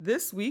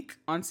This week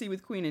on Tea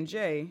with Queen and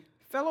Jay,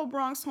 fellow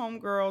Bronx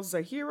homegirl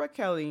Zahira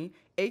Kelly,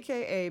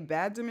 aka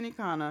Bad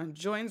Dominicana,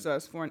 joins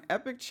us for an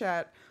epic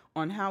chat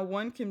on how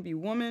one can be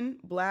woman,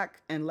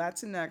 black, and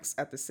Latinx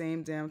at the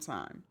same damn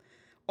time.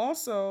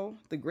 Also,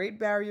 the Great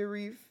Barrier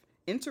Reef,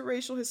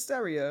 interracial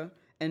hysteria,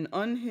 and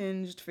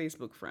unhinged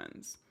Facebook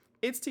friends.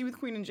 It's Tea with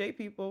Queen and Jay,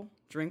 people.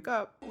 Drink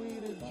up.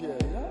 Queen and Jay.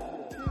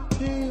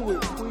 Tea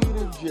with Queen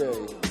and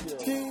Jay.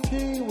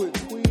 Tea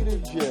with Queen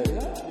and Jay.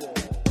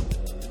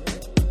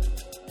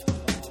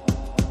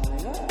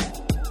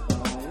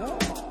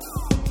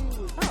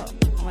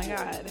 Oh my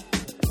God.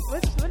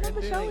 What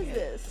number show is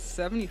this?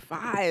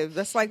 75.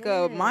 That's like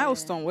a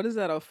milestone. What is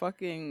that? A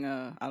fucking,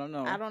 I don't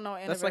know. I don't know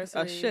That's anniversaries.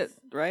 like a shit,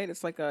 right?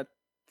 It's like a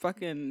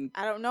fucking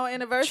I don't know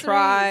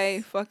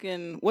anniversaries.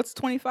 What's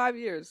 25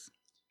 years?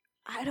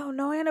 I don't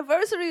know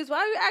anniversaries. Why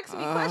are you asking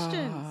me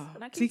questions?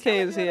 And I keep TK telling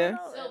is you I here.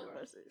 don't know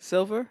anniversaries.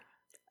 Silver?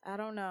 I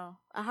don't know.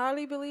 I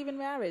hardly believe in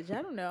marriage.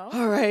 I don't know.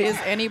 All right. Is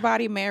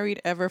anybody married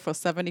ever for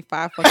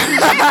 75 fucking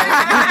years? Do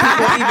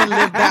people even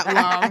live that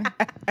long?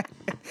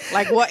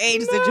 Like, what age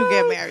did you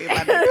get married?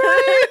 By the way?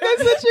 Right,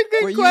 that's such a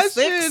good Were you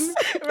question. 6?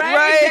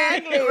 Right,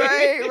 exactly.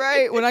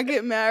 right. When I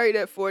get married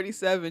at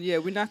 47, yeah,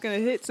 we're not gonna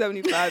hit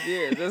 75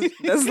 years.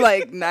 That's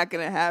like not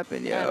gonna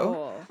happen, At yo.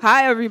 all.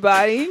 Hi,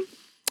 everybody.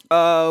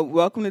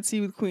 Welcome to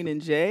Tea with Queen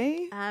and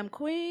Jay. I'm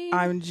Queen.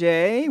 I'm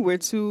Jay. We're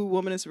two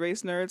womanist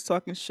race nerds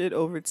talking shit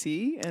over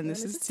tea, and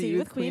this is Tea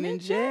with Queen and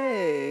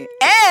Jay.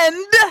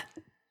 And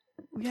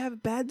we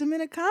have Bad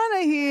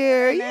Dominicana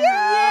here. Hello.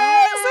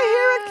 Yay!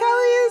 Zahira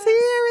Kelly is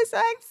here. We're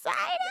so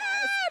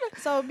excited.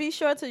 So be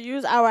sure to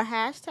use our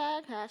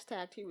hashtag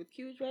Tea with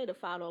QJ, to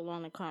follow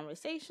along the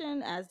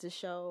conversation as the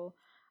show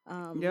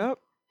Yep.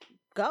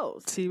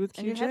 goes. Tea with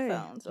And your QJ.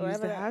 headphones, or Use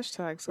the wherever-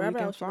 hashtag so we wherever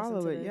can else you listen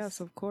follow to it. this. Yes,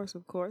 of course.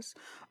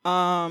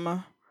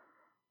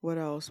 What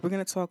else? We're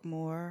gonna talk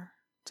more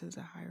to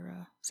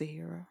Zahira.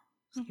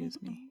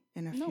 Excuse me.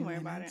 In a few Don't worry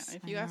about it. minutes.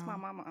 If I you ask know. my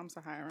mama, I'm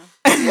Sahara.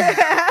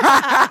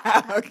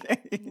 Okay.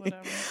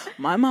 Whatever.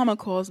 My mama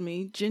calls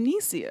me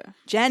Janicia,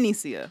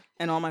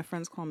 and all my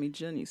friends call me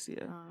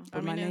Janicia.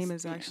 But my name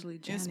is actually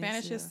Janicia. In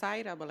Spanish is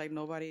Saida, but like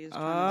nobody is Oh,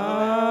 trying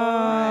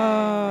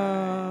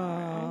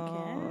to do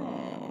it. Okay.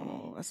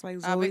 That's like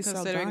I've been Zoe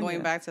considering Saldana.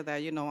 going back to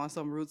that, on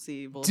some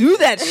rootsy bullshit. Do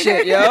that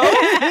shit, yo.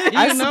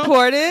 I know?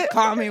 support it.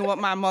 Call me what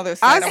my mother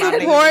said. I about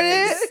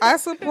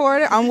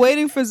support it. I'm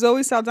waiting for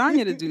Zoe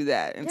Saldana to do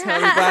that and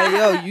tell everybody,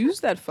 yo,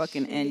 use that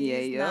fucking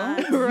Enye, yo.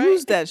 not.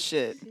 Use that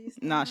shit.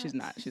 Nah, she's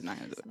not. She's not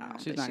gonna do it.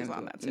 not. She's not She's gonna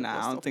on do that it. tip Nah,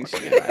 I don't list, think so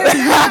she fuck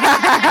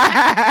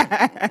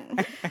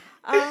is.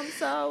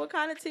 So what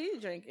kind of tea you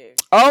drinking?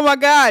 Oh my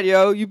God,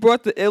 yo, you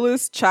brought the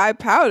illest chai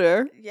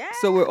powder. Yeah.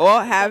 So we're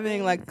all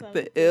having like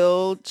Something the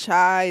ill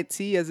chai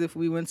tea as if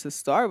we went to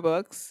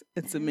Starbucks.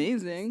 It's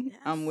amazing. Yes.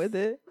 I'm with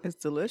it.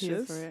 It's Here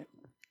delicious. for it.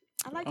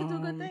 I like to do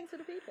good things for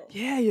the people.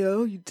 Yeah,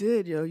 yo, you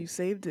did, yo. You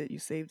saved it.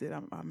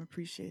 I'm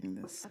appreciating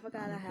this. I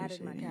forgot I'm I had it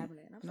in my appreciating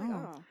cabinet. And I was No.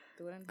 like, oh,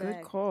 do it in the Good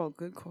bag. call.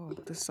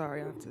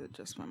 Sorry, I have to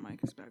adjust my mic.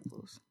 It's back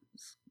close.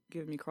 It's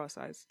giving me cross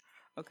eyes.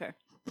 Okay.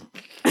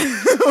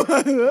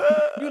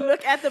 You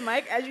look at the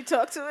mic as you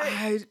talk to it.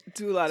 I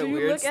do a lot Do of you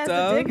weird look stuff.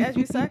 at the dick as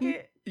you suck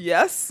it?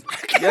 Yes.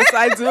 Yes,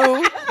 I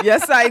do.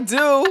 Yes, I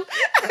do.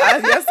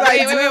 Yes, I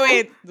do.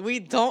 Wait. We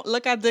don't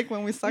look at dick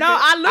when we suck No, it.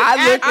 I look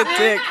at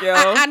dick, yo.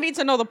 I need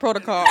to know the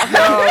protocol.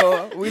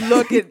 No, we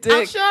look at I'm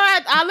dick. sure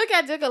I look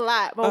at dick a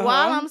lot, but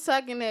while Uh-huh. I'm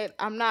sucking it,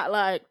 I'm not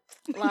like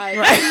It's not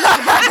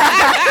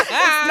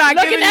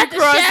looking giving at you the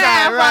cross shaft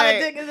eye, while the right?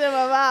 dick is in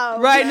my mouth.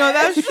 Right, no,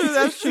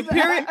 that's true.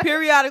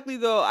 Periodically,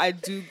 though, I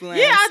do glance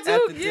Yeah, I at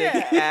do, the dick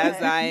yeah.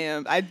 as I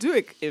am. I do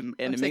it. It I'm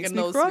makes taking me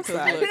notes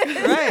cross-eyed. because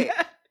look. Right.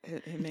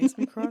 It makes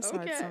me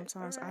cross-eyed Okay,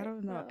 sometimes. I alright,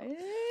 don't know. well.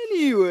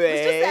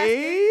 Anyway,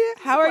 asking.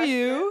 how are question.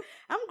 you?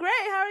 I'm great.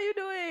 How are you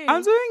doing?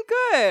 I'm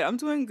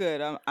doing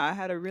good. I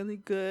had a really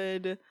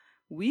good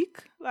week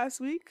last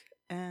week,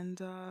 and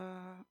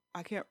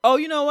I can't. Oh,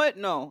 you know what?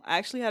 No, I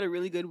actually had a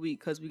really good week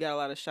because we got a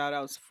lot of shout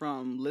outs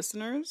from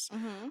listeners.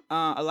 Mhm.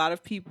 A lot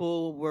of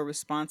people were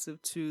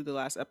responsive to the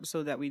last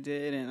episode that we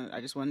did, and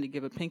I just wanted to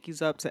give a pinkies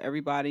up to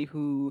everybody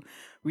who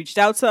reached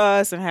out to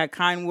us and had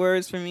kind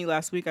words for me.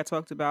 Last week I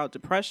talked about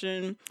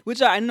depression,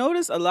 which I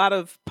noticed a lot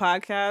of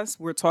podcasts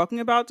were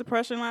talking about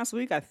depression last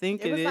week. I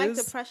think It was is. like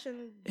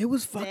depression. It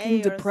was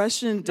fucking day or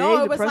depression day,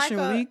 No, it was depression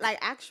like week. like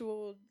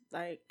actual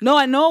like. No,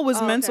 I know it was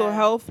Oh, mental okay.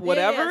 health, Yeah, yeah,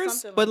 whatever's,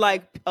 something but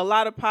like like a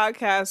lot of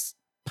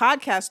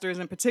podcasters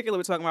in particular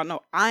were talking about,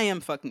 no, I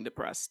am fucking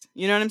depressed.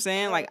 You know what I'm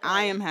saying? Like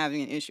I am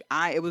having an issue.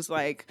 It was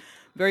like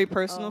very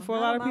personal for a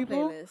lot of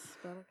people. Playlist,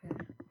 but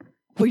okay.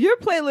 Well, your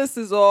playlist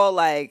is all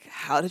like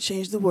how to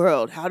change the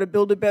world, how to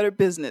build a better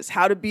business,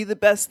 how to be the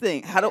best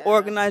thing, how to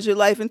organize your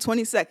life in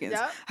 20 seconds.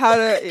 Yep. How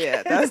to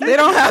they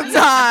don't have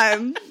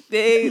time.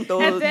 And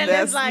then that's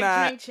there's like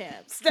not drink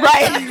champs.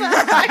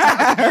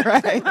 right.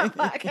 Right.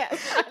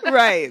 Right.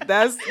 Right.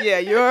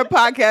 Your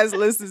podcast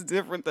list is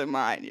different than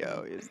mine,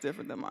 yo. It's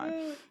different than mine.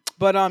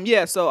 But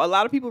so a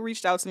lot of people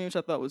reached out to me, which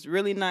I thought was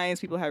really nice.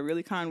 People had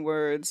really kind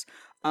words.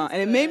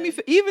 And it made me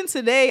even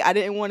today I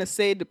didn't want to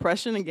say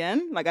depression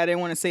again. Like I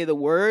didn't want to say the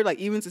word. Like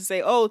even to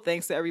say, oh,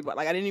 thanks to everybody.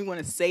 Like I didn't even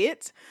want to say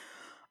it.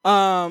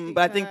 But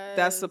I think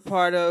that's a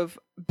part of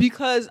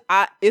because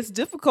it's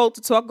difficult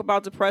to talk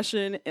about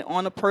depression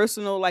on a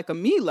personal, like a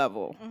me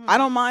level. I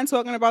don't mind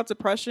talking about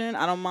depression.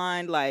 I don't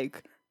mind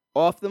like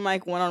off the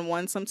mic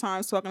one-on-one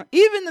sometimes talking.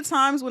 Even the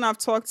times when I've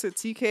talked to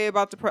TK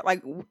about depression,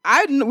 like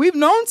we've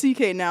known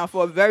TK now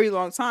for a very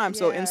long time.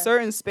 So in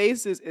certain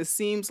spaces, it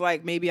seems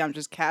like maybe I'm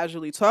just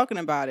casually talking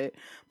about it,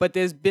 but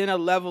there's been a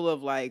level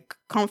of like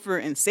comfort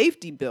and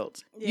safety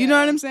built. You know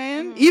what I'm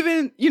saying?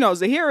 Even,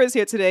 Zahira is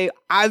here today.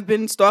 I've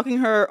been stalking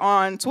her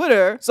on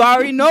Twitter, so I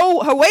already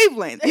know her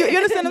wavelength. You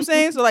understand what I'm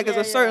saying? So like it's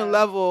a certain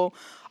level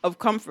of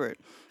comfort.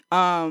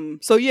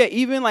 So yeah,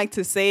 even like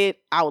to say it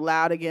out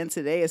loud again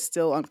today is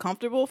still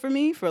uncomfortable for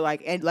me for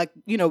like, and like,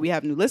 we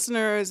have new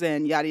listeners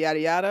and yada, yada,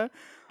 yada.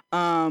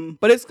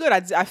 But it's good.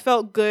 I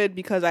felt good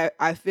because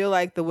I feel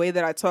like the way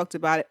that I talked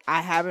about it,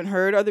 I haven't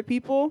heard other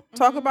people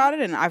talk about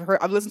it. And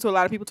I've listened to a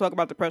lot of people talk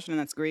about depression and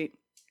that's great.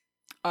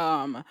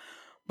 But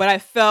I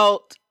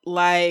felt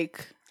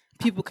like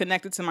people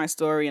connected to my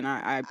story and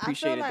I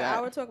appreciated I feel like that.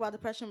 our talk about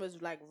depression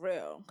was like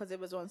real because it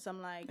was on some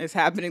like it's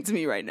happening to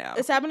me right now.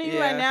 It's happening to you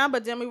right now,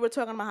 but then we were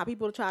talking about how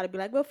people try to be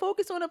like, well,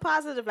 focus on the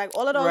positive, like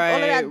all of those, all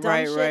of that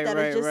dumb shit that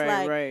is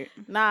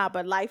just nah,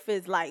 but life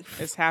is life.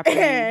 It's happening.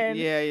 And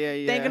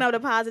yeah. Thinking of the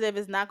positive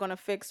is not going to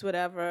fix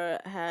whatever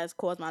has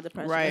caused my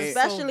depression, Right.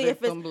 especially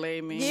if it's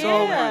blaming.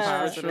 So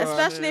much, for sure.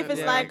 especially if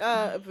it's Yeah. like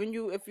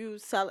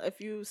if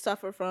you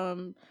suffer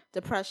from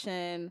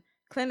depression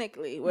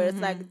clinically, where it's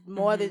like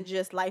more than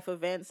just life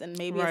events, and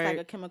maybe it's like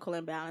a chemical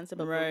imbalance, and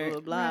blah, blah, blah,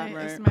 blah.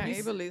 Right. It's my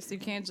ableist. You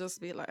can't just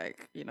be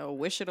like,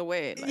 wish it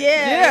away. Like,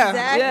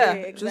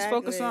 Exactly. Just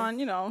focus on,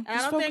 And I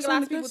just don't think focus a lot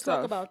on of the people good stuff.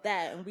 talk about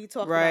that, and we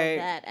talk about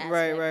that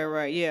aspect.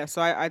 Right. Yeah. So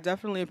I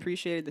definitely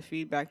appreciated the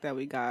feedback that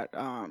we got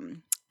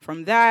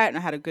from that, and I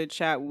had a good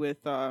chat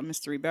with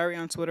Mystery Berry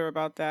on Twitter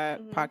about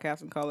that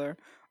podcast in color.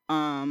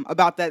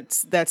 About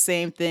that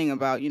same thing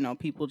about,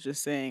 people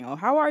just saying, oh,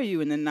 how are you?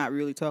 And then not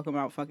really talking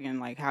about fucking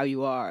like how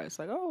you are. It's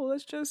like, oh,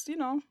 let's just,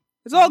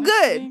 it's all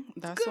good.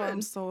 That's why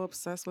I'm so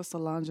obsessed with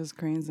Solange's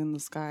Cranes in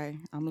the Sky.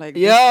 I'm like,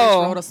 Yo. this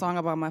bitch wrote a song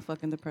about my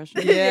fucking depression.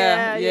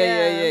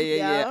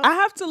 Yeah. I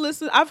have to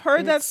listen. I've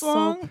heard that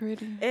song. So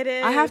pretty. It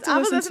is. I have to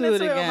listen was listening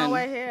to it on my again.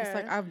 way here. It's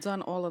like I've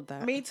done all of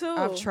that. Me too.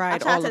 I've tried I all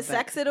tried of to that.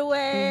 sex it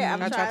away. I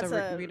tried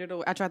to read it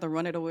away. I tried to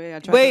run it away. I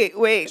tried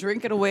Wait. to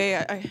drink it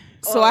away.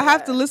 So I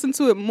have to listen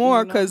to it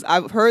more because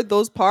I've heard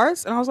those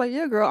parts, and I was like,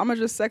 yeah, girl, I'm gonna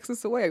just sex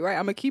this away, right?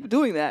 I'm gonna keep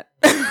doing that.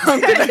 I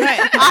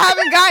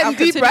haven't gotten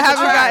deeper. I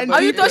haven't gotten deeper.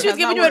 Oh, you thought she was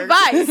giving you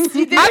advice?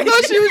 I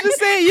thought she was just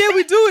saying, yeah,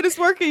 we do it. It's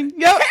working.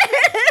 Yep.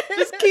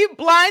 Just keep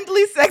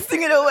blindly sexing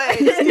it away.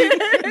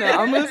 No,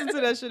 I'm going to listen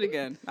to that shit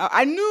again.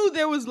 I knew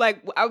there was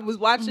like, I was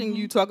watching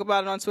you talk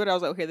about it on Twitter. I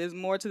was like, okay, there's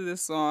more to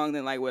this song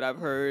than like what I've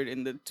heard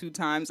in the 2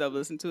 times I've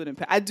listened to it.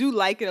 I do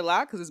like it a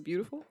lot because it's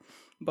beautiful.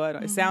 But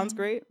it sounds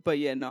great. But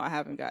yeah, no, I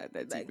haven't got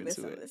that deep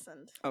into it.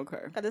 Listened.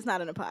 Okay. Because it's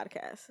not in a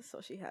podcast, so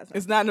she hasn't.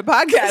 It's not in the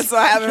podcast, so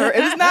I haven't heard it.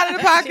 If it's not in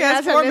the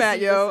podcast format,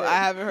 yo, listen. I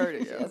haven't heard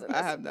it, yo.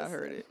 I have not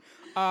heard it.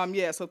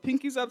 So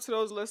pinkies up to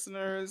those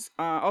listeners.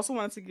 Also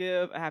wanted to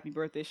give a happy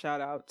birthday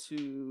shout out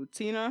to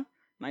Tina,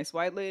 nice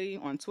white lady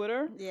on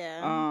Twitter.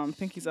 Yeah.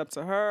 Pinkies up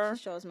to her.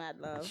 She shows mad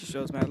love. She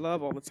shows mad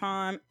love all the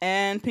time.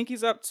 And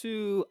pinkies up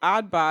to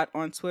Oddbot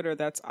on Twitter.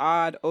 That's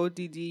Odd,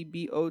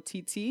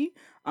 ODDBOTT.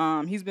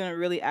 He's been a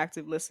really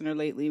active listener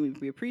lately.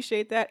 We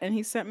appreciate that. And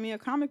he sent me a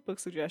comic book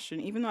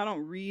suggestion. Even though I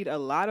don't read a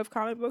lot of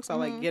comic books, I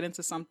like get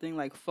into something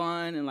like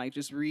fun and like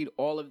just read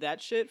all of that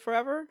shit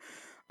forever.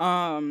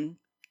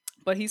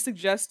 But he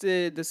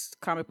suggested this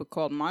comic book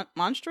called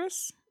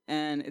Monstrous.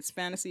 And it's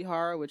fantasy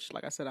horror, which,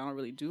 like I said, I don't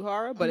really do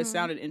horror, but it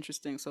sounded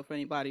interesting. So for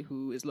anybody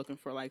who is looking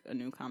for like a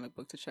new comic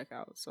book to check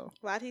out, so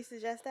why'd he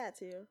suggest that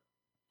to you?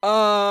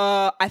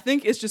 I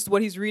think it's just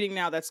what he's reading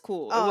now. That's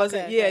cool. Oh, it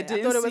wasn't. okay, Yeah, okay. it didn't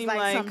I thought it was seem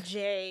like some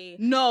J.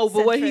 No,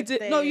 but what he centric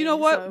did. No, you know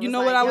thing. what? So it You was know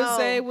what like, I would yo,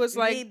 say was you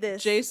like need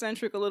this.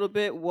 J-centric a little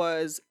bit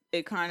was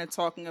it kind of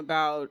talking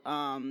about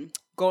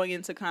going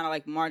into kind of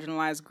like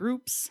marginalized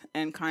groups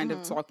and kind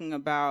of talking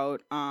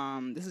about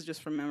this is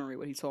just from memory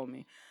what he told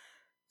me.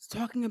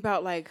 Talking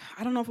about like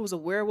I don't know if it was a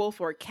werewolf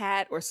or a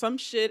cat or some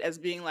shit as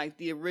being like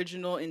the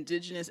original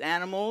indigenous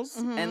animals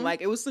and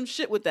like it was some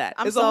shit with that.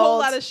 There's a whole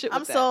lot of shit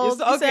with that. I'm sold.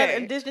 You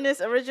said indigenous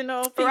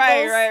original peoples.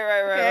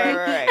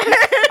 Right.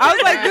 I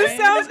was like, this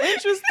sounds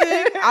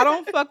interesting. I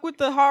don't fuck with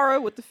the horror,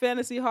 with the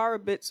fantasy horror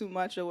bit too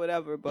much or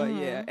whatever, but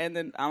yeah. And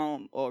then I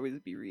don't always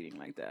be reading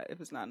like that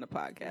if it's not in the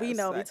podcast. We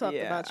know we Like, talked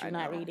yeah, about you I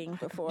not know. reading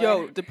before.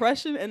 Yo,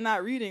 depression and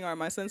not reading are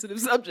my sensitive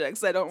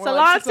subjects. I don't want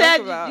Salon to said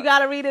talk about. you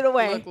gotta read it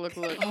away. Look.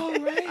 Oh,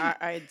 right.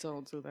 I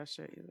don't do that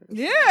shit either.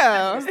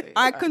 Yeah,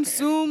 I can't.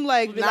 consume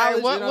like Be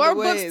knowledge like, in what other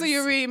books ways. do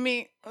you read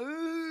me?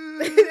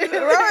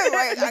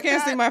 Right, You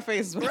can't see my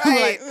face. But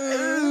Right.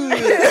 I'm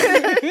like,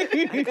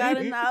 I got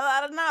a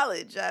lot of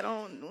knowledge. I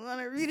don't want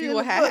to read it. see in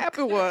what the had book.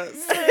 happened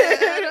was.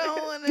 I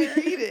don't want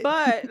to read it.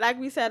 But like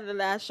we said in the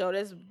last show,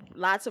 there's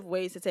lots of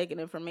ways to take in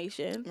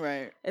information.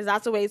 Right. There's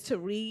lots of ways to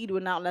read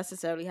without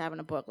necessarily having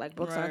a book. Like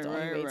books aren't the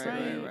only way to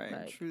read.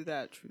 Like, True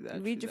that.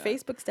 you read your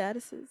Facebook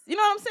statuses. You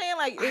know what I'm saying?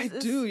 Like I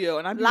do, yo,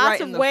 and I be lots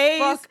writing of the ways.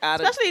 fuck out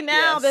of- Especially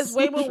now, Yes. there's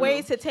way more True.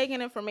 ways to take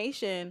in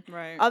information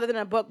Right. other than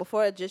a book.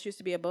 Before it just used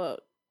to be a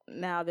book.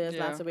 Now there's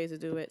Yeah. lots of ways to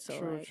do it. So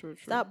True, like, true.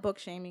 stop book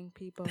shaming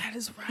people. That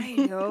is right,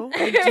 yo.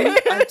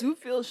 I do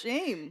feel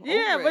shame.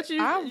 Yeah, over but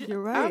it.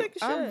 you're right. I I think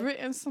think you you I've should.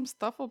 written some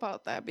stuff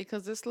about that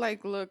because it's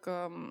like, look,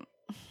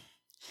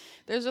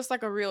 there's just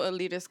like a real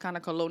elitist kind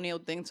of colonial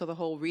thing to the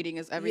whole reading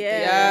is everything.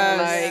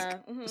 Yes.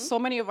 Like Mhm. so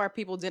many of our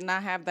people did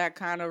not have that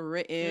kind of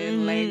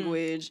written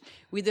language.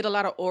 We did a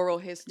lot of oral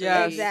history.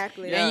 Yes.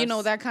 Exactly. And you know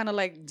Yes. that kind of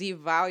like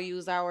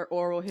devalues our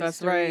oral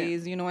That's right.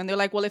 histories, you know, and they're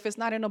like, well, if it's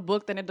not in a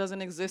book, then it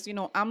doesn't exist. You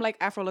know, I'm like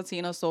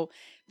Afro-Latina, so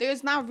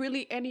there's not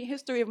really any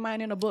history of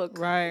mine in a book.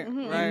 Right,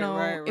 Mhm. right, You know,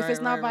 right, if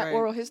it's not right, by right.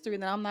 oral history,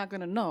 then I'm not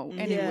gonna know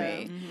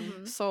anyway.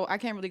 Mhm. So I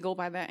can't really go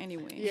by that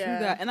anyway. Yeah.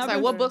 True that. And It's I've like,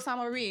 been- what books I'm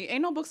gonna read?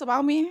 Ain't no books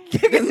about me.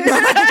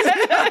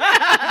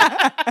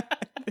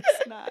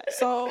 It's not.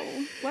 So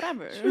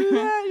whatever. True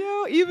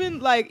that, yo.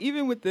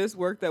 Even with this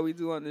work that we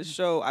do on this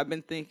show, I've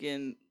been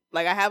thinking,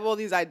 like, I have all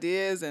these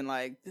ideas and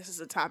like this is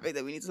a topic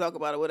that we need to talk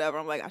about or whatever.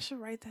 I'm like, I should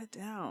write that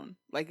down.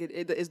 Like,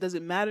 it does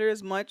it matter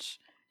as much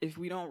if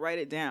we don't write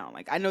it down?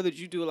 Like, I know that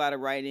you do a lot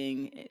of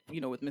writing,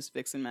 you know, with Miss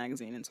Vixen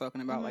magazine and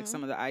talking about like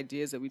some of the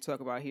ideas that we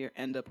talk about here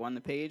end up on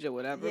the page or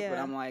whatever. But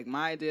Yeah. I'm like,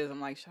 my ideas,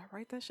 I'm like, should I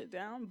write that shit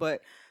down?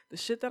 But the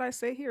shit that I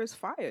say here is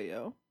fire,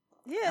 yo.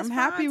 Yeah, it's I'm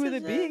happy fine with to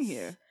it being just-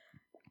 here.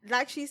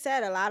 Like she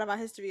said, a lot of our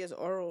history is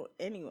oral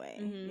anyway.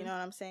 Mhm. You know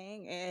what I'm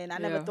saying? And I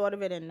never Yeah. thought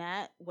of it in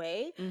that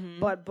way. Mhm.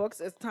 But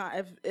books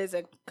is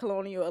a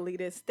colonial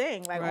elitist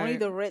thing. Like only Right.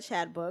 the rich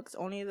had books.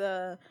 Only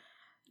the,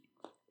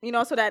 you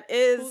know. So that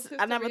is Whose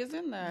I never. history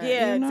is in that,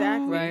 Yeah, you know?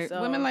 exactly. Right.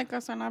 So, Women like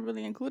us are not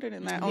really included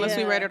in that unless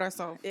we Yeah. write it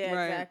ourselves. yeah,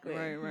 Right, exactly.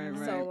 right.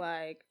 So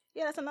like,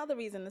 yeah, that's another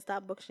reason to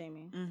stop book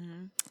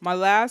shaming. My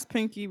last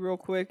pinky, real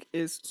quick,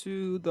 is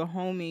to the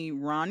homie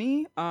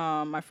Ronnie.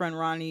 My friend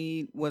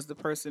Ronnie was the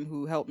person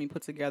who helped me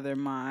put together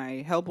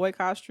my Hellboy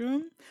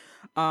costume.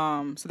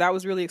 So that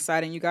was really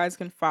exciting. You guys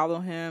can follow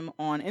him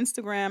on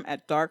Instagram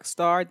at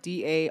Darkstar,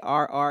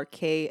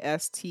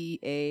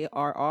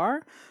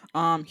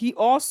 DARRKSTARR. He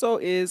also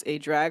is a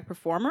drag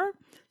performer.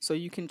 So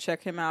you can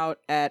check him out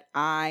at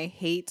I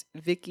Hate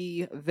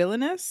Vicky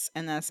Villainous,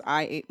 and that's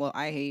I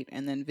hate,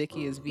 and then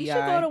Vicky is We VI.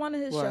 should go to one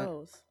of his what?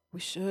 shows. We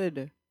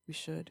should. We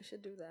should. We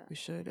should do that. We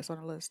should. It's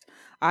on the list.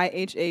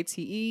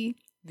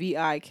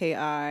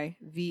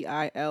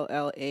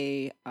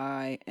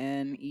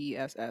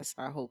 IHATEVIKIVILLAINESS.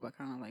 I hope I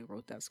kind of like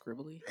wrote that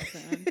scribbly at the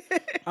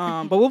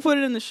end. But we'll put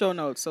it in the show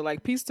notes. So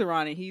like, peace to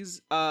Ronnie.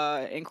 He's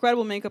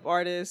incredible makeup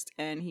artist,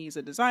 and he's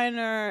a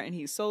designer, and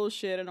he's soul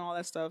shit and all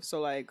that stuff. So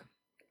like,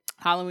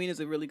 Halloween is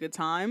a really good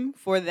time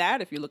for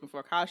that. If you're looking for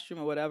a costume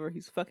or whatever,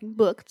 he's fucking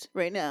booked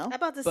right now. I'm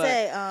about to But-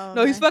 say.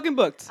 No, he's fucking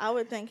booked. I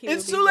would think he.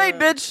 It's would be too late,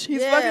 good. bitch.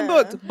 He's Yeah. fucking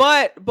booked.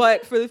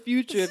 But for the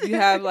future, if you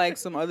have like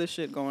some other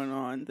shit going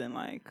on, then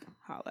like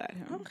holla at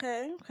him.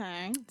 Okay.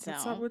 What's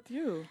So, up with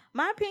you?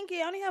 my pinky,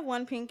 I only have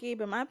one pinky,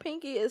 but my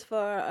pinky is for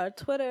a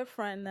Twitter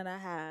friend that I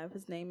have.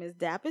 His name is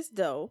Dap is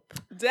Dope.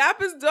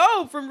 Dap is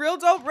dope from Real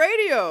Dope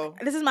Radio.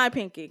 This is my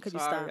pinky. Could you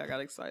Sorry, stop? I got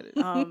excited.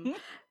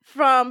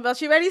 Well,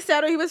 she already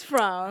said where he was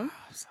from.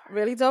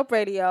 Really Dope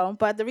Radio.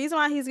 But the reason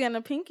why he's getting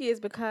a pinky is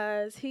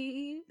because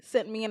he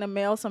sent me in the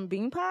mail some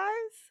bean pies.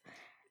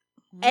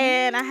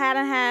 And I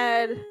hadn't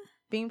had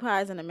bean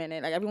pies in a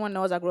minute. Like everyone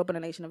knows I grew up in the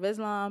Nation of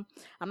Islam.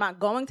 I'm not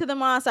going to the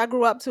mosque I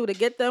grew up to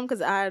get them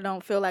because I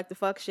don't feel like the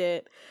fuck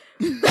shit.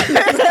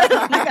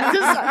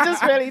 I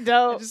just really I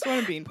don't. just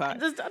want a bean pie. I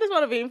just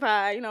want a bean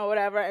pie,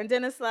 whatever. And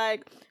then it's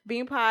like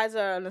bean pies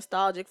are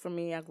nostalgic for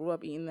me. I grew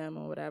up eating them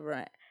or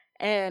whatever.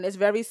 And it's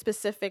very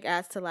specific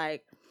as to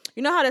like,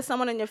 you know how there's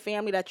someone in your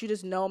family that you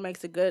just know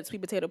makes a good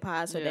sweet potato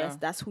pie. So Yeah.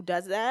 that's who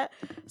does that.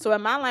 So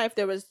in my life,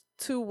 there was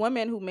 2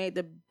 women who made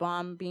the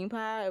bomb bean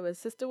pie. It was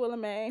Sister Willa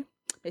Mae,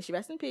 may she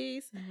rest in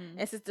peace,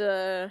 and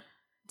Sister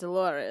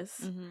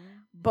Dolores.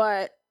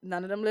 But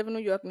none of them live in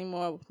New York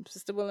anymore.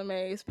 Sister Willa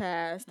Mae is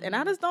passed. And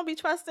I just don't be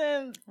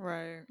trusting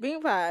Right.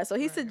 bean pie. So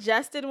he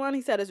suggested one.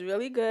 He said it's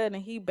really good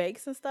and he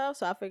bakes and stuff.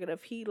 So I figured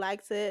if he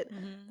likes it,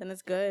 then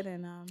it's good.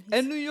 And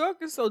And New York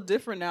is so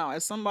different now.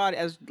 As somebody,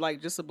 as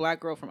like just a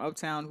black girl from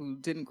uptown who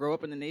didn't grow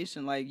up in the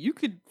nation, like you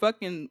could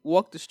fucking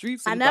walk the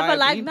streets. And I never buy a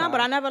liked bean no, pie.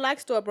 but I never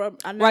liked store bro.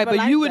 I never Right, but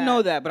liked you would that.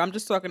 know that. But I'm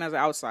just talking as an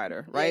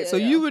outsider, right? Yeah, so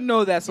yeah. you would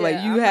know that. So like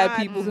Yeah, you I'm had not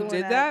people who doing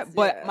did that, that.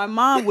 But yeah. my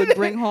mom would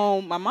bring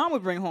home. My mom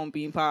would bring home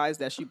bean pies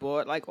that she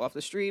bought like off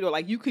the street, or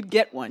like you could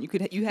get one. You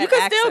had You could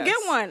access. still get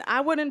one. I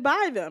wouldn't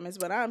buy them. Is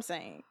what I'm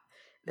saying.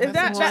 Is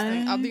That's that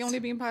interesting. The only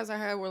bean pies I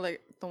had were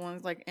like the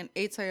ones like in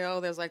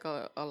ATL, there's like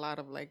a lot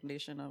of like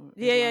Nation of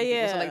Yeah, Islam yeah,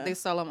 people. So yeah. like they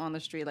sell them on the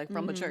street, like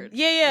from the church.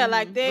 Yeah,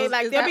 like they Is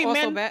like that there'll be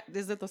also men. bad?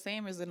 Is it the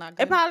same? Is it not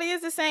good? It probably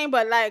is the same,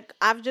 but like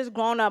I've just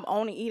grown up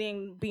only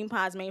eating bean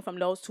pies made from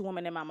those two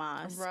women in my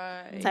mom's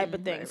type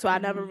of thing. So I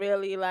never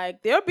really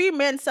like. There'll be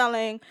men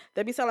selling.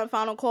 They'll be selling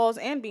final calls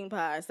and bean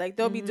pies. Like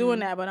they'll be doing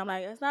that, but I'm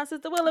like, it's not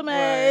Sister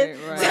Willamette.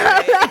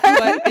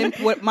 But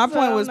what my point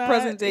I'm was, not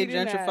present day eating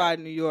that. gentrified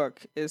New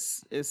York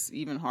is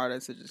even harder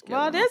to just get.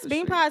 Well, one there's off the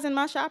bean street. pies in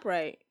my shop,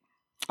 right?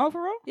 Oh,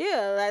 for real?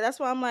 Yeah, like that's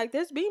why I'm like,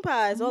 there's bean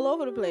pies all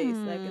over the place.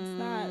 Like it's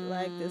not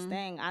like this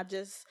thing. I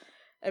just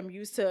am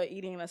used to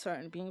eating a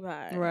certain bean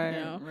pie. Right, You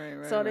know?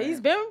 right. So these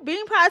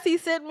bean pies he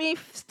sent me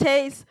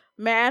taste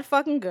mad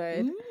fucking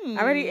good. I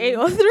already ate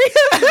all 3 of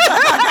them.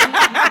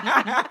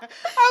 How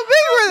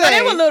big were But they?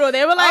 they were little.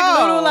 They were like Oh.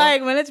 little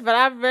like minutes, but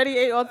I've already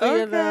ate all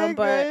 3 of them.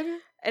 But good.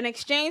 in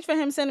exchange for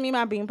him sending me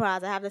my bean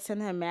pies, I have to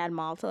send him mad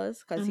Maltas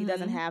because he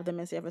doesn't have them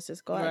in San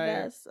Francisco, I Right.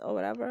 guess, or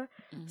whatever.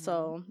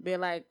 So they're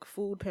like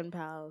food pen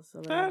pals.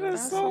 Or That whatever.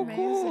 is so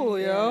cool,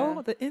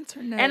 yo. The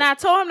internet. And I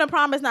told him to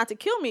promise not to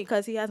kill me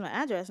because he has my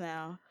address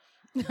now.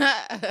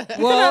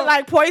 well,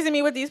 Like poison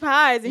me with these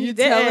pies, and you he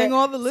didn't. telling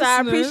all the So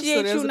I listeners, appreciate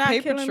so there's you a not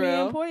paper killing me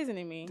trail. and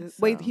poisoning me.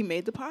 wait, So. he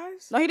made the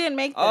pies? No, he didn't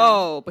make them.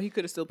 Oh, but he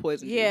could have still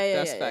poisoned you. Yeah,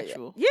 That's yeah,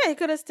 factual. Yeah, he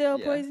could have still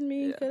Yeah, poisoned me.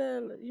 He yeah. could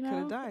have, you know,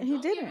 Coulda died. and he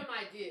didn't.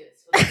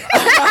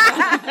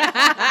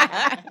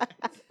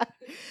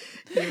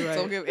 You're right.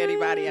 Don't give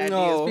anybody ideas.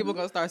 No. People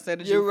gonna start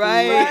sending You're you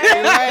right. food.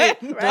 You're right.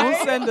 Right.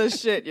 Don't send us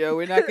shit, yo.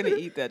 We're not gonna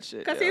eat that shit.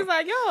 Because yo. he's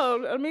like,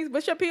 yo, I mean,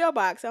 what's your P.O.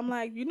 box? I'm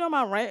like, you know,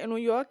 my rent in New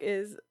York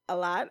is a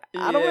lot.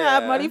 I don't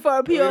have Yeah. money for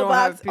a We P.O. don't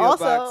box. have P.O.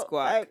 Also, box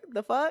squad. like,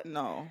 the fuck?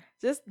 No.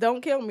 Just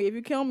don't kill me. If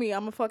you kill me,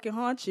 I'm going to fucking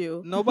haunt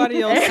you.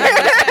 Nobody else. Send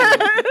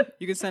us food.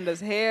 You can send us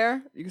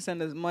hair. You can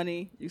send us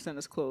money. You can send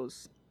us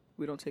clothes.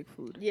 We don't take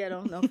food. Yeah,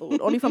 no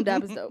food. Only from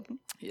Dapper's Dope.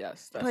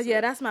 Yes. That's But yeah,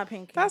 it. that's my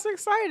pinky. That's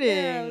exciting.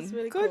 Yeah, it's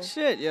really Good cool.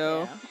 shit,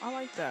 yo. Yeah. I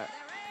like that.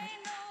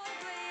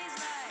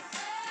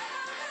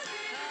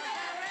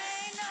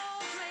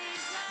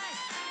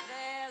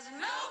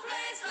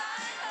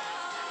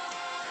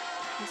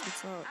 That's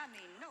what's up.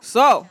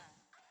 So,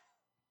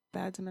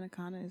 Bad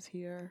Dominicana is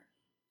here.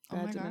 Oh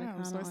my Bad God,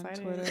 I'm so Dominicana on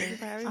excited. Twitter. Thank you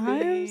for having I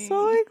am me.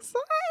 so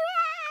excited.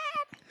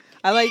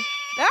 I like.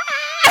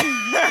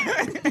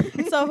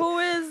 So who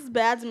is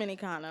Bad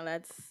Dominicana?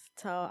 Let's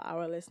tell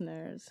our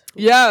listeners.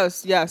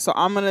 Yes. So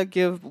I'm gonna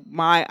give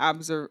my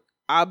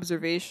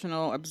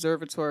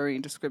observatory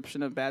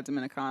description of Bad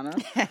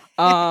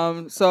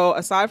Dominicana. So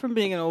aside from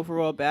being an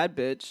overall bad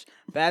bitch,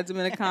 Bad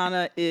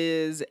Dominicana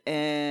is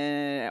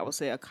I will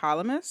say a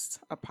columnist,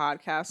 a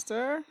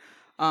podcaster,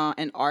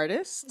 an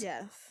artist.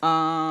 Yes.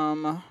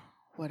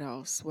 What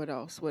else? A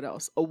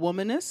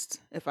womanist,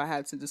 if I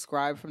had to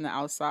describe from the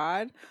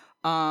outside.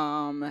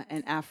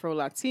 An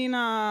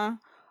Afro-Latina,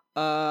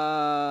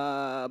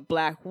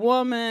 black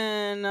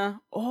woman,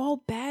 all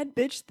bad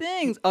bitch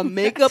things. A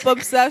makeup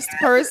obsessed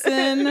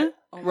person,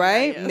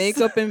 right? yes.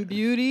 Makeup and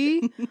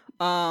beauty.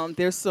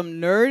 There's some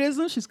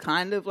nerdism. She's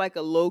kind of like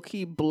a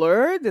low-key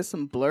blurred. There's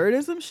some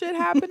blurredism shit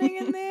happening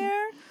in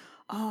there.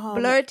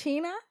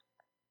 Blurtina?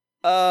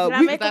 Did We,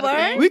 I make a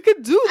word? we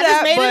could do I that.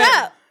 just made but it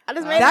up. I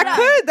just made it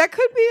up. that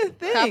could be a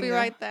thing.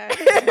 Copyright that.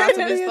 It's about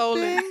to be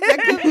stolen.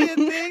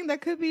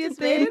 That could be a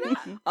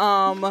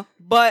thing.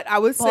 But I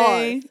would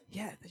say,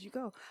 yeah, there you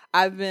go.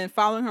 I've been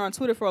following her on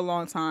Twitter for a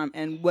long time,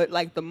 and what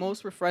like the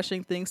most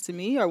refreshing things to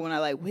me are when I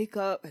like wake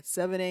up at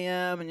 7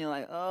 a.m. and you're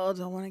like, oh,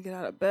 do I want to get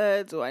out of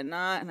bed? Do I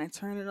not? And I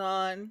turn it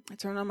on. I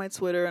turn on my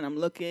Twitter and I'm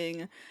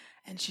looking.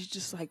 And she's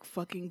just like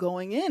fucking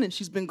going in, and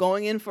she's been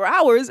going in for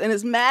hours, and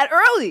it's mad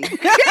early.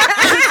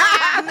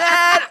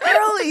 Mad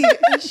early.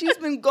 And she's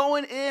been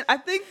going in. I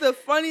think the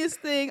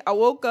funniest thing, I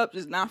woke up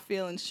just not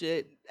feeling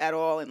shit at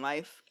all in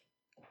life.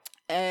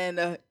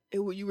 And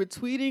you were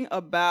tweeting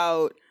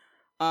about,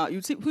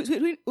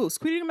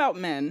 tweeting about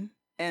men,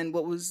 and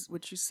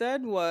what you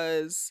said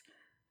was,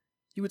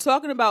 you were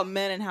talking about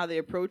men and how they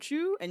approach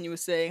you, and you were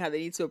saying how they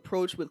need to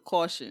approach with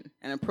caution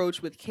and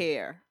approach with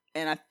care.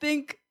 And I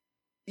think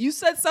you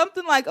said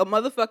something like a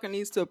motherfucker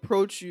needs to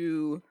approach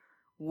you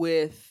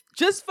with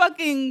just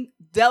fucking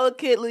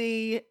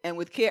delicately and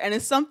with care. And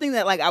it's something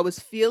that like I was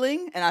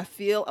feeling, and I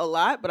feel a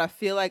lot, but I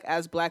feel like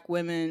as black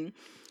women,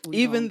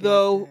 even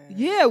though,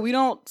 we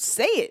don't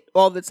say it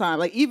all the time.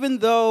 Like, even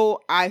though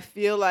I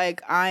feel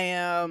like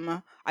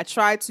I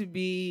try to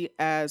be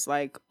as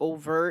like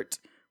overt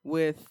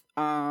with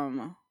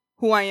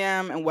who I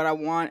am and what I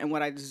want and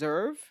what I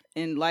deserve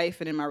in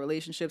life and in my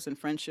relationships and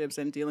friendships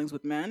and dealings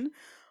with men.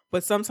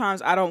 But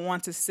sometimes I don't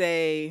want to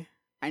say,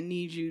 I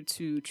need you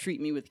to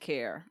treat me with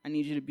care. I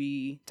need you to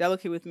be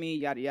delicate with me,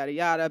 yada, yada,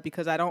 yada.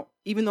 Because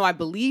even though I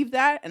believe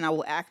that and I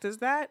will act as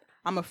that,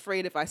 I'm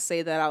afraid if I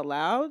say that out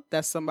loud,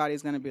 that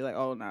somebody's going to be like,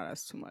 oh, no,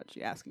 that's too much.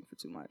 You're asking for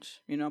too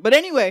much, you know? But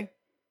anyway,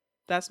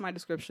 that's my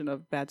description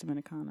of Bad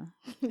Dominicana.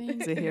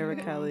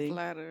 Zahira Kelly. I'm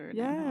flattered.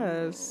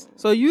 Yes.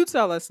 So you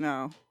tell us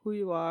now who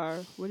you are.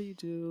 What do you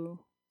do?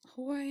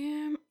 Who I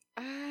am,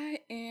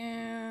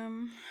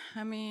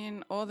 I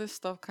mean, all this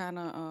stuff kind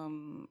of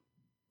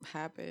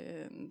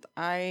happened?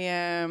 I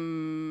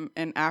am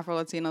an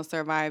Afro-Latino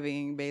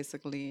surviving,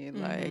 basically.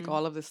 Like,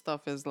 all of this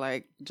stuff is,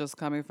 like, just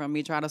coming from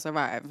me trying to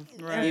survive.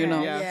 Right. You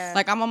know? Yes. Yeah.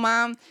 Like, I'm a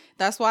mom.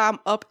 That's why I'm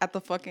up at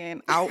the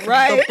fucking out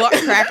Right. the butt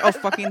crack of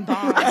fucking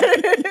dawn.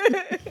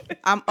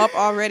 I'm up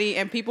already,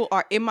 and people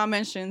are in my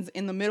mentions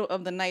in the middle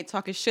of the night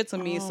talking shit to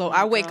me. So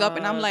I wake up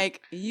and I'm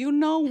like, you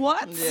know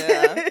what?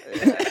 Yeah.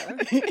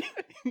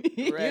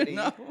 You Ready.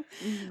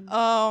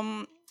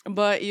 know?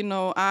 But you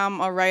know,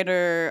 I'm a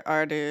writer,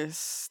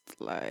 artist,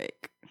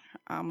 like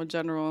I'm a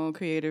general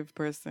creative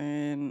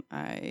person.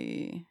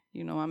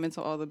 I'm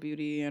into all the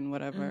beauty and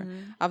whatever.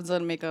 I've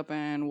done makeup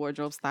and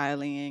wardrobe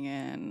styling,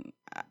 and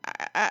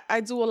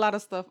I do a lot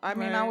of stuff. I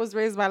mean, I Right. was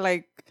raised by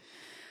like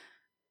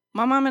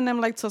my mom and them,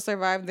 like, to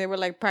survive, they were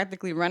like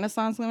practically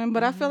Renaissance women.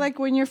 But I feel like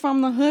when you're from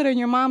the hood and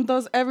your mom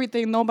does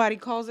everything, nobody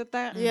calls it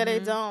that. Yeah, they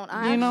don't.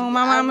 You know,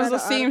 my I mom is read a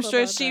an article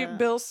seamstress. about She that.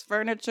 builds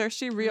furniture.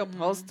 She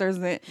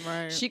reupholsters it.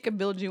 Right. She could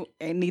build you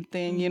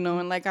anything, you know.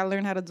 And like I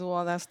learned how to do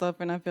all that stuff.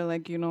 And I feel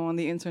like, you know, on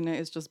the internet,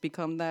 it's just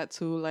become that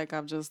too. Like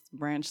I've just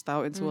branched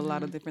out into a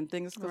lot of different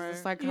things because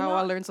it's like how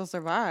I learned to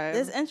survive.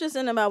 It's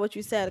interesting about what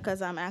you said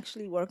because I'm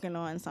actually working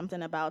on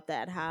something about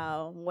that.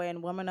 How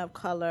when women of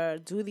color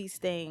do these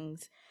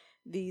things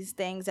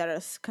that are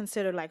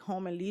considered like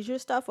home and leisure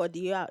stuff or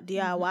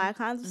DIY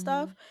kinds of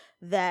stuff,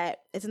 that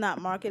it's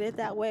not marketed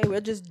that way.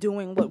 We're just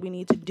doing what we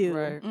need to do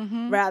Right.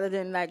 rather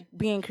than like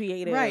being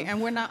creative. Right,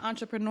 and we're not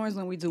entrepreneurs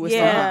when we do it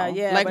Yeah, somehow.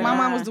 yeah, like we're my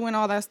mom not. was doing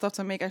all that stuff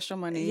to make extra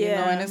money, you know,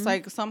 Yeah. and it's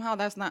like somehow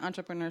that's not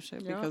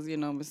entrepreneurship because, you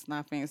know, it's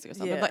not fancy or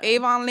something. Yeah. But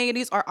Avon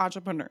ladies are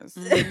entrepreneurs.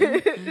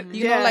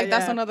 You know, like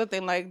that's yeah. another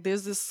thing. Like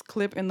there's this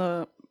clip in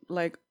the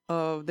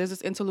there's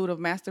this interlude of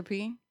Master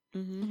P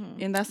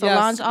in that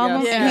Solange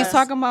album, yes, and he's yes.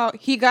 talking about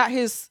he got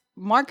his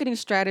marketing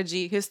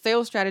strategy, his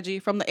sales strategy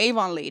from the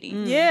Avon lady.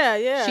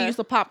 Yeah. She used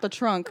to pop the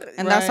trunk,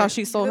 and that's how Right.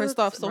 she sold her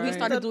stuff. So he Right.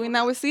 started doing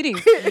that with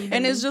CDs,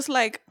 and it's just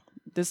like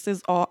this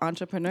is all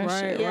entrepreneurship.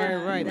 Right, Yeah,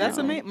 right. you That's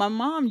know. amazing. My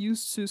mom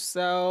used to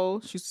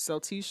sell. She used to sell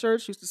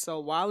T-shirts. She used to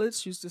sell wallets.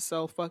 She used to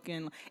sell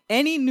fucking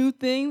any new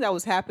thing that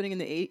was happening in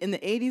the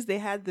 80s. They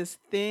had this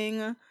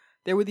thing.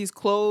 There were these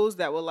clothes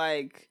that were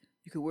like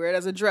you could wear it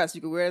as a dress.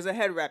 You could wear it as a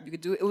head wrap. You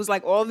could do it. It was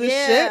like all this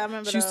Yeah, shit. I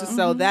remember She used to those.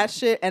 sell that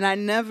shit, and I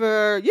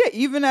never. Yeah,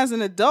 even as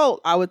an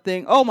adult, I would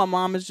think, oh, my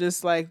mom is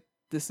just like.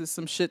 This is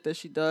some shit that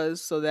she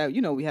does so that,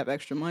 you know, we have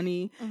extra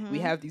money. We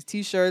have these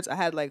T-shirts. I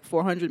had like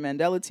 400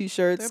 Mandela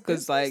T-shirts They're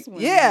because like,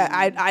 business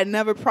yeah, women. I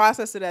never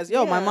processed it as,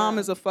 yo, my mom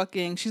Yeah. is a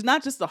fucking, she's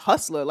not just a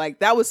hustler. Like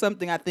that was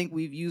something I think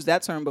we've used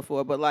that term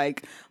before, but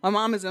like my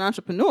mom is an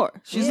entrepreneur.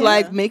 She's Yeah.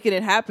 like making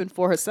it happen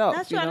for herself.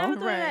 That's you true. I know?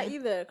 never thought of that Right.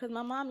 either because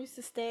my mom used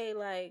to stay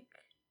like.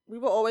 We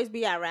would always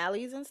be at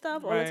rallies and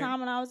stuff all the Right. time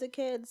when I was a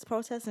kid,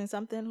 protesting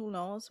something. Who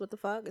knows what the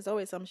fuck? It's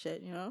always some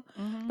shit, you know.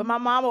 But my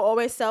mom would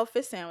always sell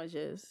fish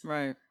sandwiches,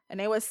 Right. and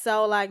they would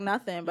sell like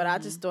nothing. But I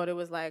just thought it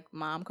was like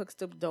mom cooks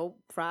the dope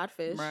fried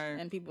fish, Right.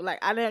 and people like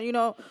I didn't, you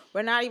know,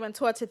 we're not even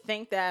taught to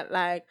think that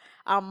like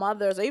our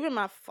mothers or even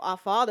our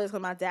fathers,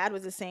 because my dad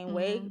was the same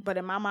way. But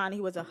in my mind,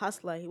 he was a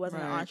hustler. He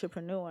wasn't an Right.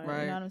 entrepreneur.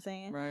 Right. You know what I'm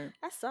saying? Right.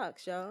 That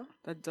sucks, yo.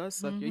 That does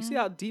suck. You see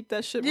how deep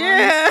that shit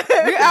Yeah. runs?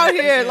 We're out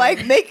here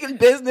like making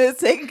business,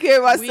 taking care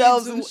of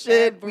ourselves do and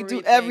shit. We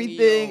do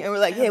everything. yo. And we're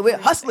like, hey, we're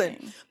hustling.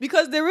 Everything.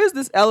 Because there is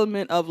this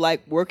element of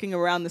like working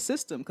around the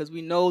system because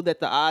we know that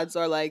the odds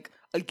are like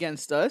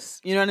against us.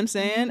 You know what I'm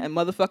saying? And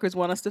motherfuckers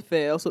want us to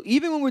fail. So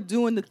even when we're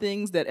doing the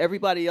things that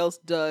everybody else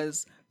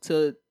does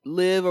to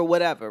live or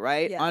whatever,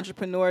 right? Yeah.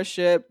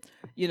 Entrepreneurship,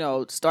 you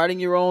know, starting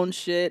your own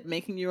shit,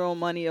 making your own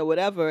money or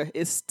whatever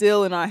is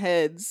still in our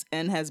heads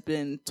and has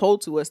been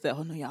told to us that,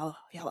 oh no, y'all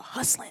are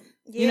hustling.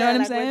 Yeah, You know what I'm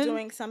like saying? We're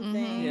doing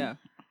something. Yeah.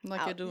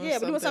 Like you're doing we're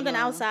doing something uh,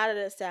 outside of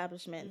the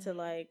establishment to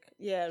like,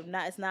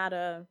 it's not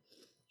a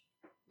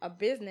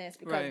business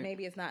because Right.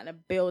 maybe it's not in a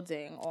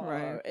building or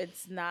Right.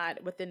 it's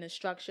not within the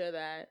structure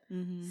that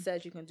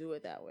says you can do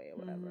it that way or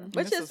whatever.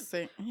 Which It's is the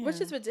same- which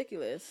yeah. is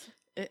ridiculous.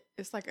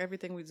 It's like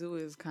everything we do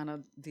is kind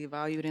of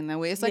devalued in that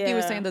way. It's like you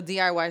were Yeah. saying the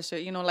DIY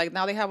shit, you know, like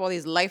now they have all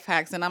these life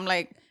hacks, and I'm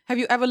like, have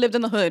you ever lived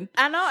in the hood?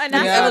 I know, and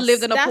Have you that's ever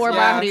lived in a that's poor why-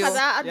 barrio? 'cause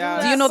I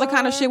Yes. Do you know the that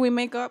kind of for- shit we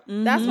make up?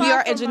 That's We why are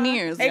for my-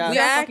 engineers. We are fucking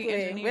Exactly.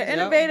 engineers. We're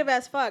innovative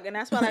as fuck, and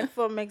that's why like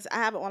I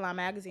have an online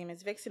magazine,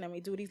 it's Vixen, and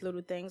we do these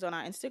little things on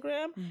our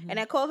Instagram, and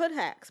they're called hood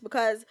hacks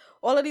because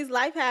all of these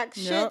life hack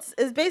shits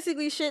is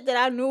basically shit that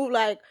I knew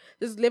like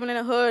just living in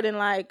a hood and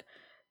like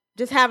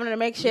just having to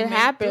make shit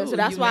happen. So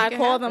that's why I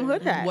call them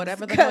hood hacks.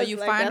 Whatever the hell 'Cause, you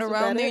like, find that's what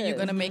around that there, you're is.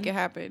 gonna make it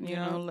happen. You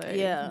know, like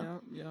Yeah.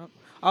 Yep.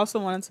 I also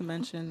wanted to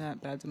mention that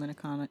Bad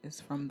Dominicana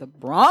is from the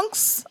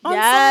Bronx on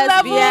Yes,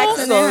 some BX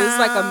level. in So the it's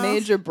like a house.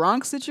 major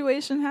Bronx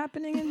situation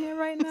happening in here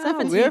right now.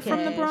 Except for We're TK.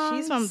 from the Bronx.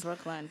 She's from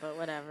Brooklyn, but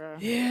whatever.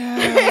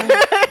 Yeah,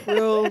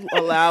 we'll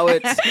allow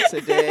it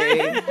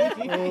today.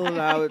 We'll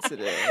allow it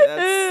today.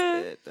 That's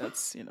it.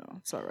 That's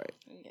it's all right.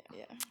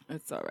 yeah.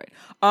 It's all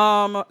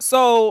right.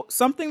 So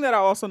something that I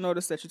also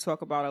noticed that you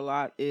talk about a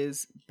lot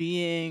is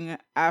being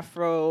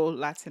Afro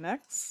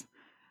Latinx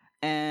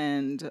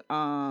and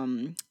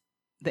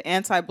the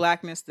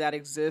anti-blackness that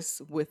exists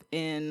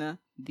within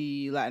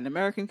the Latin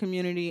American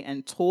community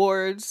and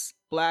towards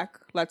Black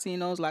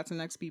Latinos,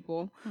 Latinx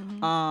people.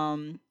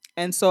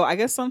 And so I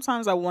guess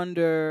sometimes I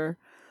wonder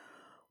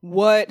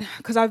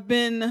because I've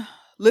been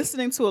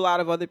listening to a lot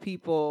of other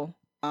people,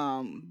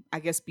 I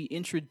guess, be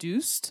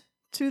introduced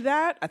to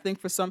that. I think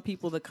for some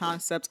people, the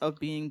concept of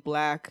being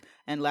Black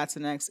and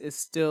Latinx is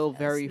still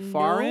very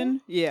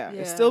foreign. Yeah,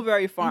 it's still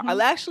very foreign. I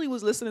actually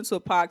was listening to a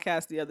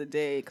podcast the other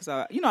day because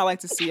I like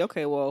to see,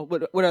 okay, well,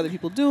 what are other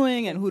people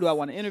doing and who do I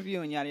want to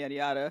interview and yada, yada,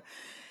 yada.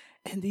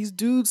 And these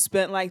dudes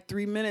spent like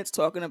 3 minutes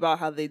talking about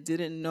how they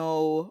didn't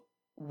know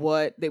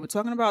what they were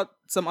talking about.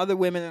 Some other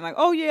women and like,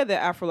 oh yeah, they're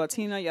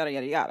Afro-Latina, yada,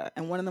 yada, yada.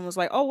 And one of them was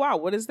like, oh wow,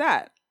 what is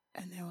that?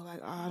 And they were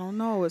like, I don't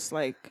know. It's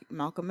like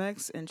Malcolm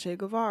X and Che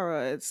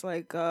Guevara. It's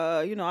like,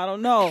 I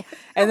don't know.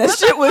 And that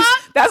shit was,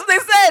 that's what they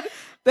said.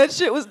 That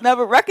shit was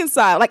never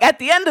reconciled. Like at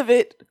the end of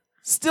it,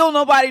 still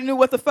nobody knew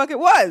what the fuck it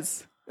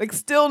was. Like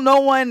still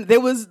no one,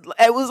 it was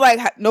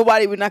like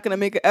nobody, we're not going to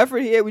make an effort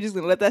here. We're just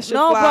going to let that shit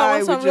fly. No, but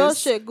on some real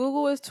shit,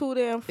 Google is too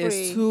damn free.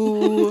 It's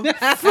too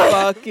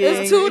fucking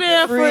It's too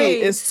damn free.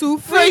 It's too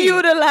free. For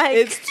you to like.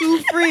 It's too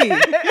free.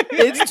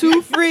 It's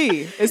too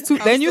free. It's too,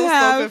 then you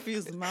have. so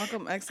confused.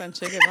 Malcolm X and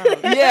Che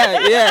Guevara.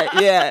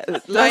 Yeah.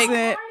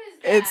 Like,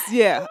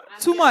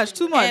 it's too much.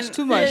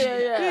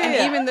 And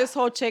even this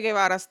whole Che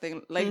Guevara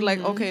thing, like,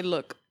 okay,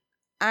 look,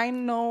 I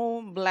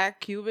know Black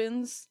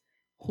Cubans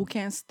who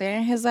can't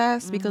stand his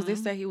ass because they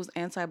said he was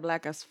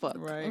anti-Black as fuck.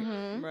 Right,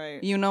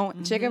 right. You know,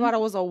 Che Guevara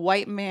was a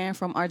white man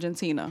from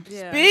Argentina.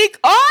 Yeah. Speak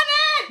on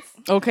it!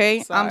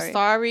 Okay, Sorry. I'm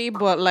sorry,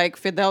 but like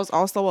Fidel's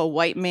also a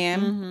white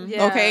man.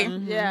 Yeah. Okay?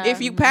 Yeah. If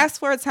you pass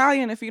for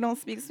Italian, if you don't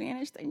speak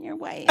Spanish, then you're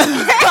white.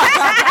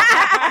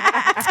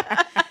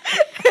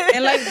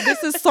 And like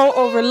this is so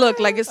overlooked.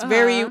 Like it's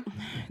very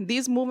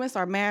these movements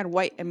are mad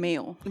white and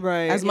male.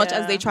 Right. As much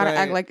as they try to Right.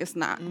 act like it's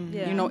not.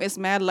 Yeah. You know, it's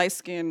mad light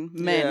skinned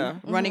men Yeah.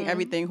 running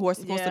everything who are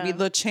supposed to be Yeah.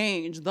 the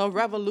change, the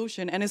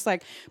revolution. And it's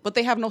like, but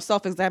they have no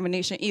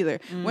self-examination either.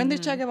 When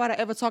did Che Guevara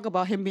ever talk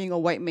about him being a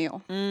white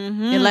male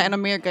in Latin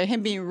America,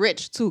 him being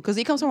rich too? Because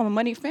he comes from a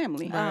money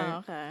family.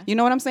 Oh, okay. You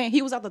know what I'm saying?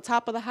 He was at the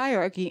top of the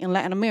hierarchy in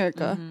Latin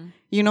America.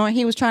 You know, and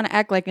he was trying to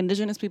act like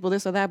indigenous people,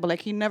 this or that, but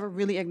like he never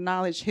really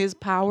acknowledged his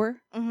power.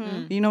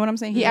 You know what I'm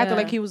saying? He acted Yeah.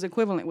 like he was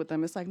equivalent with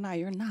them. It's like, nah,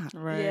 you're not.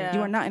 Right. Yeah.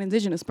 You are not an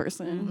indigenous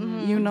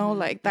person. You know,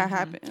 like that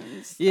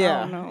happens. I Yeah.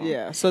 don't know.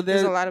 Yeah. So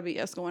There's a lot of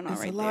BS going on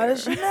There's right a lot there. of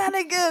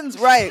shenanigans,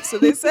 right? So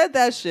they said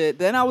that shit.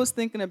 Then I was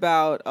thinking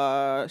about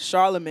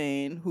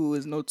Charlemagne, who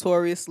is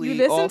notoriously. You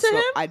listen to also,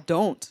 him? I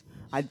don't.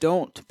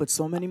 But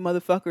so many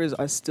motherfuckers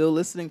are still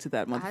listening to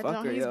that I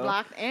motherfucker. know he's yo.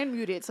 blocked and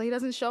muted, so he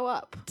doesn't show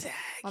up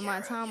on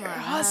my timeline. You're a I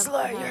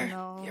hustler.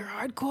 have You're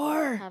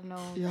hardcore. have no.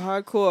 You're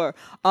hardcore.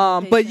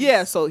 But yeah,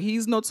 Patience. so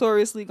he's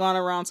notoriously gone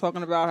around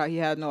talking about how he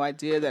had no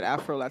idea that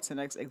Afro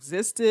Latinx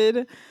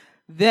existed.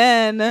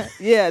 Then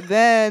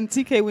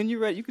TK, when you're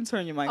ready, you can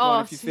turn your mic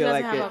on if you she feel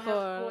doesn't like have it. a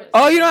cord.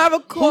 Oh, you don't have a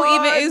cord? Who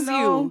even is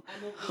No.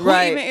 you?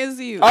 Right. Who even is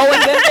you? Oh,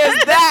 and then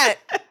there's that.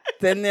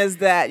 Then there's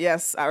that.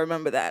 Yes, I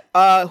remember that.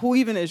 Who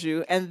even is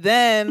you? And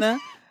then,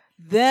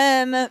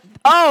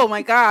 oh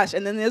my gosh.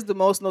 And then there's the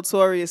most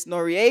notorious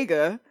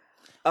Noriega.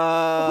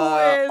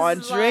 On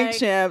Drink like-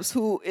 Champs,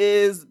 who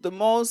is the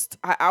most,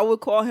 I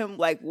would call him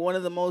like one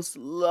of the most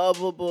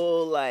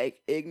lovable, like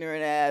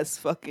ignorant ass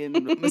fucking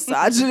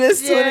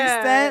misogynists to an Yeah.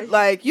 extent.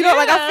 Like, you know,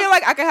 like I Yeah. feel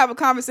like I could have a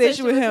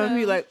conversation with with him and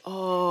be him. like,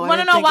 oh, You I want to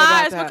didn't know think why?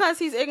 about It's that. because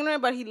he's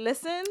ignorant, but he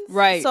listens.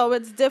 Right. So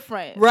it's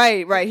different.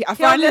 Right. I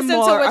find him listen to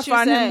more. what I you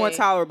find him more say.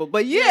 tolerable.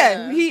 But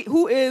Yeah. he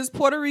who is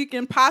Puerto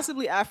Rican,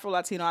 possibly Afro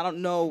Latino. I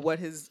don't know what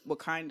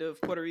kind of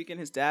Puerto Rican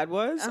his dad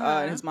was.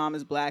 And his mom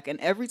is Black. And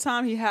every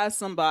time he has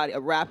somebody, a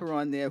rapper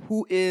on there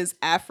who is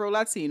Afro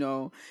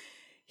Latino,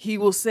 he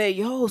will say,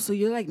 "Yo, so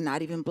you're like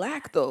not even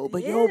Black though,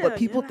 but Yeah, but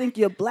people you're think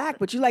you're Black,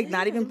 but you're like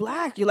not even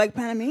Black. You're like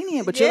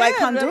Panamanian, but you're like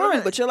Yeah, blah, blah, Honduran,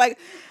 blah. but you're like."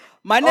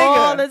 My nigga,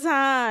 All the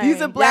time.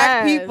 these are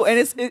Black Yes. people,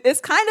 and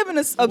it's kind of an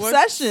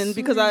obsession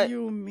because What do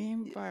you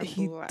mean by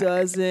he Black?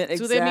 doesn't exactly.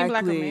 Do they mean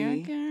Black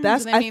American?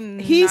 That's Do they mean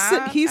he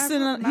not he Afro-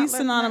 not Latin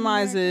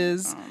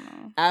synonymizes American? I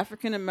don't know.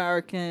 African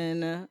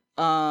American,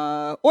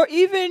 or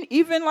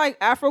even like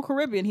Afro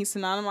Caribbean. He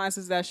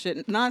synonymizes that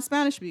shit.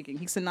 Non-Spanish speaking,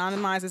 he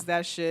synonymizes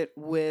that shit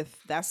with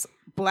that's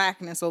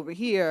Blackness over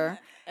here,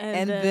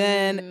 and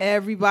then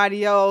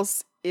everybody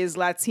else is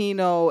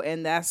Latino,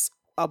 and that's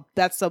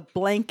a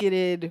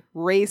blanketed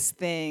race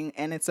thing,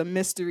 and it's a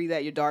mystery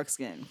that you're dark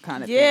skinned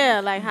kind of Yeah,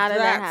 thing. like how did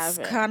that That's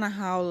happen? kind of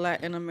how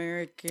Latin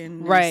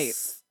American, Right.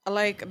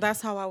 Like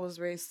that's how I was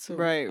raised too.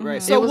 Right. Mm-hmm.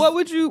 So It was-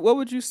 what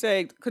would you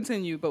say?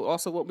 Continue, but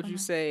also what would you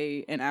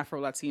say an Afro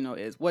Latino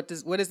is? What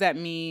does that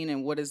mean,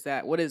 and what is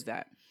that? What is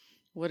that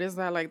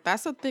like?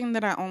 That's a thing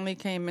that I only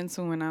came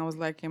into when I was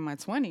like in my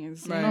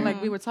 20s. You know, Right.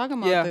 like we were talking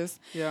about Yeah. this.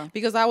 Yeah.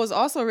 Because I was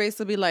also raised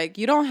to be like,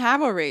 you don't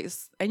have a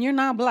race and you're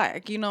not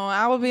Black. You know,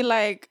 I would be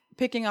like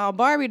picking out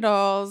Barbie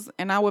dolls,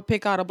 and I would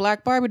pick out a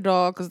Black Barbie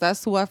doll because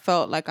that's who I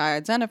felt like I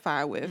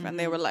identified with. And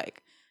they were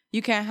like,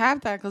 you can't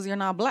have that because you're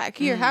not black.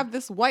 Here, have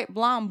this white,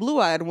 blonde,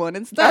 blue-eyed one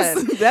instead.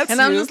 That's and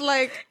I'm you. just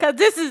like, Because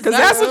this is Because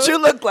that's what you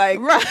look like.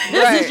 right.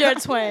 This is your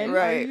twin. Are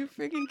Right. you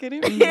freaking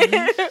kidding me?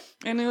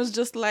 And it was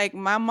just like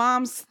my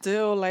mom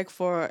still like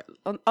for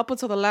up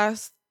until the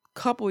last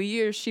couple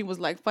years, she was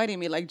like fighting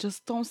me, like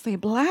just don't say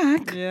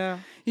black. Yeah.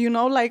 You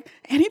know, like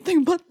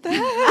anything but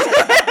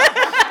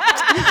that.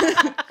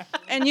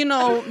 And you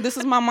know, this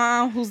is my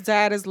mom whose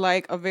dad is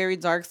like a very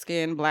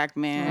dark-skinned black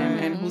man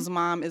and whose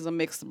mom is a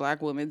mixed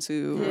black woman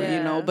too,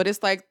 you know. Yeah. But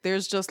it's like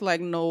there's just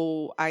like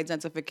no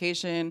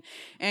identification.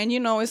 And you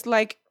know, it's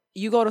like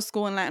you go to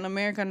school in Latin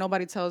America,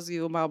 nobody tells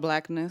you about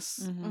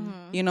blackness.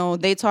 You know,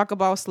 they talk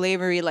about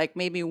slavery like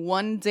maybe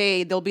one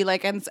day they'll be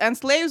like, and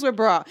slaves were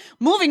brought.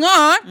 Moving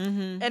on.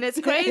 And it's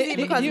crazy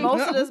because You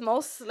most know. of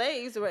most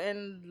slaves were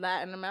in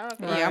Latin America.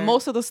 Yeah,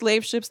 most of the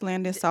slave ships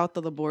landed south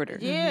of the border.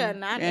 Yeah,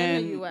 not in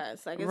And- the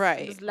U.S. Like, it's,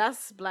 right. there's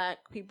less black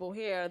people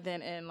here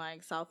than in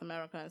like South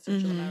America and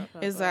Central America.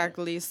 but-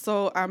 Exactly.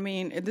 So I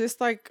mean, it's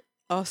like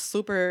a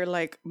super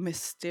like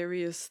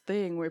mysterious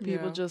thing where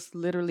people Yeah. just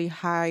literally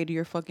hide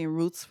your fucking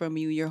roots from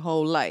you your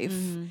whole life.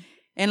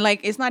 And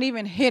like it's not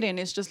even hidden.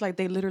 It's just like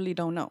they literally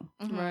don't know.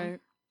 Right.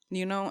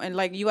 You know? And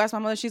like you ask my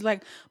mother, she's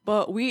like,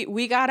 but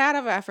we got out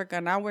of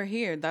Africa. Now we're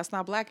here. That's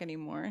not black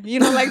anymore. You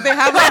know, like they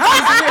have like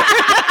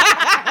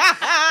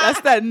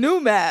That's that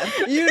new math.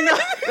 you know.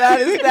 That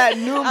is that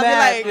new I'll be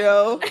math, like,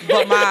 yo.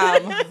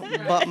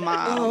 But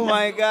mom. Oh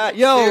my god,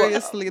 yo!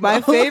 Seriously, my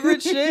though.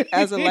 favorite shit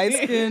as a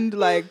light-skinned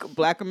like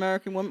Black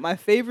American woman. My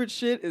favorite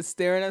shit is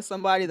staring at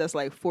somebody that's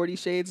like 40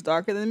 shades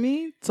darker than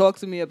me. Talk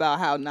to me about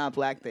how not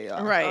black they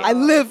are. Right. I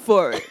live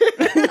for it.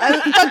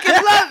 I fucking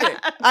love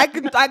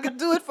it. I could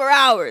do it for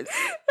hours.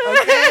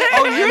 Okay.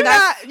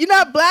 Oh, you're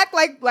not black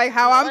like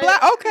how I'm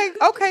black.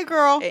 Okay,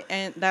 girl.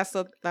 And that's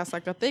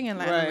like a thing in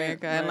Latin Right,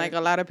 America, and right. like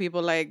a lot of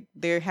people like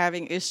they're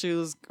having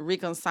issues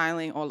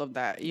reconciling all of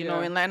that. You know,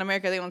 Yeah. in Latin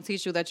America, they don't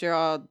teach you that you're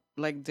all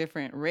like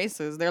different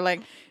races. They're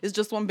like it's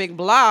just one big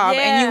blob,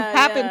 and you Yeah,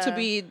 happen to yeah.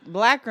 be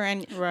blacker,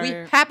 and we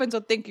Right. happen to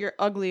think you're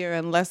uglier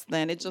and less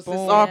than. It's just it's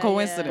Boom. all Yeah,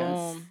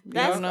 coincidence. Boom.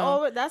 That's You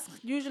know? that's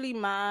usually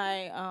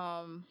my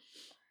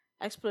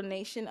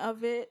explanation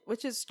of it,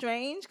 which is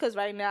strange because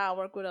right now I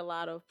work with a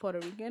lot of Puerto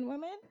Rican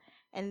women,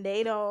 and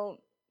they don't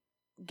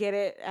get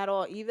it at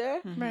all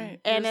either. Right.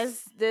 And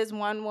there's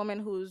one woman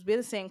who's been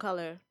the same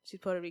color. She's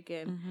Puerto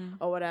Rican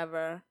or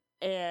whatever,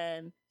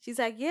 and she's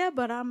like, "Yeah,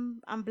 but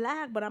I'm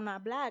black, but I'm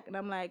not black." And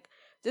I'm like,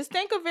 just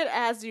think of it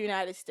as the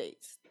United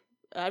States.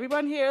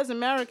 Everyone here is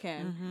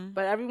American,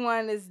 but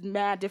everyone is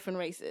mad different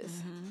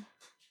races.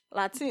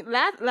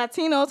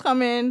 Latinos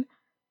come in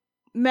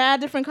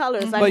mad different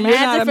colors, like But mad you're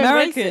not different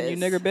American, races. you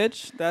nigger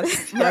bitch.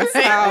 That's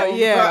how.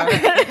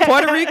 Yeah.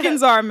 Puerto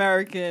Ricans are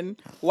American.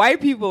 White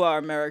people are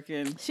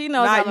American. She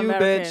knows Not I'm you,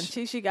 American.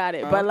 bitch. She got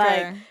it. But like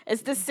Okay.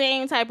 it's the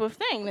same type of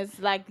thing. It's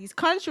like these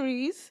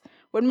countries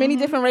with many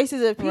different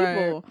races of people.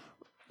 Right.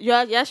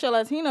 Yes, you're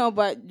Latino,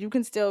 but you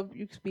can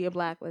be a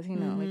black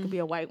Latino. It could be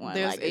a white one.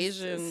 There's Like, it's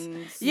just-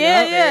 Asians.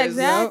 Yeah, there's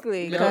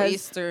exactly. Middle 'Cause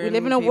Eastern. we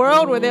live in a people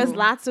world where there's who-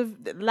 lots of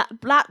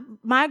black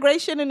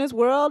migration in this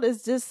world.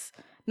 Is just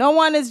no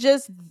one is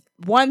just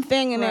one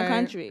thing in their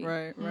country.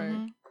 Right.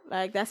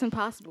 Like that's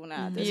impossible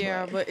now. This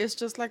Yeah, way. but it's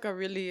just like a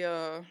really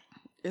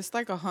it's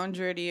like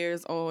 100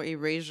 years old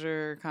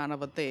erasure kind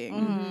of a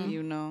thing,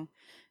 you know.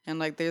 And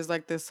like there's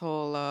like this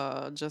whole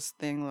just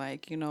thing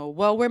like, you know,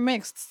 well, we're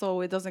mixed,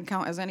 so it doesn't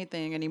count as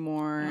anything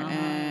anymore.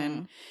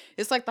 And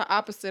it's like the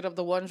opposite of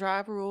the one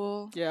tribe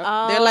rule.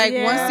 Yeah. They're like,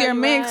 yeah, once you're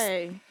mixed,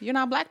 right. you're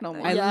not black no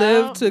more. I Yeah,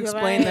 live to you're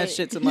explain that right.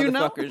 shit to You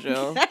know? motherfuckers,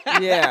 yo.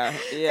 Yeah.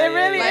 It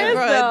really like, is,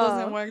 bro, it though.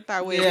 doesn't work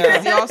that way Yeah.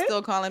 because y'all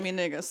still calling me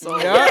nigga. So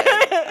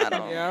I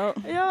don't Yeah.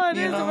 Yo, it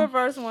You is know? the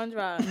reverse one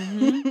drop.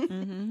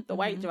 The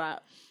white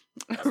drop.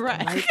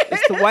 right.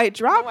 It's the white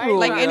drop White rule.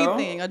 Like yo.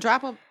 anything, a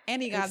drop of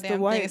any the goddamn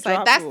white thing. It's like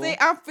drop that's rule. it.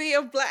 I'm free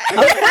of black.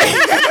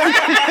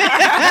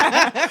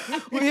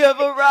 We have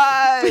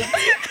arrived.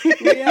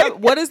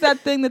 What is that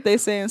thing that they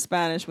say in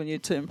Spanish when you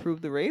to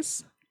improve the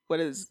race? What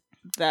is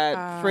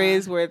that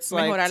phrase where it's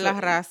like mejorar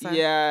la raza.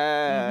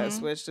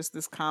 Yes, where it's just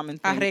this common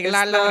thing. Arreglar It's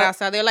la the-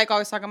 raza. They're like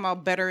always talking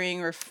about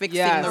bettering or fixing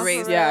Yes, the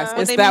race. yes.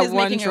 What It's they that mean is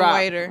one making drop, it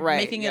whiter, right,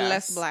 making it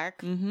less yes.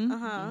 black.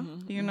 Uh-huh.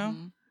 You know,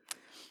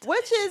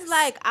 Which is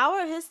like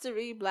our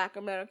history, Black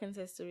Americans'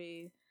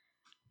 history.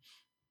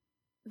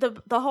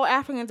 The whole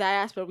African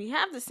diaspora, we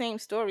have the same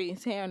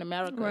stories here in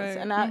America, Right.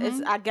 and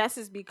I guess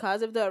it's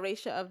because of the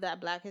erasure of that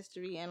Black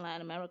history in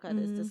Latin America.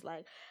 It's just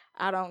like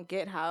I don't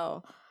get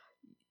how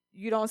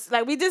you don't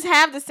like. We just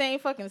have the same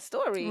fucking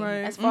story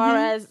Right. as far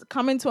as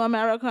coming to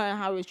America and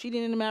how we're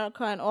treated in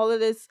America and all of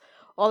this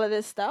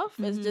stuff.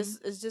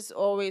 It's just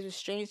always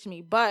strange to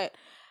me. But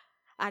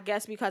I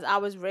guess because I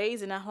was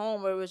raised in a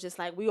home where it was just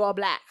like we all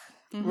black.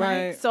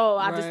 Right. So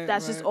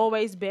that's just right.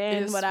 always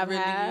been It's what I've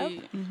really-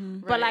 had.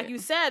 But right. like you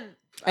said,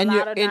 And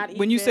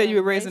when you say you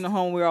were raised in a a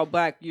home where all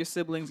black, your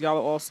siblings, y'all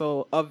were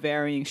also of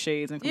varying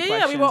shades and yeah,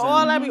 complexions. we were all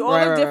and- like we all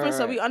Right, look right, different, so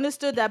right. we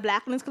understood that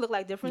blackness could look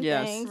like different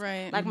Yes. things.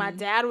 Right. Like my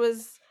dad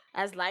was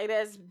as light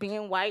as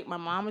being white. My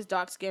mom is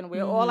dark skinned.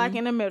 We're all like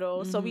in the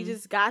middle. So we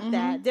just got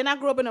that. Then I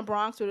grew up in the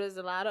Bronx where there's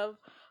a lot of,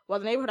 well,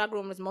 the neighborhood I grew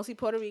up in was mostly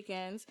Puerto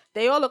Ricans.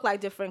 They all look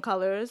like different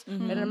colors.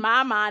 And in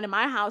my mind, in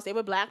my house, they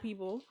were black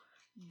people.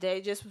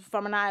 They just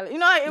from an island. You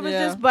know, it was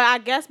just, but I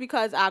guess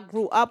because I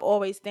grew up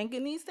always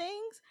thinking these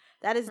things,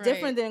 that is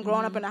different than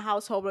growing up in a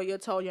household where you're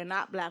told you're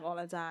not black all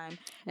the time.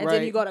 And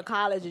then you go to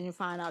college and you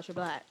find out you're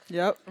black.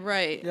 Yep.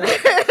 Right.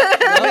 Yep.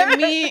 With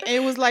me,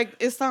 it was like,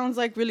 it sounds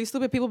like really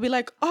stupid. People be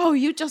like, oh,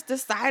 you just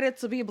decided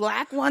to be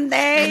black one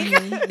day.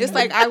 It's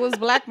like, I was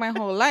black my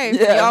whole life.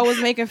 Y'all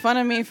was making fun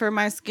of me for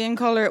my skin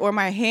color or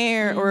my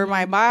hair or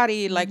my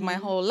body, like my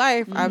whole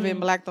life. I've been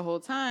black the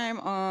whole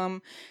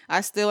time.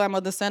 I still am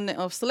a descendant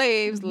of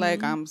slaves.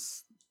 Like,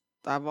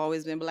 I've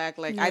always been black.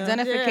 Like,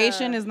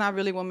 identification is not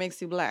really what makes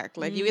you black.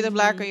 Like, you either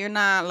black or you're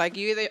not. Like,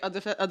 you either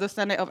a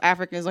descendant of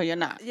Africans or you're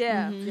not.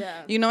 Yeah.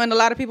 You know, and a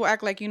lot of people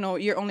act like, you know,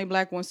 you're only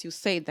black once you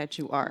say that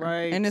you are.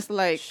 Right. And it's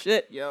like...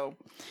 Shit, yo.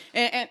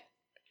 And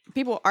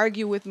people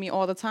argue with me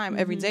all the time,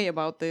 every day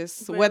about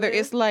this. Really? Whether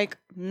it's like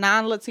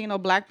non-Latino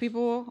black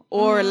people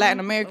or Latin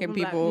American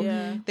people,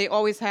 they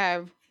always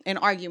have an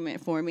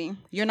argument for me.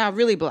 You're not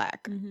really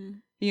black.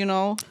 You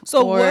know?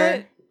 So or,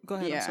 what? Go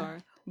ahead, Yeah. I'm sorry.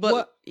 But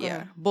What-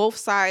 both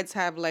sides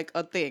have like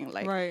a thing.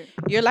 Like, Right.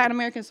 you're Latin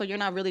American, so you're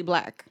not really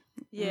black.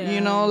 Yeah. You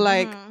know,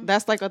 like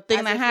that's like a thing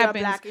As that if your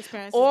happens. black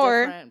experience is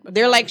Or different they're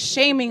because like it's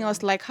shaming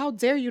us, like, how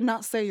dare you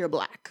not say you're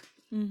black?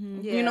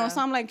 You know,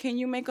 so I'm like, can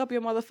you make up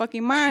your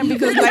motherfucking mind?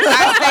 Because like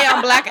I say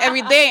I'm black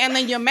every day, and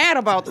then you're mad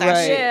about that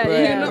Right, shit.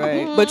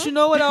 right. But you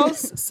know what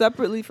else?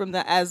 Separately from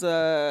that, as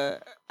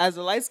a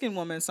light skinned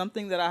woman,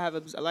 something that I have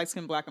a light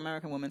skinned Black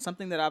American woman,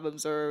 something that I've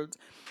observed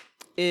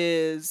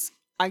is,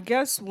 I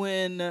guess,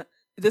 when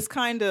this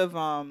kind of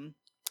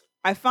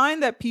I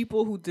find that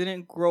people who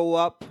didn't grow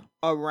up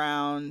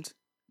around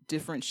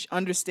different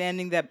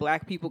understanding that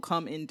Black people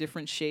come in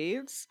different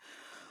shades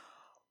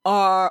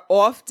are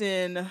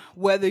often,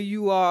 whether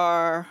you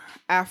are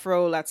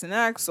Afro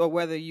Latinx or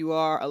whether you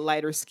are a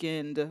lighter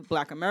skinned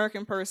Black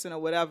American person or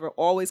whatever,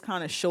 always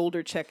kind of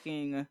shoulder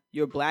checking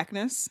your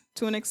blackness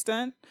to an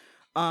extent.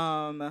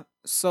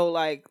 So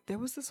like there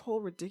was this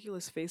whole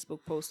ridiculous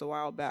Facebook post a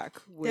while back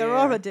where They're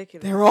all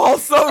ridiculous. They're all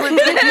so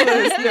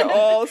ridiculous. They're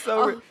all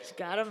so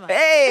Got 'em.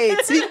 Hey,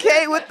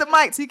 TK with the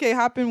mic. TK,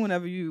 hop in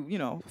whenever you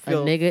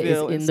feel A nigga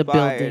feel is in the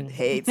inspired. building.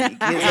 Hey, He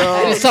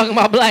TK. was talking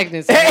about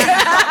blackness.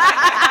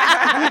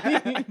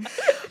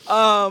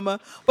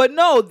 But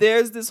no,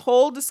 there's this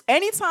whole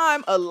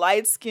anytime a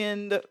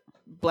light-skinned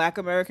Black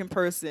American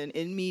person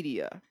in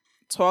media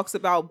talks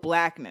about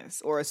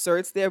blackness or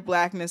asserts their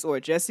blackness, or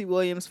Jesse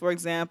Williams, for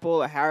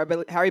example, or Harry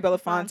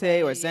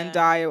Belafonte, or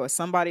Zendaya, or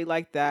somebody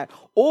like that.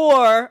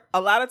 Or a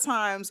lot of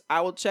times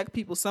I will check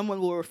people, someone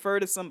will refer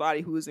to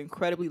somebody who is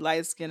incredibly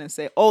light-skinned and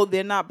say, oh,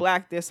 they're not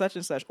black, they're such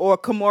and such. Or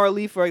Kamora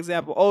Lee, for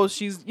example, oh,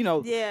 she's,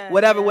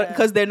 whatever,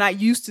 because they're not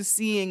used to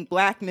seeing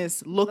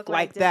blackness look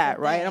like that,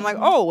 right? And I'm like,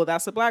 oh, well,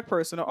 that's a Black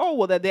person. Or, oh,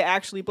 well, that they're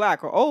actually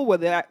Black. Or, oh, well,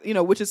 they're,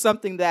 which is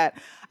something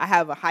that I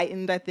have a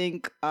heightened, I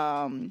think,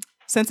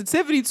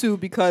 sensitivity to,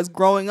 because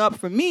growing up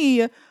for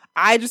me,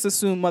 I just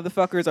assume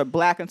motherfuckers are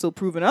Black until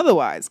proven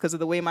otherwise because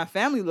of the way my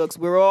family looks.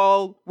 We're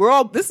all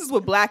this is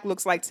what Black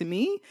looks like to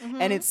me,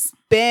 and it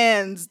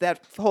spans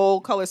that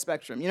whole color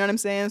spectrum. You know what I'm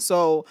saying?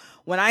 So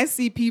when I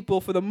see people,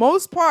 for the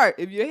most part,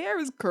 if your hair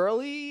is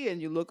curly and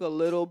you look a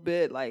little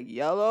bit like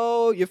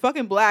yellow, you're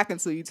fucking Black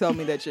until you tell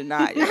me that you're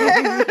not. Yo.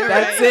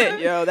 That's it,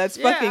 yo. That's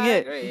fucking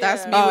it.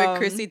 That's me with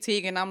Chrissy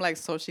Teigen. I'm like,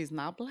 so she's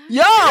not black?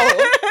 Yo,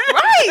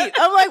 right.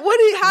 I'm like,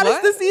 how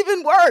does this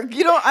even work?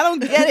 I don't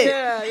get it.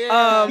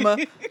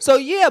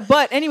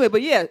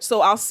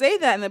 So I'll say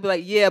that and they'll be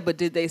like, yeah, but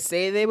did they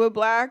say they were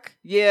Black?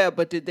 Yeah,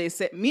 but did they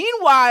say?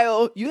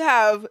 Meanwhile, you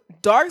have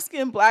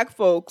dark-skinned Black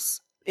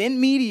folks in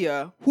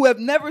media who have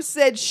never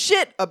said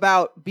shit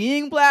about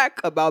being Black,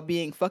 about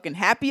being fucking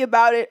happy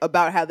about it,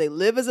 about how they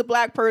live as a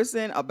Black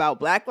person, about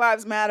Black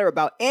Lives Matter,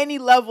 about any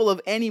level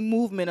of any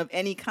movement of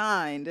any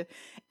kind.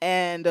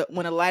 And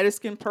when a lighter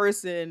skinned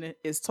person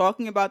is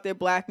talking about their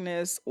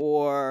blackness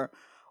or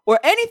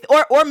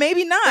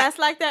maybe not. That's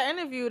like that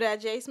interview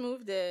that Jay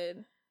Smooth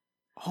did.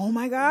 Oh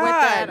my God. With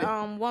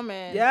that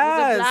woman.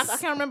 Yes. Black,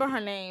 I can't remember her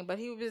name, but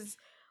he was,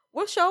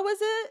 what show was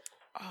it?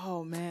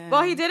 Oh man.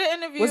 Well, he did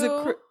an interview. Was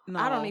it no.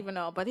 I don't even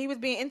know, but he was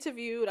being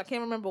interviewed. I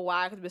can't remember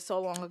why, because it was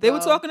so long ago. They were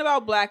talking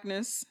about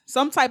blackness,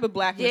 some type of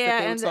blackness. Yeah,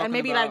 that they were and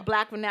maybe about. like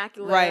Black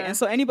vernacular. Right. And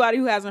so anybody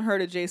who hasn't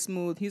heard of Jay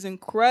Smooth, he's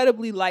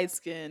incredibly light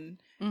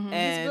skinned.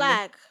 And he's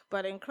Black,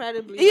 but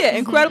incredibly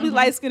incredibly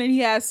light skinned, and he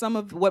has some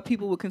of what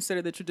people would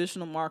consider the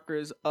traditional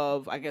markers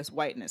of, I guess,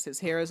 whiteness. His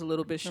hair is a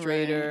little bit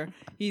straighter.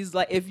 Right. He's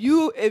like, if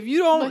you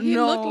don't he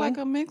know, look like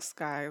a mixed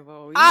guy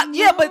though.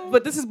 Yeah,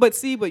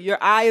 but your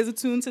eye is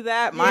attuned to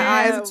that. My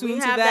eye is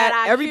attuned to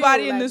that.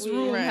 Everybody in this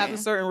room has a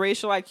certain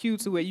racial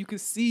IQ to where you can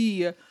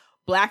see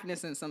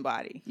blackness in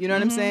somebody. You know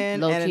what I'm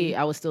saying? Low key,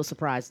 I was still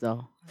surprised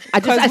though.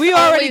 Because we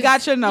already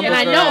got your number. Yeah,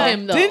 and I know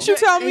him though. Didn't you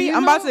tell me?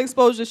 I'm about to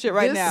expose your shit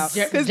right now.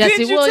 Because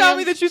didn't you tell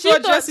me that you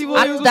thought Jesse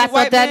Williams was a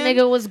white that man?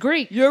 nigga was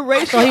Greek. Your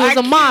racial so he was IQ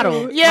a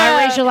model.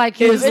 My racial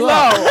IQ is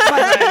low.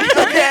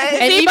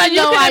 And even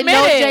though I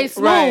know Jay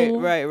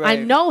Smooth, I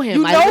know him.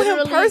 You know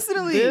him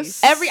personally.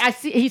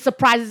 He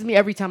surprises me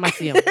every time I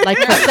see him. Like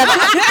for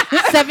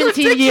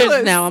 17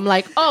 years now, I'm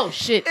like, oh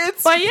shit.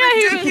 But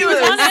yeah, he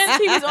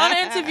was on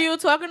an interview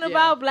talking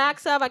about black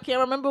stuff. I can't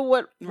remember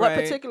what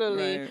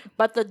particularly,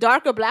 but the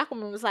darker black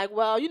woman was like,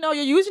 well, you're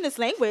using this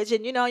language,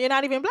 and you're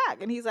not even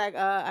black. And he's like,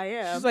 I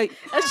am. She's like,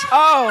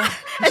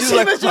 and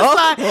she was just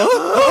like,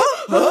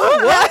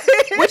 what?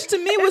 Which to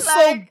me was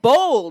so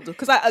bold,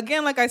 because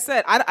like I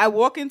said, I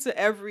walk into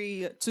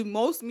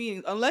most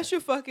meetings, unless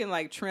you're fucking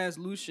like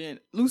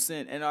translucent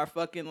and are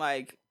fucking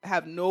like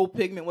have no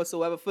pigment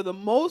whatsoever. For the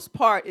most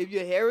part, if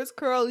your hair is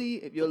curly,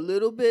 if you're a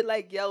little bit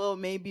like yellow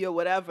maybe or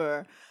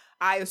whatever,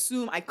 I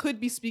assume I could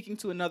be speaking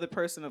to another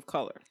person of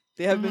color.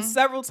 There have been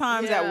several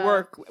times at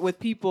work with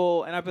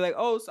people, and I'd be like,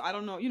 oh, so I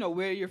don't know,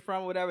 where you're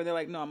from or whatever. They're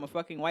like, no, I'm a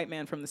fucking white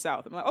man from the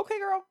South. I'm like, okay,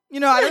 girl. I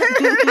don't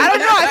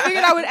know. I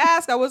figured I would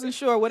ask. I wasn't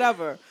sure,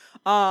 whatever.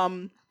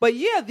 But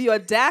yeah, the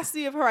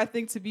audacity of her, I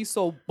think, to be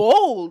so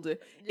bold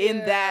in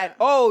that,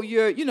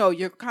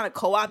 you're kind of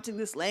co-opting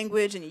this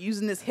language and you're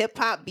using this hip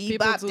hop, bebop,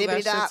 people do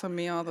that shit to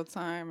me all the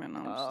time, and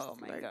I'm just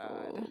my like,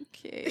 God.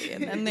 okay.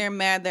 And then they're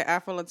mad that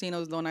Afro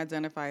Latinos don't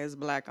identify as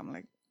black. I'm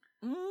like,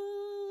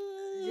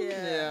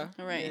 yeah.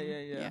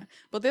 Right. Yeah.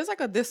 But there's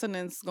like a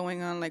dissonance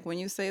going on. Like when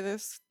you say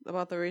this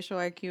about the racial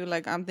IQ,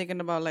 like I'm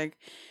thinking about like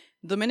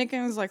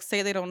Dominicans like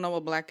say they don't know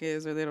what black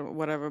is or they don't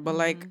whatever. But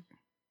like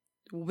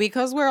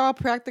because we're all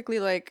practically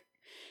like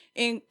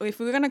if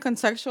we're gonna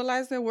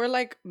contextualize it, we're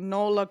like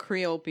NOLA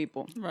Creole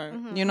people. Right.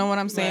 Mm-hmm. You know what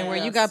I'm saying?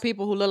 Where you got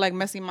people who look like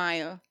Messy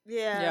Maya.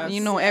 Yeah.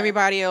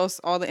 Everybody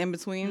else, all the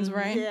in-betweens,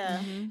 right? Yeah.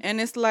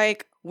 And it's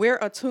like we're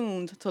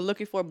attuned to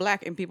looking for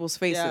black in people's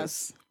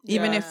faces.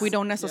 Even if we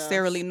don't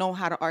necessarily know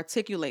how to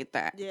articulate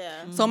that. Yeah.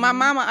 So my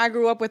mama, I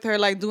grew up with her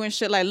like doing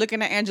shit like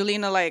looking at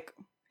Angelina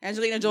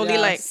Jolie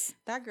like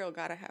that girl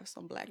gotta have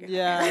some black in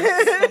her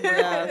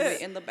somewhere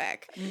in the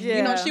back.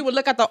 Yeah. She would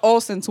look at the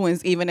Olsen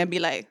twins even and be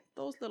like,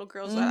 those little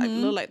girls like,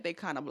 look like they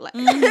kind of black.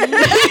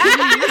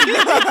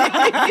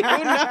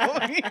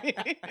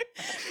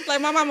 Like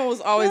my mama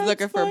was always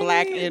looking for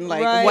black in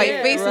like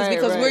white faces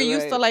because we're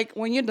used to like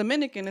when you're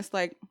Dominican, it's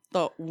like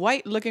the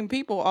white looking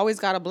people always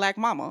got a black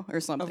mama or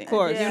something. Of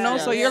course.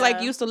 So you're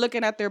like used to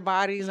looking at their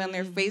bodies and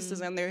their faces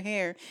and their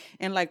hair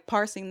and like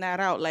parsing that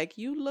out. Like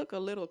you look a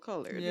little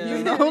colored.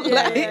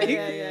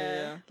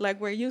 Like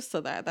we're used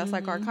to that. That's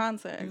like our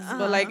context.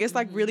 But like it's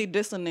like really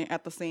dissonant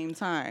at the same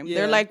time.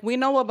 They're like, we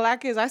know what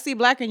black is. I see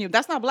black in you.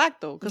 That's not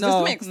black though, because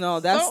it's mixed. No,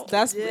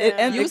 that's it,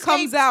 and it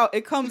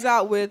comes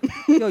out with,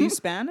 yo, you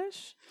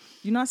Spanish?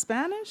 You not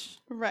Spanish?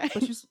 Right.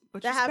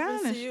 But you're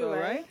happens Spanish, to you, though,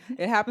 right?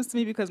 It happens to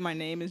me because my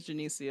name is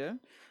Janicia.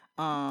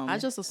 I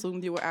just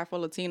assumed you were Afro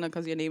Latina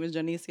because your name is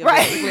Janicia.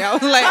 Right. Basically. I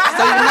was like,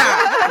 so you're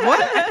not. What?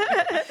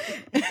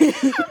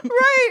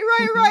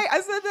 Right.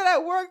 I said that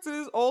at work to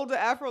this older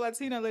Afro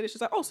Latina lady. She's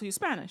like, oh, so you're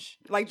Spanish?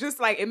 Like, just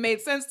like it made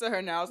sense to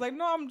her now. I was like,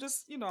 no, I'm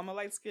just, I'm a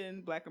light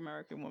skinned Black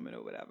American woman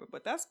or whatever.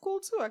 But that's cool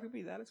too. I could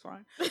be that. It's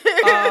fine.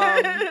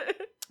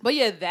 But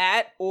yeah,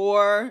 that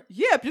or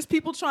just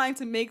people trying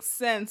to make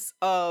sense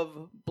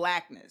of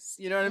blackness.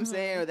 You know what I'm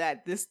saying? Or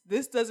that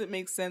this doesn't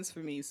make sense for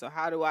me. So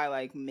how do I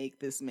like make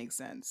this make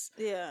sense?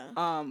 Yeah.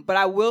 But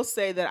I will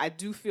say that I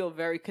do feel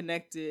very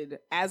connected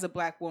as a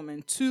Black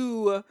woman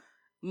to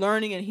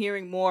learning and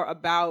hearing more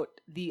about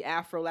the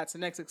Afro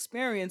Latinx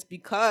experience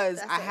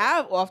because I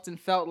have often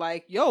felt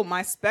like,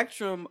 my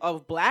spectrum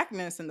of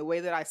blackness and the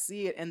way that I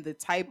see it and the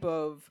type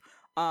of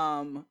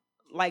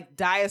like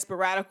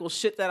diasporadical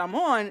shit that I'm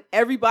on,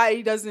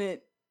 everybody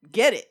doesn't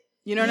get it.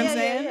 You know what I'm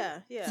saying?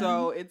 Yeah.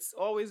 So it's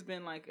always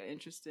been like an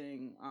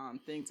interesting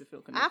thing to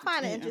feel connected I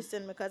find to. it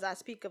interesting because I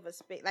speak of a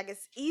space, like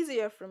it's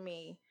easier for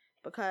me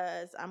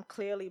because I'm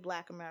clearly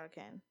Black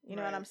American. You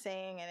know what I'm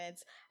saying? And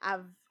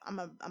I'm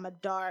a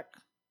dark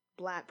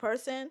Black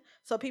person,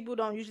 so people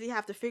don't usually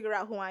have to figure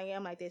out who I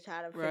am. Like they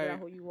try to figure out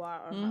who you are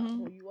or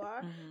who you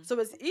are. So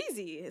it's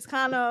easy. It's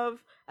kind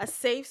of a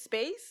safe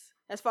space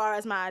as far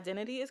as my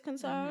identity is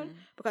concerned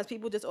because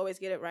people just always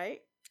get it right.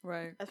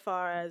 Right. As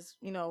far as,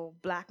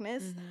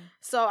 blackness.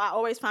 So I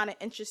always find it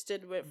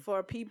interested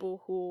for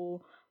people who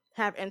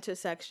have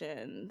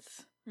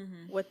intersections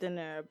within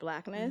their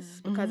blackness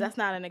because that's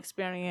not an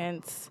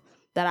experience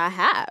that I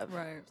have.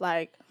 Right.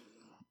 Like,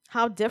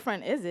 how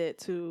different is it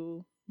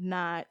to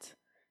not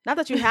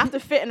that you have to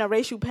fit in a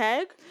racial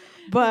peg,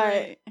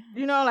 but,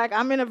 like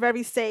I'm in a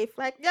very safe,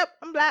 like, yep,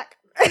 I'm Black.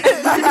 Which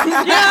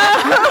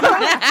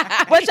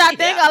I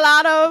think a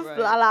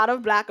lot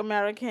of Black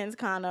Americans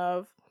kind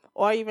of,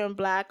 or even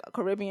Black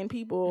Caribbean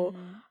people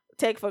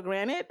take for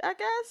granted, I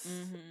guess.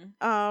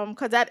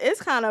 Because that is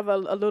kind of a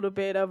little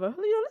bit of a,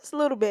 just a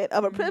little bit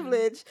of a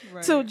privilege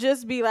to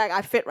just be like,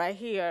 I fit right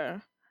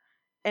here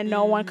and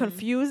no one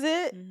confuse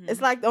it,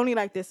 it's like only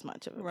like this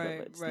much of a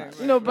privilege. Right.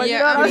 You know, but yeah, you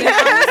know what I I'm mean, saying?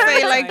 I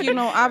would say, like, you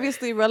know,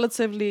 obviously,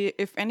 relatively,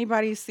 if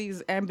anybody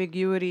sees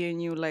ambiguity in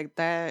you, like,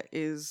 that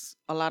is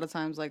a lot of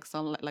times like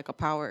some like a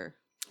power.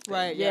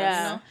 Right.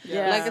 Yeah.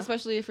 Yeah. Like,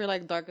 especially if you're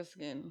like darker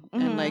skin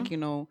and like, you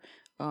know,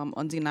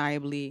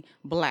 undeniably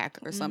black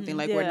or something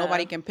like where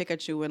nobody can pick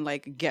at you and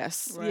like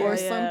guess or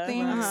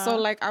something. So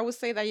like I would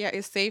say that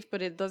it's safe,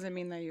 but it doesn't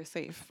mean that you're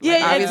safe. Yeah,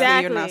 like, obviously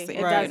exactly. You're not safe.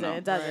 It Right. doesn't.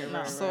 It doesn't.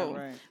 No. So,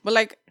 but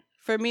like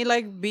for me,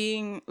 like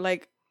being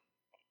like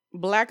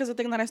black is the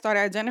thing that I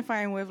started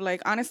identifying with.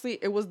 Like honestly,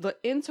 it was the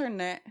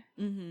internet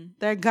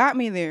that got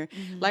me there.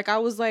 Like I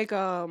was like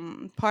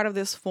part of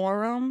this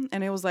forum,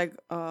 and it was like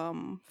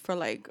for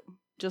like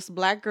just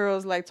black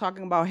girls like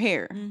talking about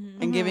hair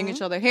and giving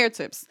each other hair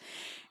tips.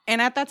 And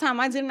at that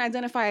time, I didn't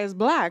identify as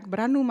black, but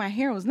I knew my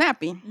hair was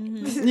nappy.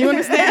 You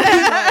understand?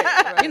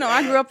 Right. You know,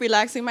 I grew up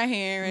relaxing my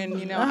hair, and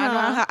you know,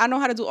 I know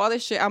how to do all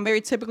this shit. I'm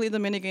very typically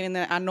Dominican, and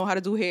I know how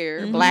to do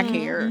hair, black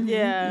hair.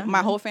 Yeah,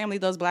 my whole family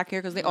does black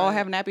hair because they all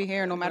have nappy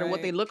hair, no matter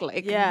what they look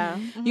like. Yeah,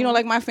 you know,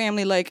 like my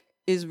family, like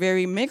is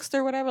very mixed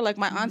or whatever. Like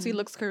my auntie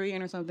looks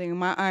Korean or something.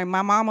 My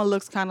mama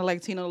looks kind of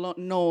like Tina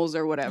Knowles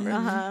or whatever.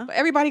 But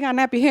everybody got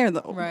nappy hair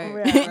though,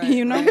 Right.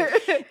 You know,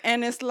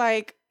 and it's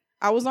like.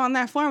 I was on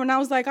that farm and I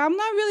was like, I'm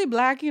not really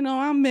black, you know,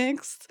 I'm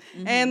mixed.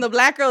 And the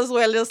black girls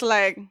were just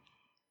like,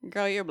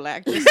 girl, you're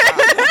black. Just stop.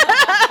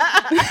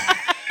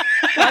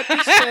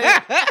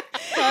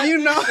 You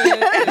know?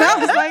 And I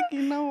was like,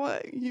 you know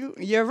what?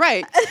 You're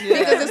right.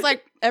 Because it's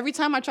like every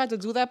time I tried to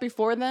do that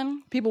before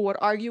then, people would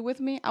argue with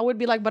me. I would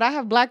be like, but I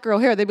have black girl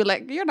hair. They'd be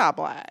like, you're not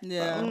black.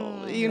 Yeah.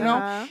 You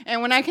know?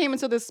 And when I came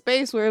into this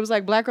space where it was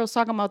like black girls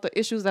talking about the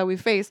issues that we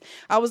face,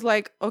 I was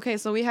like, okay,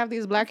 so we have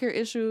these black hair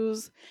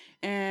issues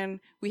and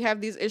we have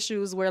these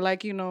issues where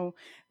like, you know,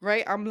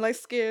 right? I'm light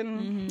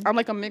skinned. I'm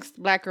like a mixed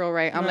black girl,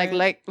 right? I'm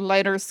like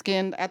lighter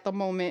skinned at the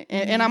moment.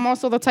 And I'm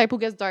also the type who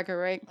gets darker,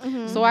 right?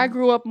 So I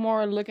grew up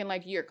more looking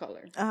like your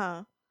color.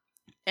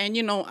 And,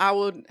 you know, I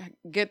would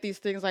get these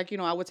things like, you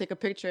know, I would take a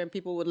picture and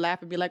people would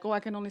laugh and be like, oh,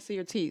 I can only see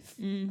your teeth.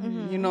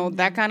 You know,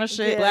 that kind of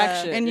shit.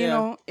 Black shit. And, you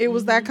know, it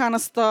was that kind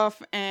of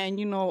stuff. And,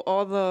 you know,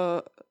 all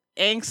the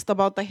angst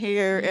about the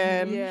hair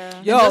and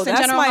just in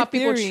general how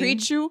people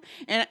treat you.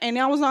 And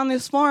I was on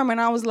this forum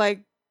and I was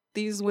like,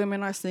 these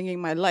women are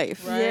singing my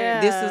life.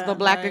 This is the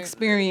black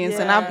experience.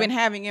 And I've been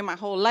having it my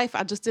whole life.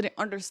 I just didn't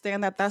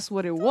understand that that's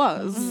what it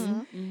was.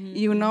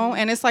 You know?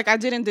 And it's like I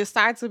didn't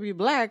decide to be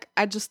black.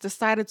 I just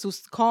decided to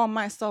call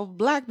myself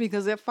black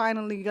because it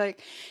finally,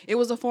 like, it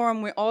was a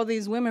forum with all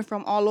these women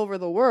from all over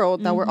the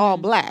world that were all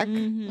black.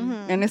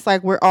 And it's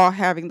like we're all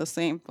having the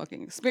same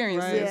fucking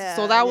experiences.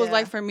 So that was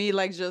like for me,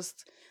 like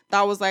just,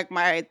 that was like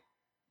my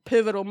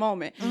pivotal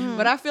moment.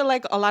 But I feel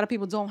like a lot of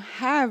people don't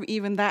have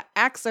even that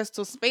access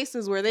to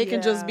spaces where they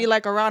can just be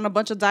like around a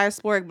bunch of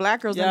diasporic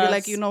black girls and be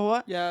like, you know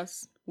what?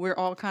 We're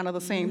all kind of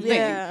the same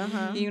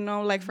thing. You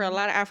know, like for a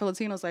lot of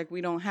Afro-Latinos, like we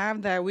don't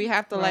have that. We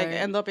have to like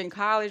end up in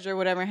college or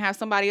whatever and have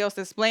somebody else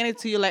explain it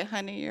to you like,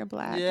 honey, you're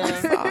black.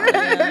 I'm sorry.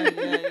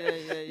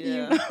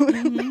 You know?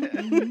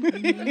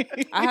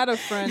 I had a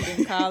friend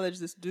in college,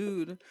 this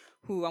dude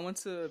who I went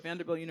to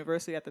Vanderbilt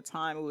University at the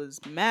time. It was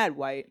mad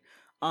white.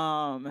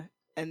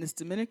 And this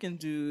Dominican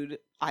dude,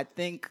 I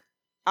think,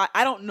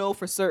 I don't know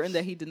for certain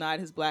that he denied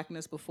his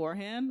blackness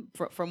beforehand.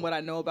 From what I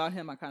know about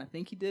him, I kind of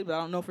think he did, but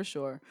I don't know for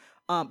sure.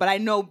 But I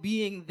know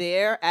being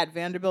there at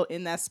Vanderbilt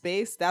in that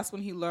space, that's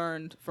when he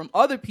learned from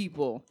other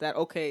people that,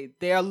 okay,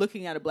 they are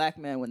looking at a black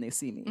man when they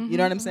see me. You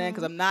know what I'm saying?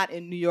 Because I'm not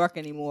in New York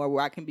anymore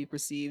where I can be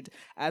perceived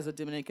as a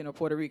Dominican or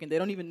Puerto Rican. They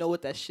don't even know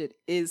what that shit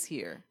is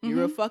here.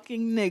 You're a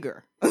fucking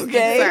nigger.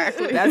 Okay?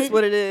 Exactly. That's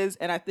what it is.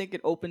 And I think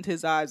it opened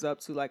his eyes up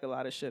to like a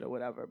lot of shit or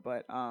whatever.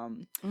 But I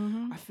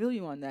feel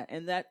you on that.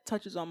 And that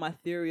touches on my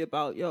theory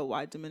about,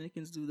 why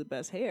Dominicans do the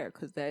best hair.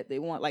 Because they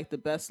want like the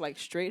best like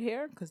straight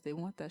hair. Because they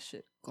want that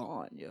shit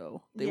gone, yo.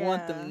 They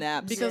want them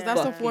naps because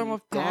that's a form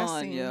of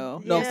passing,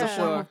 yo. No, it's a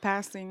form of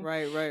passing.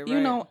 Right. You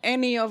know,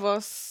 any of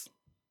us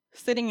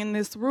sitting in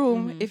this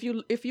room, if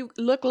you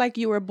look like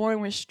you were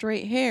born with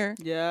straight hair,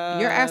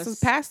 your ass is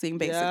passing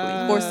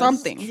basically for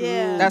something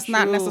that's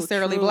not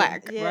necessarily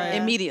black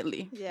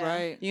immediately.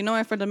 Right. You know,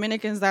 and for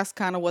Dominicans, that's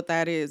kind of what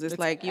that is. It's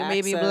like you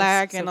may be access,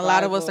 black, and a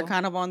lot of us are survival.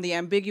 kind of on the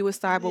ambiguous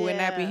side, but with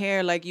nappy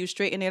hair, like you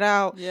straighten it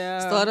out,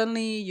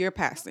 suddenly you're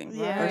passing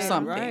or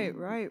something.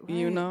 Right.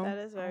 You know, That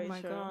is very Oh my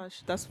true.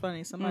 gosh, that's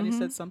funny. Somebody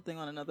said something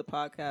on another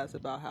podcast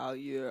about how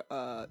you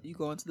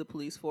go into the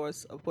police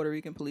force, a Puerto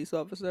Rican police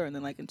officer, and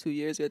then like in 2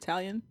 years you're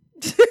Italian.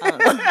 I don't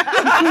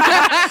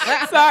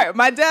know. Sorry,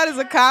 my dad is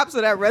a cop, so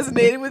that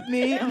resonated with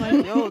me. I'm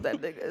like, yo, that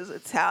nigga is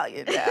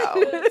Italian now.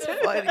 It's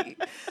funny.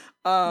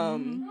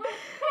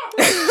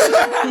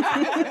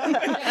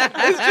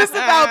 It's just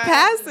about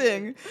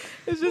passing.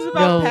 It's just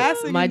about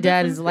passing. My in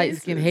dad different is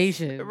light-skinned spaces.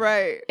 Haitian,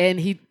 Right? and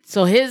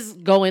his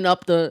going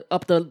up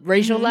the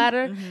racial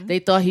ladder. They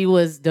thought he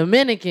was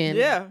Dominican,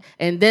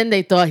 and then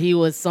they thought he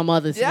was some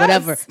other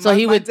whatever. So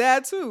my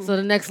dad too. So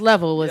the next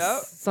level was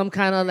Yep. some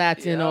kind of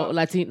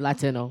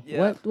Latino.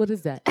 Yep. What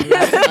is that?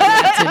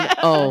 Latino.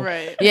 Oh,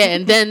 Right. Yeah,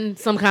 and then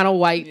some kind of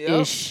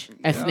white-ish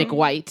ethnic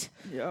white.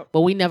 Yep.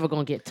 But we never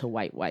gonna get to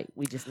white.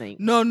 We just ain't.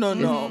 No.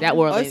 That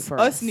world ain't for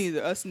us.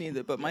 Us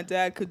neither. But my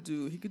dad could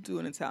do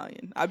an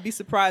Italian. I'd be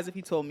surprised if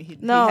he told me he.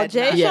 No, he had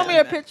Jay not showed done me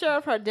a that. picture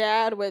of her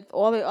dad with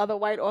all the other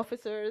white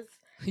officers.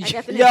 I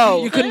guess in his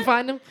Yo, You couldn't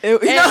find him? No,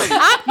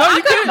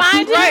 I couldn't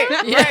find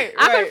him. Right.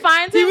 I could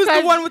find him. He was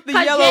the one with the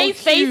yellow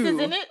Jay's face hue. is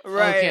in it.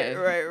 Right. Okay.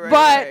 Right.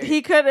 But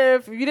he could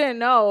have. You didn't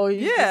know.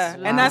 Yeah,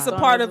 and that's a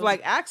part of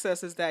like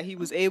access is that he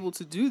was able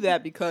to do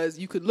that because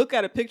you could look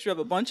at a picture of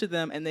a bunch of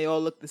them and they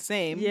all look the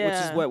same, which is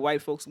Yeah. what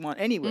white folks want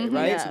anyway,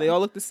 right? Yeah. So they all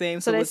look the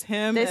same. So, they, it was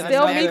him. They and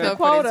still another- meet the Makeup for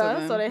quota,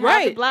 these so they have the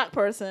Right. black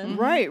person.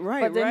 Right.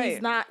 But then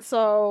he's not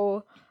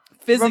so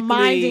physically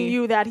reminding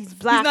you that he's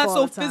black. He's not all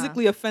so the time.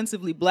 physically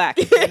offensively black.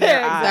 In their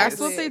That's eyes.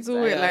 what they do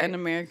with Latin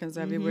Americans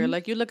everywhere.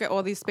 Like you look at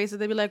all these spaces,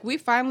 they be like, "We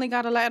finally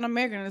got a Latin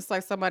American." And it's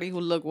like somebody who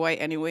look white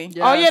anyway.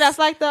 Oh yeah, that's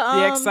like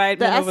the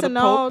excitement over the SNL.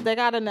 Pope. They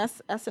got an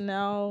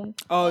SNL.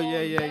 Oh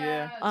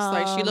yeah. It's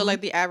like she look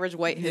like the average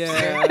white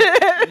hipster.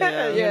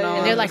 Yeah. You know,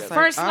 And they're like, it's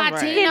first all right.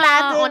 Latina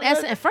on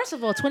SNL. First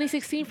of all,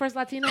 2016, first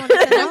Latino on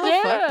SNL.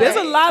 Yeah. There's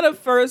a lot of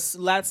first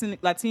Latinx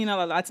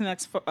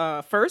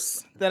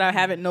firsts that I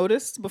haven't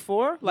noticed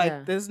before. Like,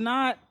 Yeah. there's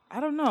not. I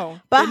don't know.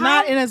 But They're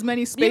not how- in as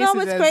many spaces. You know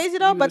what's as crazy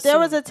though? you would But there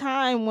was a assume.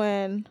 time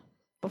when,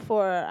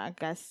 before I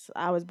guess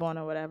I was born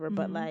or whatever,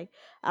 but Mm-hmm. like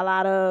a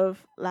lot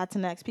of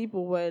Latinx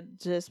people would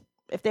just,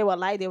 if they were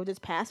light, they would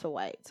just pass for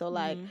white. So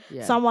like Mm-hmm.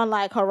 Yeah. someone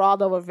like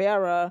Geraldo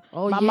Rivera,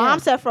 Oh, my yeah. mom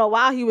said for a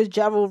while he was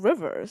Gerald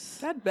Rivers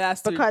That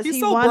bastard. because He's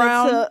he so wanted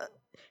brown. to.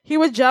 He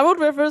was Gerald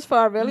Rivers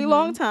for a really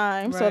long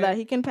time, so Right. that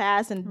he can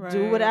pass and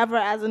do Right. whatever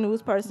as a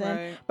news person.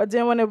 Right. But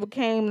then when it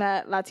became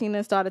that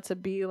Latinas started to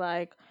be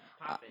like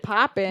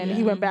popping,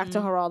 he went back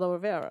to Geraldo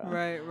Rivera.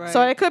 Right.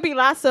 So it could be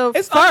lots of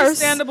It's firsts.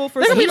 understandable for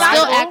There some could He be people.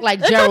 still lots- act like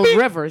It could Gerald be-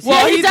 Rivers.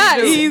 Well, he He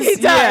does. He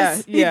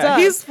does. He does.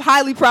 He's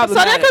highly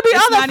problematic. could be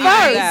It's other not even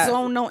firsts. that.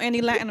 Don't know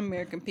any Latin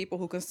American people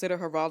who consider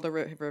Geraldo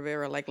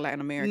Rivera like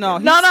Latin American. No,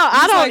 No, I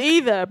He's don't like-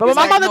 either. But when It's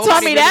my like mother nobody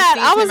told me really that,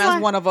 sees I was him as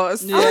like, one of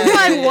us. I was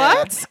like,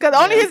 what? Because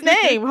only his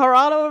name,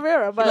 Geraldo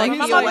Rivera. But Like my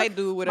he's a mother- white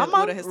dude with my a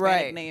mom- Hispanic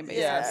Right. name.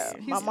 Yes.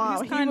 Basically. my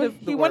mom, he's kind of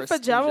he the went for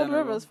worst in Gerald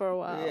general. Rivers for a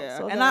while. Yeah,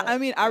 so and that- I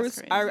mean, That's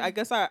crazy. I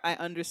guess I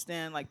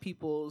understand like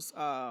people's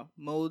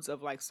modes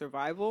of like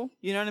survival.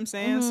 You know what I'm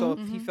saying? So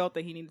if he felt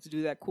that he needed to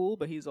do that, cool.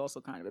 But he's also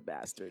kind of a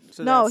bastard.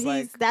 So no, that's he's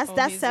like,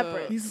 that's he's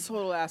separate. he's a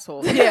total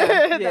asshole.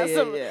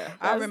 That's Yeah.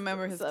 I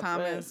remember his separate.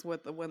 comments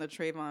with when the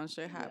Trayvon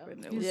shit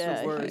happened. It was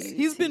Yeah, the worst. he-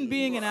 He's been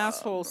being an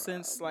asshole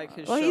since like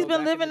his. Well, show he's been back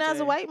in living the as a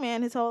day. white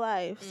man his whole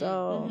life,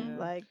 so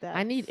like that.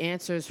 I need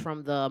answers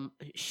from the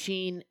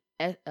Sheen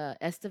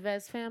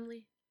Estevez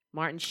family.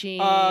 Martin Sheen.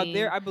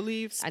 They're I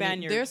believe I need-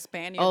 Spaniard. They're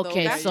Spaniard.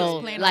 Okay, though. That's so,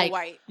 just plain like, old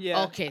white.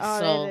 yeah. Okay, Oh,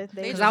 so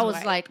they because just I was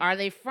white. like, are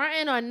they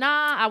fronting or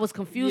not? I was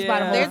confused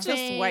by the Yeah. whole They're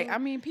thing. just white. I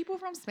mean, people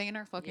from Spain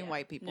are fucking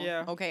white people.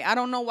 Yeah. Okay, I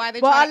don't know why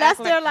they. Well, try to unless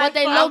act they're like, But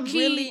they from-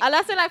 low-key-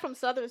 unless they're like from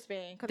southern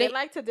Spain, because they They-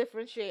 like to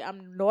differentiate.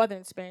 I'm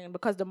northern Spain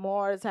because the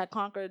Moors had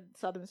conquered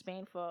southern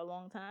Spain for a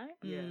long time.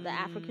 The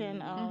African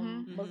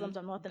Muslims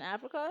of northern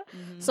Africa.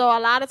 So a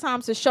lot of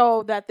times to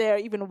show that they're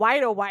even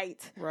white or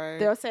white, Right.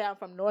 they'll say I'm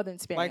from northern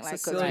Spain. Like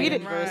 'cause Sicilian we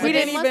didn't, versus- we But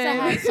didn't they must have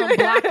even.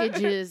 had some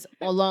blockages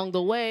along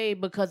the way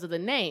because of the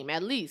name,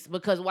 at least.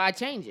 Because why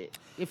change it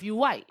if you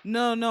white?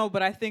 No,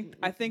 but I think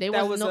They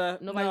that wasn't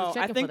was nobody was I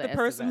checking think for the the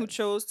person who Estevez.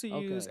 chose to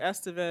use Okay.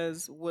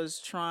 Estevez was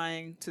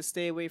trying to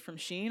stay away from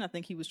Sheen. I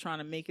think he was trying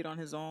to make it on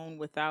his own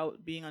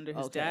without being under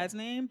his Okay. dad's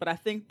name. But I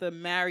think the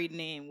married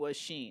name was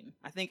Sheen.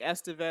 I think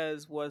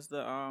Estevez was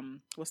the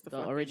what's the The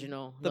fucking-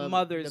 original, the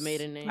mother's the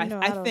maiden name. I, No,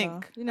 I don't think.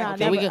 know. You know, I I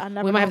think. we, never- I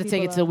never we might know have to take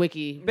it people to that-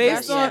 Wiki.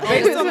 Based That on- shit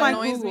based always on my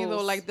annoys me though.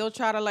 Googles. Like they'll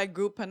try to like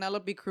group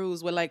Penelope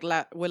Cruz with like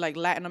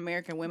Latin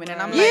American women,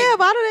 and I'm like, Yeah,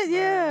 why did it?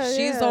 Yeah,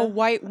 she's yeah. a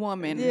white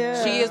woman.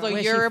 Yeah. She is a Where's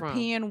she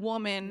European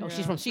woman. Oh,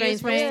 she's from She Spain,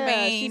 is from Spain?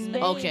 Yeah, she's Spain.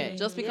 Spain. Okay.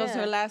 Just because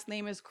Yeah. her last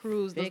name is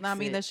Cruz does Fix not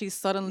mean it. that she's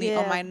suddenly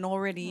Yeah. a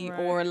minority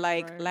or Right,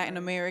 like right, Latin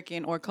right.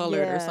 American or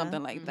colored or Yeah.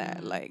 something like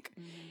that. Like,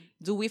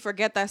 do we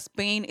forget that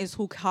Spain is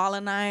who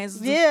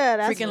colonized Yeah,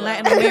 that's freaking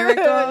right. Latin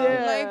America?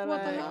 Yeah, like,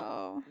 what the like-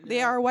 hell?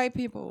 They are white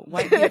people.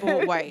 White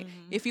people, white.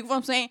 If you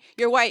from saying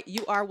you're white,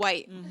 you are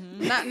white.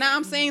 Now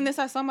I'm saying this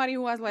as somebody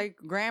who has like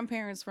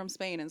grandparents from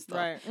Spain and stuff.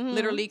 Right.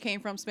 Literally came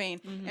from Spain,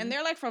 and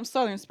they're like from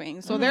southern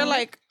Spain, so they're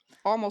like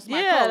almost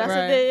my Yeah, color. that's Right.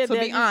 what they. To they're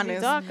be usually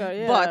honest, darker,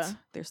 yeah. but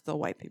they're still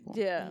white people.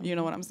 Yeah. You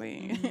know what I'm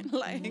saying?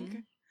 like,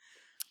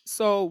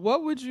 So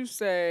what would you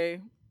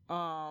say?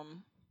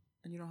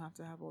 And you don't have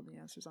to have all the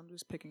answers. I'm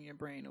just picking your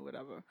brain or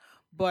whatever.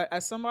 But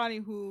as somebody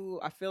who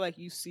I feel like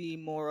you see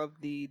more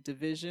of the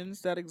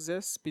divisions that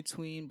exist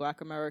between Black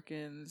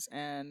Americans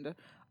and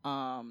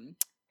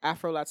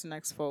Afro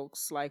Latinx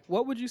folks, like,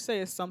 what would you say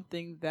is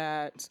something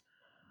that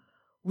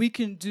we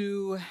can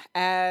do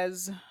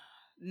as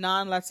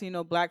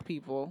non-Latino Black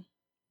people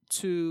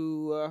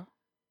to,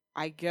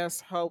 I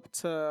guess, help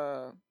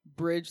to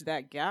bridge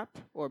that gap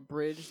or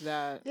bridge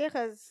that? Yeah,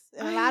 because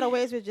in a lot of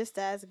ways we're just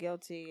as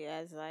guilty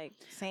as like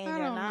saying I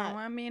you're don't not. know.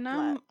 I mean,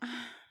 Black.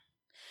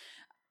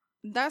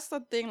 that's the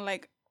thing.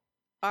 Like,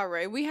 all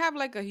right, we have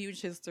like a huge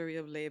history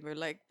of labor.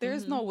 Like,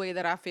 there's no way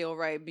that I feel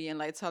right being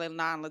like telling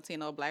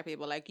non-Latino Black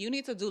people like you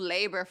need to do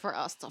labor for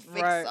us to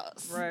fix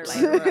us. Right,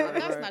 Like, right,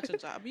 that's right. not your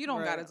job. You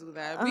don't Right. gotta do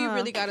that. We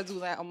really gotta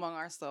do that among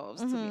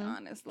ourselves, to be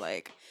honest.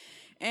 Like,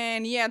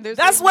 and yeah, there's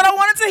That's what I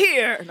wanted to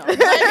hear. No.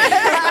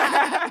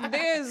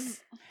 there's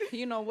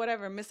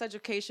whatever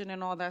miseducation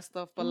and all that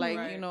stuff, but like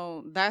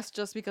that's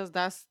just because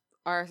that's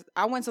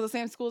I went to the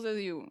same schools as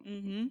you.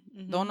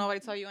 Don't nobody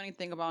tell you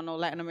anything about no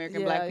Latin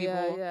American Black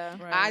people. Yeah.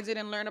 Right. I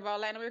didn't learn about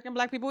Latin American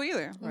Black people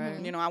either.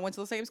 Right. I went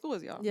to the same school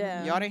as y'all.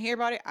 Yeah. Y'all didn't hear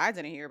about it. I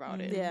didn't hear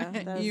about it. Yeah,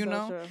 that's you so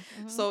know. true.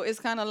 So it's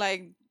kind of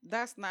like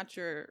that's not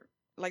your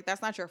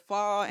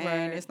fault, and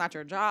Right. it's not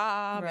your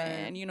job, Right.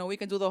 and we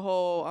can do the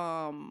whole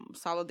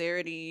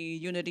solidarity,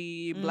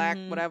 unity, Black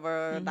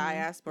whatever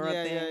diaspora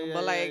thing,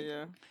 but like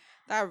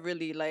that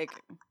really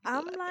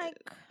I'm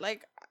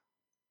like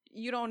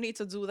you don't need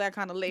to do that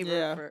kind of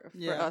labor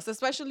for us,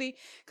 especially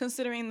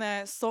considering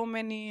that so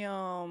many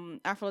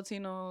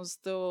Afro-Latinos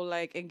still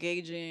like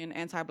engage in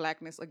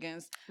anti-Blackness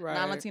against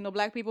non-Latino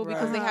Black people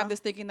because they have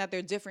this thinking that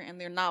they're different and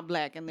they're not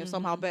Black and they're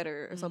somehow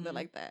better or something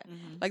like that.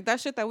 Like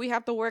that shit that we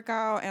have to work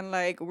out, and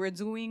like we're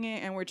doing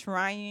it and we're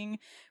trying,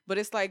 but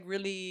it's like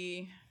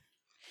really,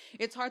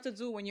 it's hard to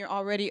do when you're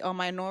already a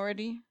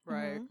minority,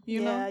 Right.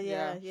 you know?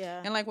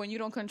 Yeah. And like when you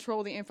don't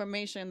control the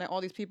information that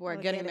all these people are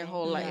getting their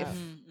whole life.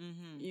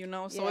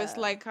 So it's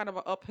like kind of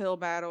an uphill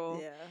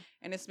battle,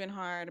 and it's been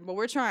hard, but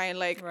we're trying.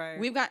 Like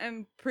we've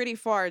gotten pretty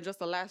far just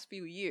the last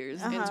few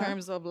years in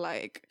terms of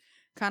like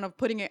kind of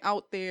putting it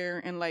out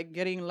there and like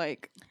getting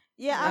like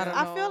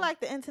I feel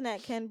like the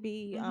internet can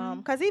be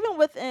because even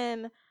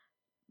within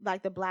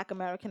like the Black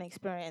American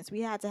experience, we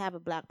had to have a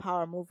Black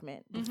Power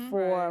movement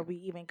before we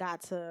even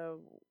got to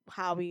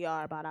how we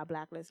are about our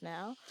Blackness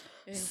now.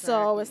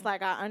 So it's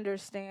like I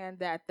understand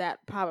that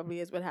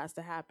probably is what has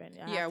to happen.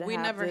 We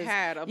never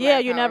had a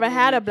Black you Power never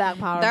movement. had a Black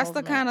Power That's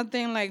movement. the kind of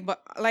thing like,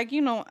 but like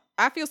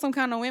I feel some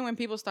kind of way when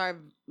people start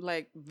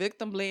like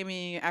victim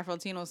blaming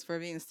Afro-Latinos for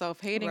being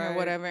self-hating or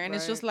whatever, and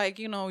it's just like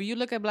you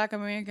look at Black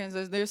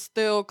Americans, there's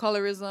still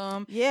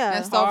colorism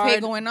and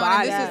self-hate going on,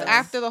 and this is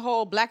after the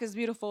whole Black is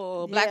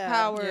beautiful, Black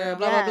power,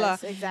 blah blah blah.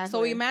 Exactly.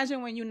 So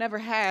imagine when you never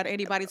had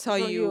anybody tell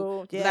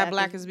you that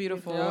Black is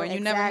beautiful, and you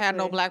never had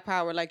no Black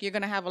power. Like you're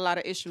gonna have a lot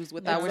of issues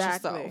with that with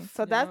yourself.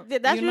 So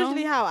that's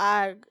usually how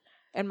I,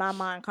 in my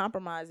mind,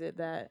 compromise it.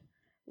 That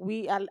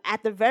we,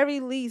 at the very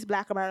least,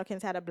 Black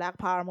Americans had a Black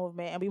Power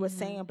movement, and we were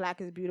saying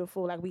Black is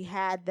beautiful. Like we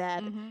had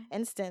that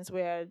instance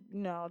where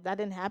that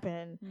didn't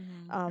happen.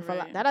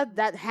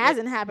 That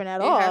hasn't happened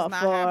at all. It has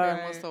not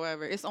happened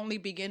whatsoever. It's only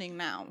beginning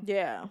now.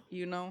 Yeah,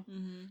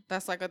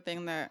 that's like a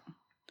thing that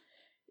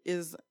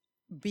is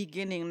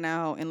beginning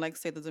now in like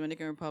say the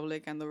Dominican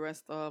Republic and the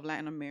rest of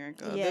Latin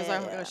America. There's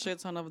like a shit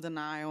ton of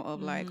denial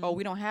of like, oh,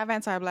 we don't have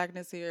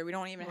anti-Blackness here, we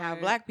don't even have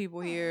Black people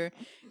here,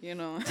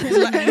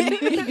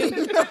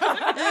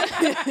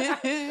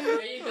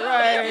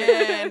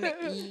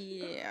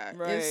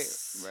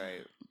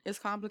 it's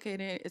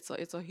complicated.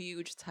 It's a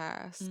huge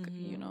task,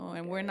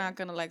 and we're not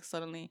gonna like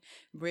suddenly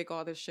break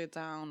all this shit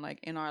down like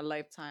in our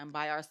lifetime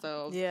by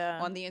ourselves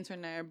on the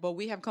internet, but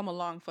we have come a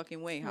long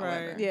fucking way,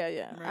 however.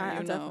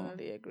 I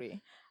definitely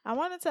agree. I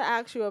wanted to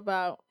ask you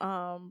about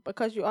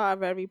because you are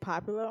very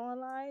popular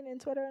online in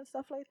Twitter and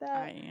stuff like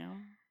that. I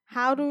am.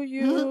 How do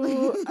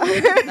you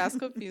That's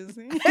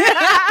confusing.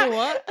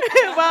 What?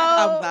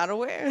 Well, I'm not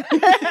aware.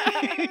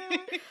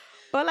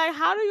 But like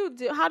how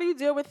do you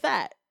deal with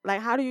that? Like,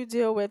 how do you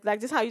deal with,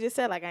 like, just how you just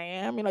said, like, I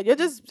am, you're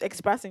just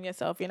expressing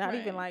yourself. You're not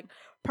even, like,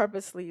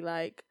 purposely,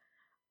 like,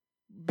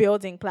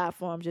 building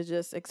platforms. You're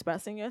just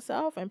expressing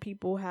yourself, and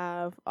people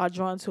are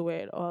drawn to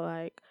it or,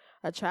 like,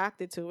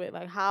 attracted to it.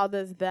 Like, how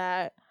do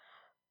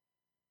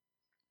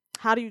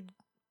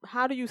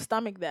you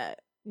stomach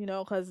that?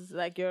 Because,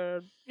 like,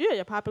 you're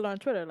popular on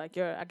Twitter. Like,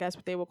 I guess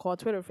what they would call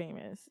Twitter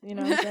famous. You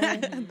know what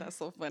I'm saying? That's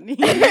so funny.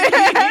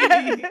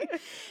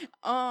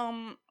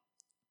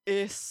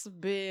 It's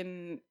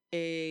been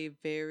a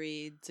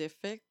very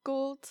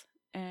difficult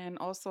and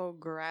also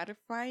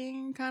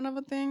gratifying kind of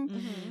a thing.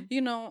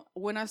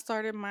 When I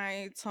started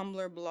my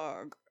Tumblr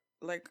blog,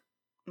 like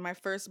my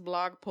first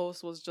blog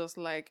post was just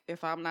like,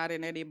 if I'm not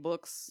in any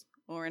books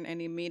or in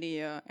any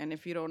media, and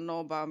if you don't know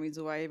about me,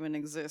 do I even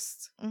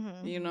exist?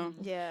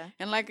 Yeah.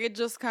 And like it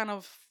just kind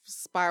of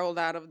spiraled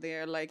out of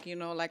there. Like,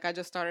 like I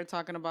just started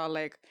talking about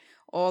like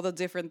all the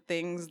different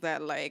things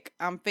that like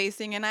I'm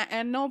facing, and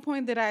at no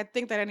point did I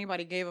think that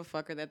anybody gave a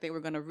fuck or that they were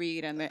gonna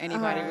read and that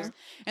anybody was.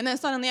 And then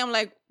suddenly I'm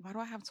like, why do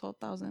I have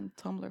 12,000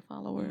 Tumblr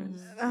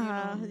followers?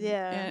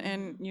 Yeah.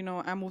 And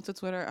I moved to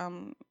Twitter.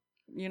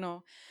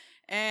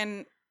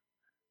 And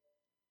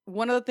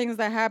one of the things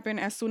that happened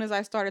as soon as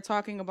I started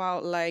talking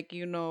about like,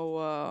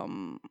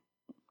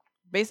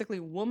 basically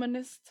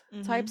womanist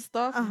type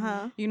stuff,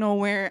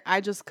 where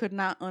I just could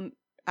not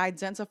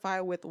identify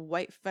with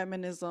white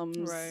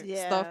feminism's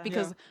stuff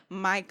because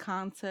my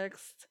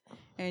context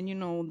and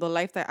the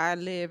life that I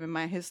live and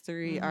my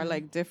history are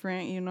like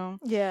different,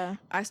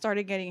 I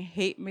started getting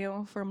hate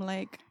mail from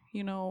like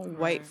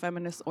white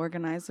feminist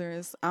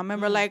organizers. I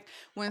remember like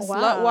when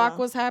Slut Walk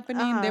was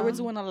happening, they were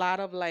doing a lot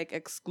of like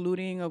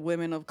excluding of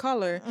women of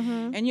color,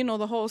 and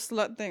the whole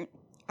slut thing.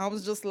 I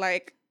was just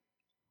like,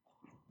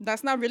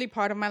 that's not really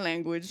part of my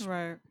language.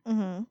 Right.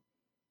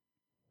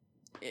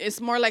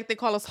 It's more like they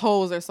call us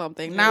hoes or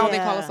something. Now they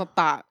call us a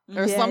thought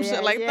or some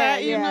shit like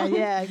that, you know?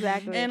 Yeah,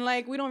 exactly. And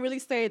like, we don't really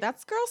say,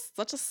 that's girl's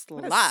such a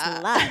slut.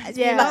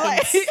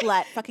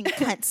 Slut. Fucking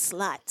cunt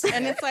slut.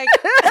 And it's like,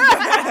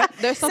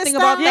 there's something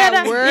about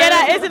that word. Yeah,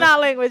 that isn't our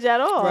language at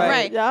all.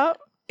 Right. Yep.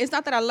 It's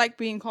not that I like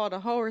being called a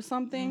hoe or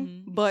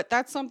something, but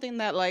that's something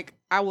that like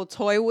I will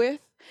toy with.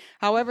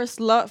 However,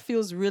 slut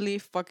feels really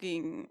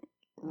fucking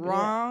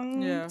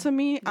wrong to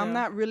me. Yeah.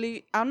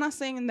 I'm not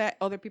saying that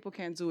other people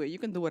can't do it. You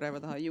can do whatever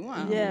the hell you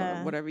want.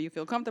 Whatever you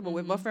feel comfortable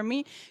with. But for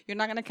me, you're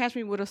not gonna catch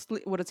me with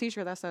a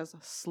t-shirt that says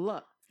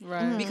slut.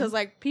 Right. Because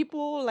like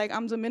people, like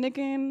I'm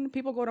Dominican,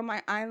 people go to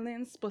my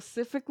island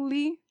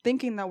specifically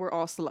thinking that we're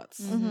all sluts.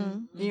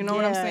 You know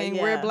what I'm saying?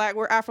 We're black,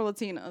 we're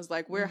Afro-Latinas,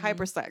 like we're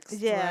hypersex.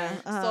 Yeah.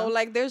 Right? So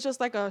like there's just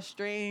like a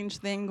strange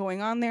thing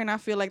going on there, and I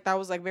feel like that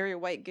was like very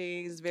white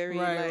gaze, very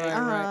right.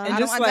 I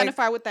don't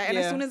identify with that. And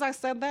as soon as I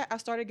said that, I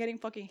started getting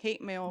fucking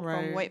hate mail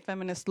from white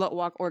feminist slut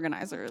walk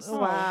organizers.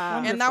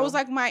 Wow. And that was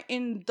like my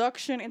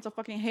induction into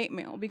fucking hate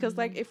mail. Because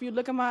like if you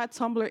look at my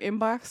Tumblr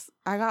inbox,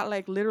 I got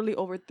like literally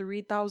over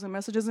 3,000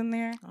 messages in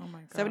there. Oh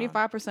my God.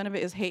 75% of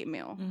it is hate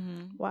mail.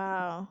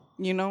 Wow.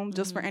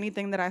 Just for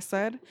anything that I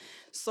said.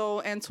 So,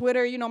 and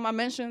Twitter, my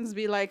mentions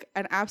be like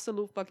an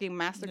absolute fucking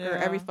massacre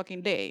every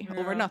fucking day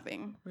over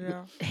nothing.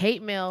 Yeah.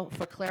 Hate mail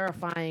for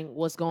clarifying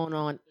what's going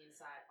on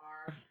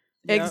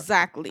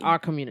Exactly. our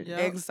community.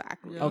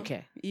 Exactly.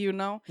 Okay.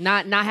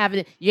 Not having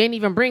it. You ain't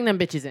even bring them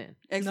bitches in.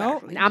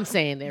 Exactly. I'm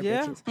saying they're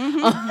bitches.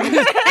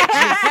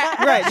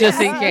 Right.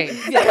 Just in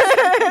case.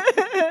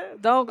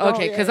 Don't go.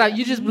 Okay, because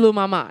you just blew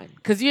my mind.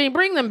 Because you ain't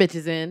bring them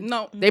bitches in.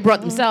 No. They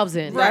brought themselves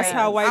in. That's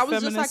how white I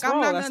was feminists just like,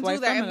 I'm roll. not That's going to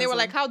do white that. And they were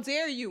like, feminism.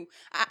 how dare you?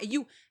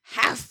 You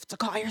have to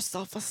call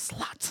yourself a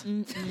slut.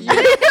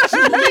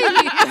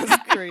 That's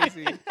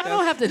crazy. I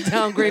don't have to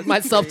downgrade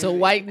myself to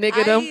white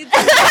niggerdom.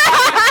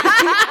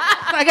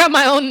 I got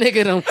my own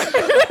niggerdom.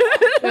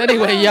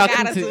 Anyway, y'all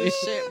gotta continue. do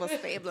shit but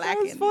stay black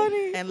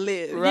and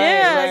live.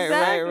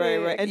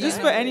 Right. And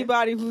just for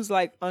anybody who's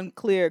like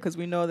unclear, because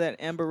we know that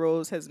Amber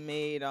Rose has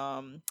made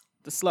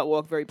the slut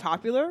walk very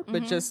popular,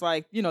 but just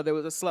like there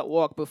was a slut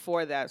walk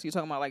before that. So you're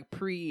talking about like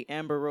pre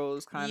Amber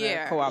Rose kind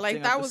of co-opting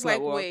like that of the was slut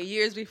like walk. way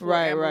years before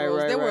Amber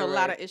Rose. There were a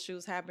lot right. of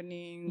issues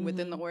happening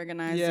within the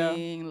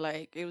organizing.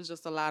 Like it was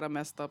just a lot of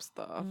messed up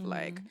stuff.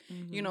 Like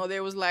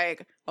there was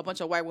like a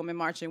bunch of white women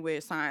marching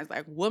with signs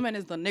like "Woman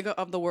is the nigga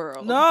of the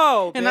world."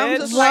 No, and bitch. I'm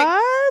just like,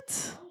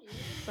 what?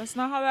 That's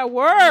not how that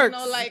works.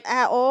 Like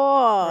At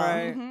all.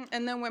 Right.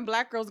 And then when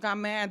black girls got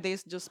mad, they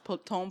just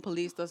tone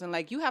policed us and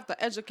like, you have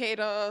to educate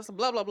us,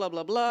 blah blah blah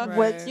blah blah.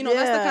 Right. That's the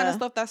kind of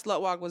stuff that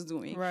Slut Walk was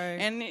doing. Right.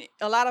 And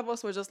a lot of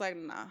us were just like,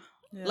 nah.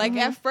 Yeah. Like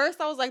at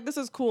first I was like, this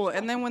is cool,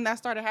 and then when that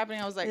started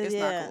happening, I was like, it's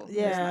not cool.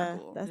 Yeah, it's not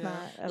cool. that's not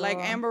at like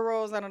all. Amber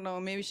Rose. I don't know.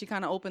 Maybe she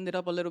kind of opened it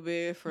up a little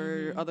bit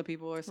for other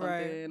people or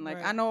something.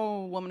 Like I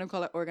know women of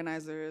color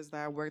organizers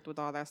that worked with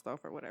all that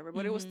stuff or whatever,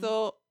 but it was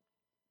still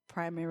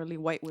primarily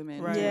white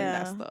women doing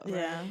that stuff.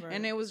 Yeah.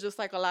 And it was just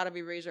like a lot of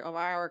erasure of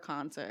our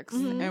context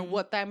and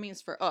what that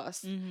means for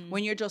us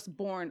when you're just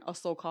born a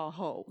so-called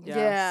hoe.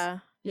 Yeah.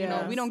 You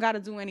know, we don't got to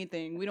do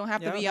anything. We don't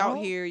have to be out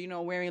here,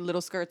 wearing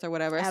little skirts or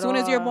whatever. As At soon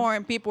as you're all.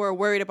 born, people are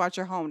worried about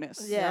your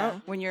wholeness. Yeah.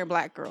 When you're a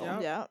black girl.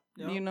 Yeah.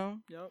 You know?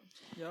 Yep.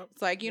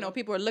 It's like,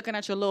 people are looking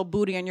at your little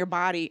booty and your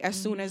body as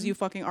soon as you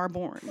fucking are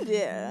born.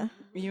 Yeah.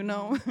 You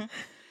know?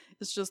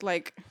 It's just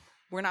like,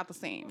 we're not the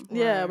same.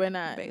 Yeah, we're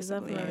not.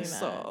 Basically. Definitely not.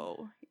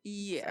 So,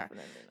 yeah.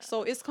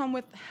 So it's come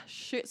with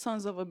shit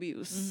tons of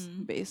abuse,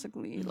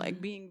 basically.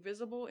 Like being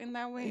visible in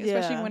that way,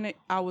 especially when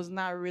I was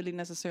not really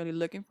necessarily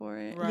looking for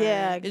it. Right.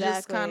 Yeah, It's exactly.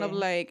 just kind of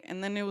like,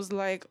 and then it was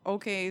like,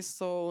 okay,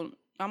 so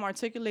I'm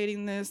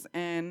articulating this,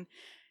 and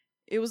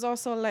it was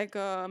also like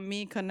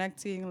me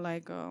connecting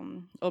like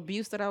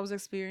abuse that I was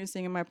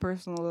experiencing in my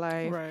personal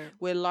life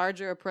with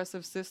larger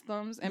oppressive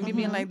systems, and me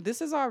being like,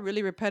 this is all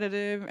really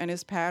repetitive and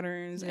it's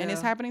patterns and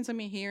it's happening to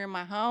me here in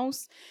my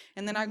house,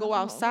 and then I go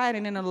outside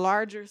and in a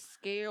larger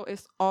scale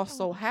it's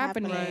also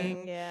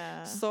happening.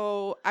 Yeah.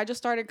 So I just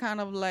started kind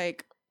of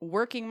like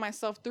working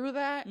myself through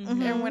that,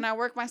 and when I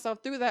worked myself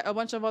through that, a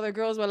bunch of other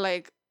girls were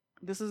like,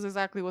 this is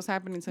exactly what's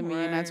happening to me,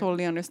 and I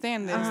totally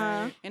understand this.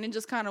 And it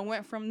just kind of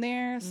went from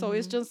there. So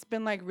it's just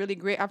been like really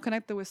great. I've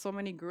connected with so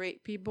many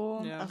great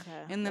people. Yeah.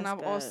 Okay. And then that's I've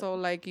good. also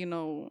like,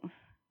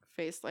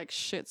 faced like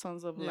shit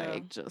tons of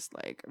like just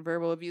like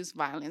verbal abuse,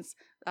 violence.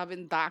 I've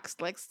been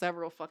doxxed like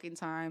several fucking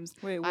times.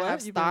 Wait, what? I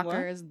have You've been what?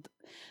 stalkers.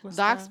 What's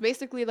Doxxed, that?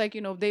 basically, like,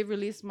 you know, they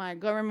released my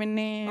government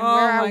name, Oh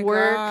where I my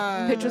work,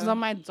 God. pictures of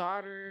my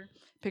daughter,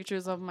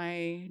 pictures of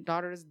my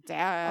daughter's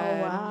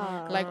dad,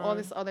 wow. like all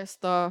this other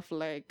stuff.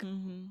 Like,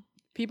 Mm-hmm.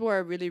 people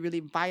are really, really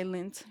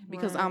violent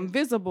because I'm Right.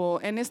 visible.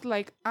 And it's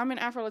like, I'm an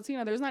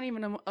Afro-Latina. There's not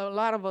even a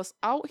lot of us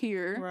out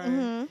here, Right.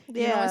 Mhm.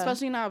 you know,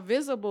 especially not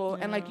visible.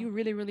 And like, Yeah. you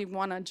really, really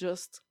want to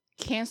just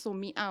cancel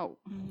me out.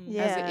 Mm-hmm.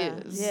 Yeah. as it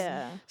is.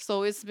 Yeah.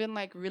 So it's been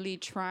like really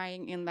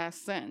trying in that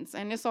sense.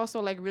 And it's also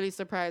like really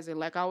surprising.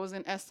 Like I was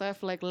in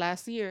SF like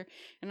last year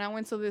and I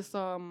went to this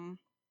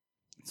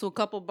to a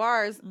couple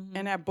bars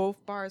and at both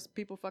bars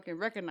people fucking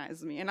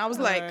recognized me. And I was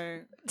like,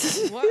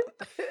 what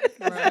the fuck is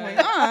going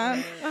on?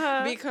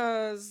 Uh-huh.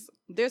 Because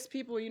there's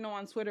people, you know,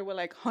 on Twitter with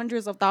like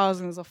hundreds of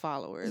thousands of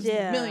followers,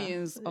 Yeah.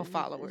 millions of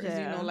followers. You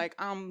Yeah. know, like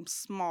I'm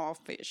small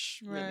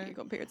fish really Right.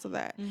 compared to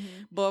that.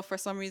 Mm-hmm. But for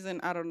some reason,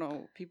 I don't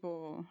know,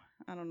 people,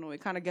 I don't know,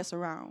 it kind of gets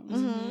around.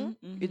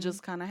 Mhm. It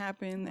just kind of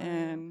happened.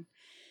 And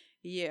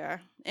yeah.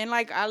 And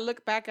like, I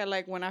look back at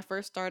like when I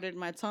first started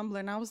my Tumblr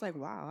and I was like,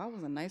 wow, I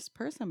was a nice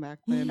person back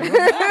then.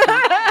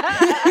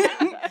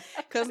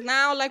 Because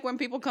now, like, when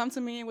people come to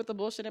me with the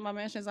bullshit in my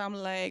mentions, I'm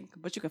like,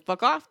 but you can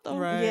fuck off, though.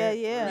 Right. Yeah,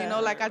 yeah. You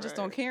know, like, I just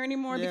don't care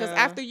anymore. Because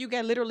Yeah. after you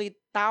get literally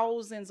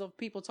thousands of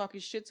people talking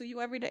shit to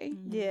you every day,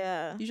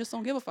 Yeah. you just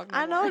don't give a fuck.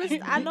 I no more.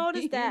 noticed. I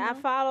noticed You that I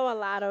know? follow a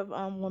lot of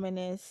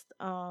womanist,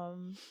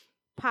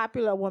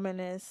 popular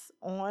womanists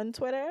on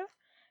Twitter,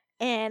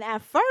 and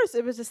at first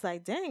it was just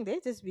like, dang, they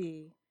just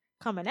be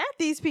coming at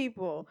these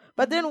people.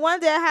 But then one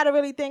day I had to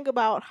really think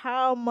about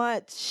how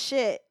much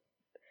shit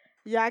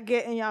y'all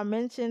get in y'all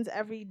mentions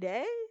every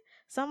day.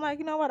 So I'm like,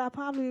 you know what? I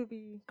probably would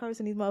be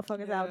cursing these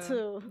motherfuckers out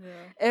too.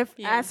 Yeah. If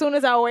Yeah. as soon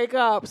as I wake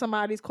up,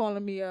 somebody's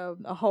calling me a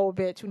whole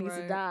bitch who needs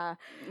to Right. die.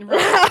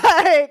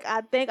 Right. Like,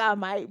 I think I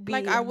might be.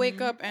 Like I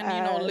wake up and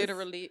you know as-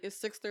 literally it's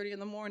 6:30 in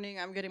the morning.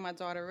 I'm getting my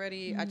daughter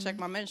ready. I check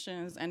my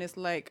mentions and it's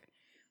like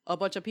a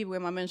bunch of people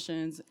in my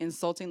mentions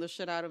insulting the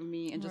shit out of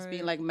me and just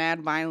being Right. like mad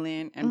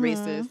violent and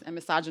racist and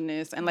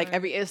misogynist and like Right.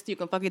 every ist you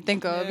can fucking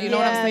think of. Yeah. You know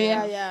what I'm Yeah, saying?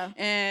 yeah, yeah.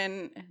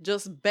 And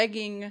just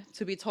begging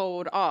to be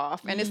told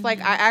off. And it's like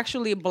I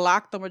actually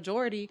block the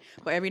majority,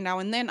 but every now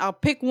and then I'll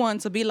pick one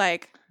to be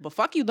like, but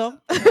fuck you though.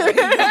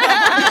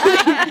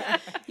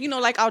 You know,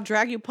 like I'll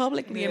drag you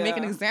publicly and make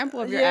an Yeah.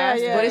 example of your Yeah, ass.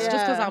 yeah, But it's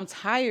just because yeah. I'm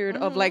tired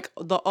of like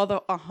the other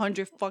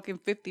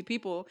 150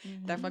 people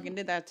that fucking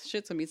did that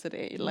shit to me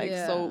today. Like,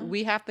 so Yeah.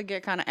 we have to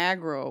get kind of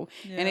aggro.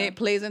 And Yeah. it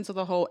plays into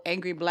the whole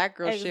angry black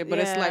girl shit. But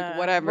it's Yeah. like,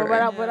 whatever.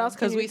 But what else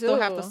can Because you we still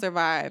have to do?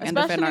 survive and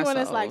Especially defend when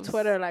ourselves. it's like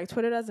Twitter. Like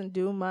Twitter doesn't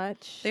do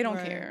much. They don't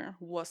Right. care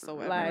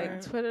whatsoever.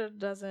 Like Twitter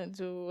doesn't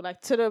do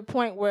like to the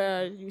point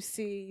where you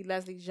see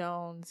Leslie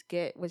Jones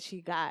get what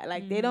she got.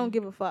 Like they don't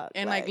give a fuck.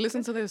 And like,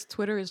 listen to this: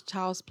 Twitter is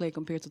child's play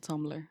compared to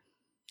Tumblr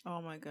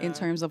Oh my god. in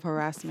terms of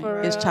harassment.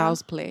 For It's real?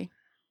 child's play.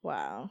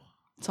 wow.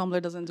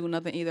 Tumblr doesn't do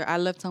nothing either. I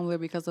left Tumblr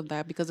because of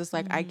that. Because it's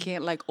like I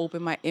can't like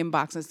open my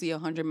inbox and see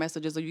 100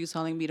 messages of you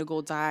telling me to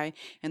go die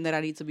and that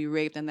I need to be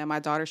raped and that my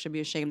daughter should be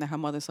ashamed that her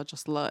mother's such a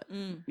slut.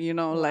 You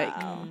know, like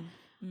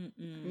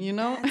you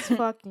know. That's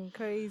fucking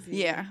crazy.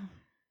 Yeah.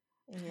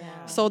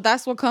 Yeah. So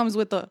that's what comes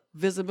with the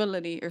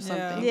visibility or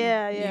something.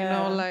 Yeah, You yeah.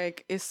 know,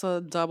 like it's a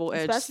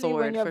double-edged Especially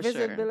sword when your for sure.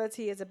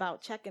 visibility is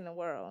about checking the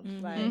world,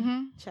 like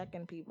Mhm.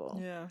 checking people.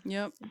 Yeah.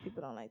 Yep.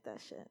 People don't like that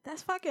shit.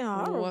 That's fucking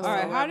horrible. All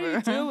right. How do you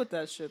Whatsoever. deal with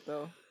that shit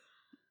though?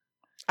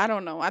 I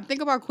don't know. I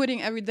think about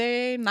quitting every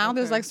day. Now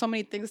there's Okay. like so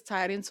many things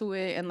tied into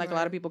it and like a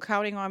lot of people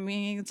counting on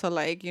me to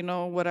like, you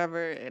know,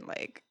 whatever. And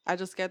like I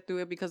just get through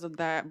it because of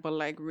that. But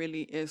like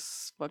really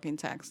it's fucking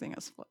taxing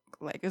as fuck.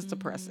 Like it's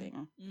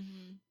depressing.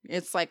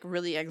 It's like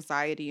really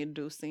anxiety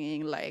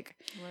inducing. Like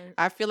Right.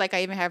 I feel like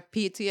I even have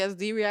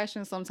PTSD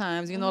reactions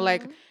sometimes. You know,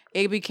 like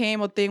it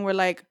became a thing where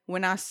like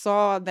when I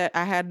saw that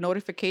I had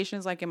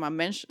notifications like in my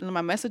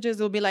messages,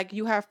 it'll be like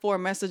you have 4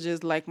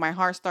 messages. Like my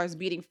heart starts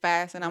beating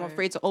fast and I'm Right.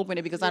 afraid to open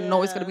it because I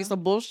know it's gonna be Yeah.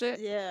 some bullshit.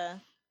 Yeah.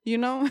 You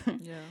know?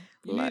 Yeah.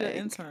 You need an Like-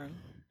 intern.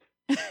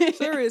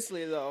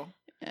 Seriously though.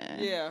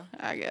 Yeah.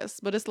 I guess.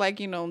 But it's like,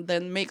 you know,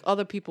 then make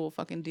other people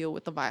fucking deal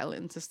with the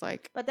violence. It's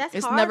like But that's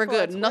it's hard never for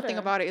good. Twitter. Nothing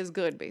about it is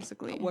good,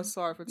 basically. What's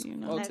sorry for You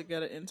know. to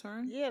get an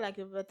intern? Yeah, like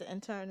if the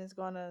intern is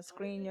gonna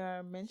screen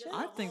your mention.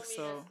 I think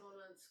so.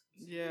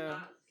 Yeah.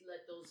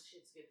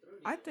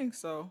 I think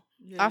so.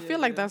 I feel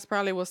like that's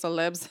probably what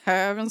celebs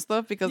have and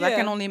stuff because I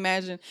can Yeah. only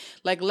imagine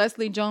like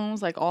Leslie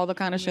Jones, like all the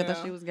kind of shit that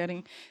Yeah. she was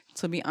getting.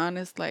 To be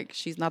honest, like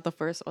she's not the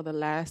first or the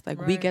last. Like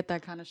we Right. get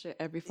that kind of shit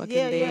every fucking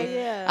Yeah, day.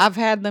 yeah. I've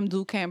had them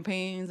do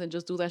campaigns and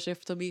just do that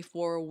shit to me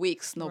for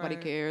weeks. Nobody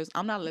Right. cares.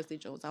 I'm not Leslie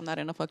Jones. I'm not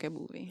in a fucking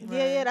movie.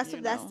 Yeah, that's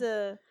You that's know.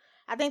 the.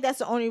 I think that's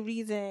the only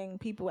reason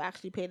people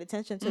actually paid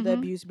attention to the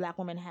abuse black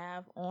women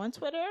have on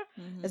Twitter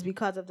is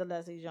because of the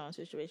Leslie Jones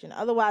situation.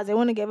 Otherwise, they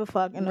wouldn't give a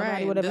fuck and nobody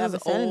Right. would have This ever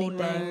is said old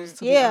anything. news, to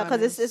be Yeah,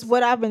 because it's honest.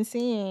 what I've been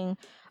seeing.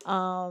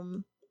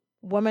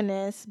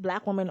 Womanists,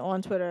 black women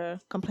on Twitter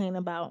complain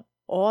about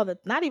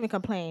not even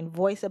complain,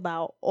 voice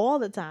about all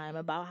the time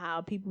about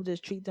how people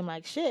just treat them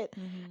like shit.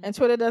 And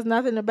Twitter does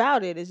nothing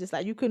about it. It's just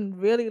like you can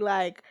really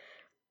like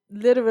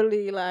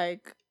literally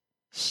like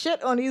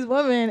shit on these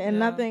women and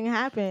nothing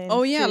happens.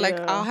 Oh yeah, like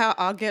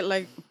I'll get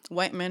like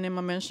white men in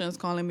my mentions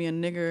calling me a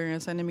nigger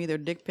and sending me their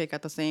dick pic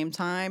at the same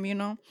time, you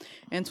know.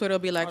 And Twitter will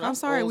be like, "I'm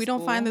sorry, we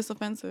don't find this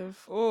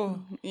offensive." Oh,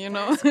 you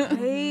know,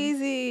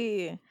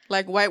 crazy.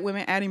 Like white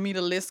women adding me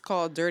to list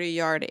called dirty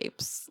yard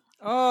apes.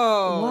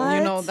 Oh, What?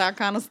 You know, that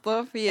kind of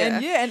stuff. Yeah,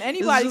 and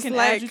anybody just can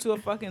like- add you to a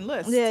fucking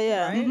list.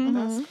 Yeah. Right? Mhm.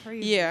 That's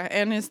crazy. yeah,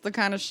 and it's the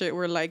kind of shit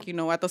where like, you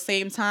know, at the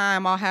same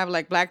time I'll have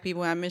like black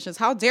people in mentions.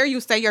 How dare you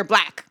say you're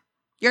black?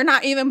 You're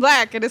not even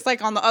black. And it's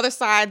like on the other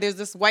side, there's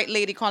this white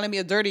lady calling me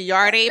a dirty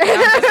yard ape.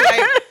 And I'm just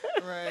like,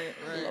 Right.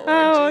 Oh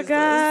my Jesus.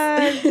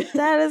 God,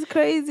 that is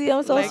crazy.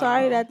 I'm so Like-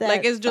 sorry that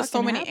like it's just so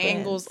fucking many happens.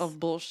 angles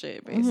of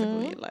bullshit,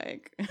 basically.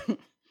 Like, Oh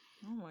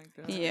my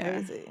god. yeah.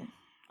 Crazy.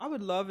 I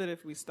would love it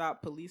if we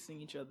stopped policing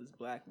each other's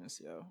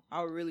blackness, yo.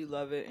 I would really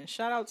love it. And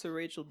shout out to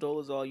Rachel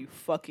Dolezal, you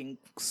fucking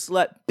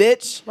slut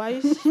bitch. Why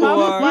you?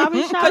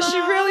 Because she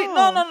really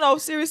no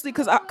seriously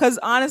because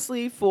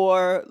honestly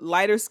for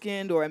lighter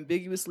skinned or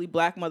ambiguously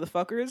black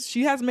motherfuckers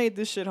she has made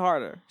this shit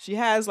harder. She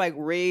has like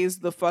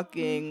raised the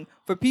fucking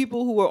for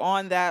people who are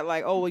on that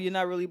like, oh well, you're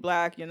not really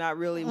black, you're not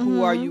really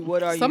who are you,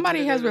 what are you?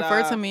 Somebody has Da-da-da-da.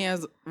 referred to me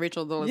as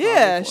Rachel Dolezal.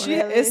 Yeah, before. she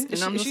is.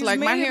 And I'm just she's like,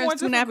 my made it hair more is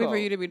too nappy for difficult.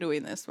 you to be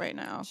doing this right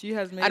now. She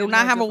has made I do it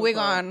not more have a wig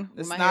difficult. on.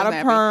 It's My not hair's a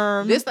nappy.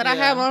 perm. This that I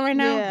have on right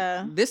now,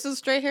 Yeah. this is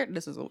straight hair.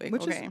 This is a wig.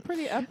 Which okay. is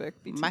pretty epic.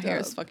 My hair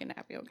is fucking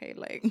nappy. Okay,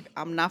 like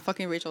I'm not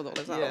fucking Rachel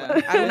Dolezal.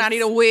 Yeah. I do not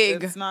need a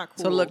wig It's not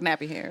to cool. look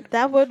nappy haired.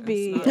 That would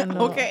be not-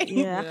 annoying. Okay.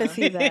 Yeah, I can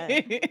see that.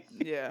 Yeah,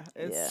 Yeah, I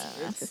can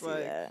it's see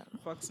like that.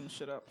 fuck some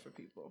shit up for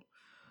people.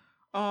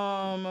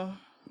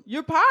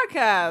 Your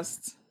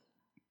podcast.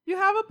 You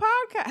have a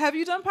podcast. Have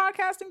you done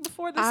podcasting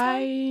before this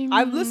one?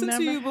 I've listened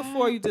to you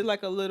before. You did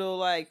like a little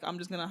like I'm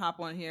just gonna hop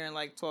on here and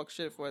like talk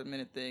shit for a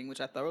minute thing, which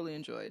I thoroughly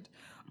enjoyed.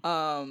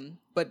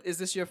 But is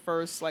this your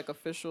first like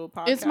official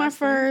podcast? It's my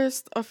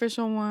first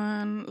official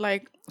one.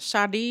 Like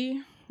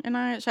Shadi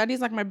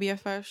Shadi's like my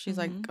BFF. She's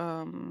like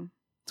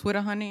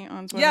Twitter honey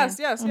on Twitter. Yes.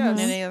 And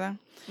any of that.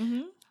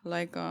 Mm-hmm.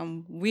 Like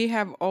we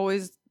have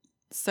always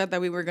said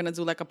that we were gonna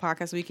do like a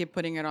podcast. We keep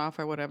putting it off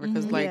or whatever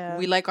because like Yeah.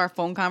 we like our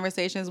phone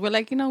conversations. We're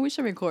like, you know, we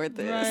should record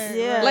this. Right,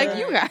 Yeah. Like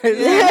you guys.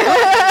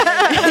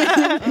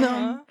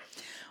 Uh-huh.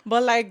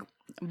 But like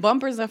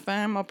Bumpers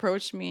FM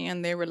approached me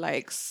and they were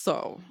like,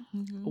 so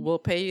we'll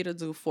pay you to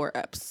do 4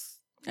 eps.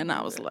 And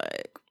I was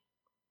like,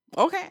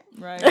 okay.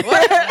 Right.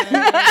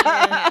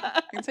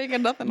 You're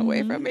taking nothing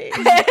away from me.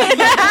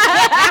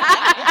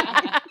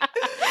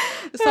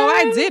 So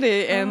I did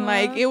it, and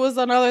like it was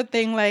another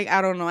thing. Like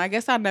I don't know. I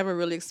guess I never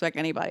really expect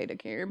anybody to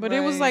care, but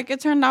it was Right. like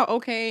it turned out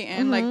okay,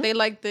 and like they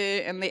liked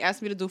it, and they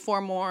asked me to do 4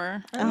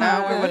 more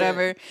now or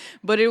whatever.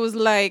 But it was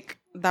like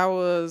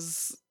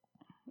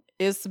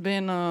it's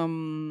been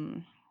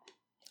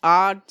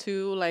odd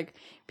too. Like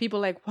people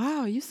like,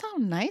 wow, you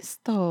sound nice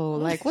though.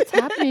 Like what's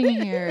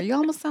happening here? You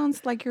almost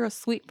sounds like you're a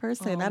sweet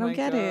person. Oh I don't my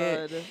get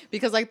it God.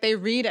 because like they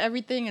read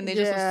everything and they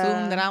just Yeah.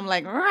 assume that I'm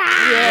like,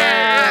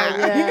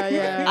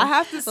 Yeah. I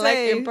have to say,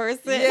 Like in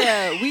person.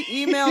 Yeah, we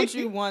emailed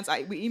you once.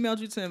 We emailed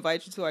you to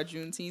invite you to our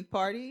Juneteenth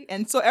party,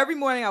 and so every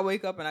morning I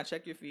wake up and I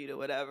check your feed or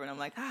whatever, and I'm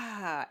like,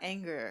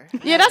 anger.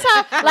 Yeah, that's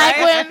how.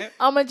 Like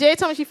when Jay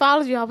told me she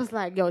follows you, I was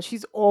like, yo,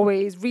 she's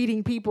always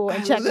reading people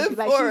and checking. live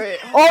Like for she's it.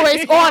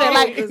 always on it.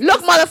 Like, This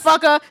look, is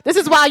motherfucker, this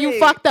is why you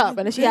fucked up,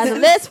 and then she has a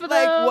list for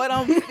like them. what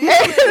I'm feeling. yo.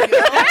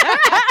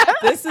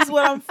 This is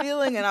what I'm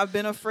feeling, and I've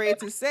been afraid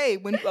to say.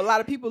 When a lot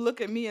of people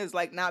look at me as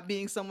like not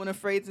being someone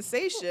afraid to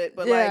say shit,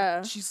 but Yeah.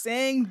 like she's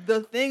saying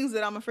the things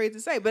that I'm afraid to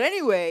say. But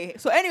anyway,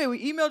 we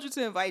emailed you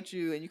to invite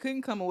you, and you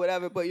couldn't come or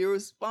whatever. But your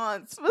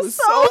response was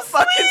so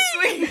fucking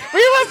sweet.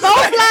 We were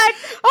both like,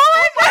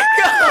 oh my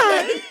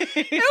god.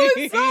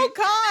 It was so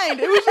kind.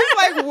 It was just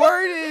like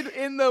worded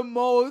in the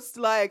most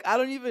like I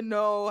don't even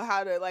know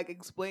how to like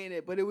explain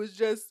it, but it was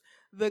just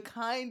the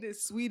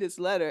kindest, sweetest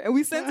letter. And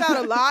we sent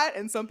out a lot,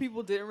 and some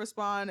people didn't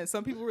respond, and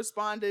some people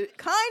responded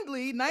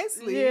kindly,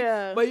 nicely.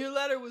 Yeah. But your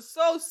letter was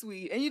so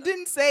sweet, and you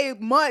didn't say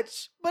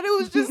much, but it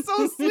was just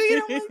so sweet.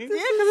 I'm like, Yeah, because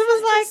it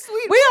was like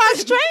sweet we are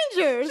woman.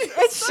 strangers,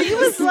 and she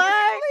was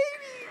like,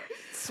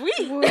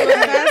 sweet. Well,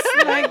 that's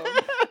like,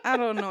 I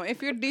don't know.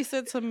 If you're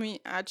decent to me,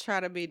 I try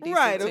to be decent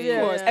Right, to of you.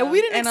 course. Yeah. And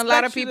we didn't And a expect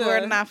lot of you people to-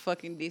 are not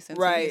fucking decent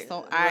to Right, me,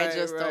 so I right,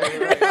 just right,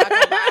 don't right. talk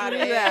about True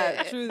it.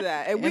 that, true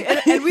that. And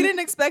we didn't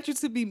expect you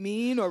to be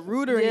mean or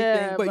rude or Yeah,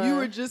 anything, but you but-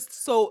 were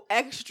just so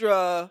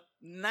extra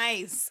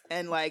nice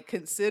and like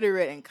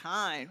considerate and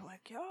kind.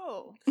 Like,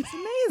 yo, it's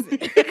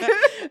amazing.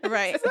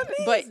 Right. It's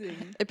But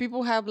amazing. if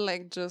people have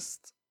like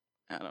just,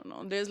 I don't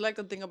know, there's like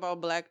the thing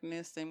about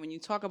blackness, and when you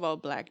talk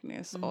about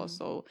blackness,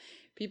 also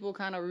people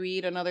kind of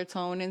read another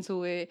tone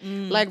into it.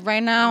 Like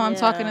right now, I'm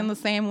talking in the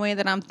same way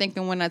that I'm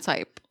thinking when I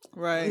type.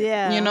 Right.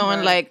 Yeah. You know,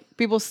 and like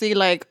people see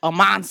like a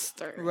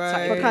monster. Right.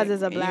 type, Because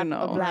it's a black, you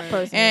know. a black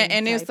person.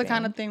 And it's the typing.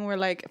 kind of thing where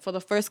like for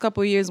the first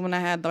couple of years when I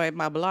had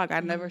my blog,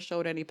 I never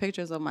showed any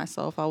pictures of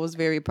myself. I was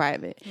very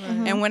private.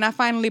 And when I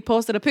finally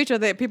posted a picture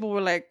that people were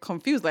like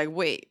confused, like,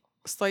 wait,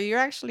 so you're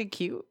actually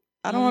cute?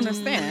 I don't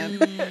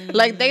understand.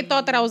 Like they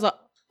thought that I was a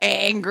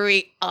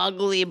angry,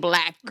 ugly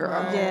black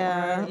girl.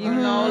 Yeah. You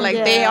know,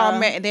 like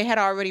they had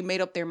already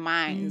made up their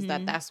minds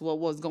that that's what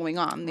was going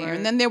on there.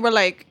 And then they were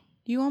like,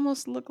 you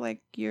almost look like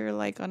you're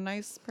like a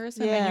nice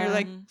person and you're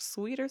like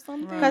sweet or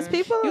something. Because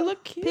you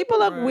look cute. people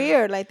look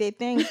weird. Like they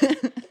think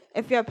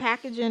if your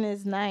packaging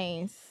is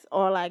nice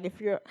or like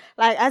if you're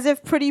like as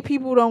if pretty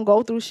people don't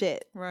go through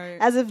shit. Right.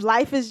 As if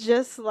life is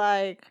just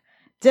like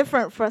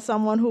different for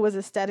someone who is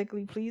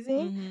aesthetically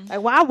pleasing.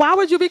 Like why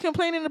would you be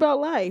complaining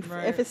about life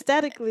if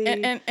aesthetically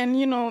and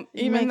you know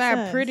even that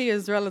sense. pretty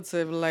is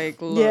relative.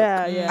 Like look,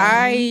 Yeah.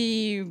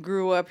 I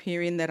grew up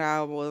hearing that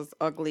I was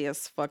ugly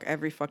as fuck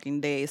every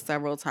fucking day,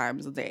 several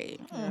times a day.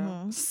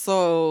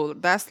 So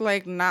that's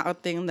like not a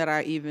thing that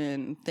I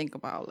even think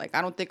about. Like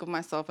I don't think of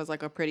myself as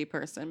like a pretty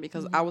person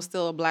because I was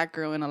still a black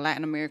girl in a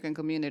Latin American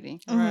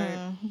community.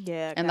 Right.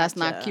 Yeah. And that's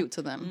not gotcha. cute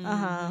to them.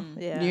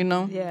 Yeah. You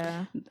know?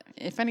 Yeah.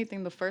 If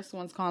anything, the first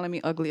ones calling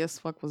me ugly as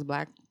fuck was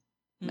black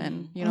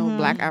men, you know,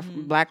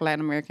 black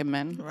Latin American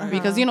men.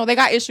 Because, you know, they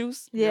got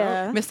issues.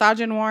 Yeah.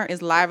 Misogynoir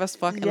is live as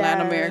fuck in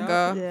Latin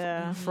America.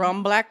 Yeah.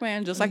 From black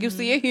men, just like you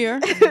see it here.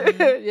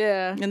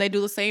 Yeah. And they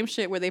do the same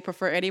shit where they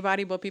prefer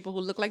anybody but people who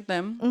look like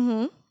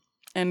them.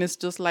 And it's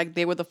just like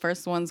they were the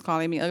first ones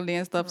calling me ugly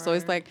and stuff. So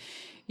it's like,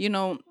 you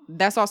know,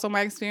 that's also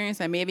my experience.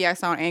 And maybe I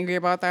sound angry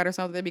about that or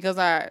something because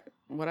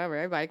whatever,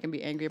 everybody can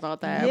be angry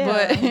about that. Yeah.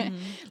 But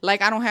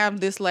like I don't have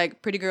this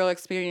like pretty girl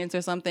experience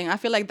or something. I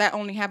feel like that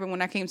only happened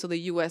when I came to the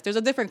US. There's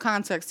a different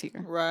context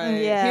here. Right.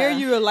 Yeah. Here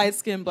you're a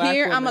light-skinned black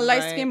Here woman, I'm a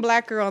light-skinned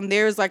black girl and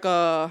there's like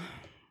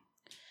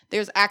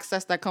there's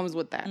access that comes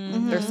with that.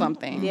 There's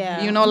something.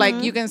 Yeah. You know,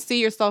 like you can see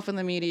yourself in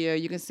the media,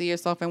 you can see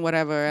yourself in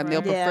whatever, and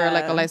they'll prefer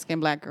like a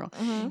light-skinned black girl.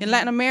 In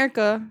Latin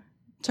America,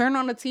 turn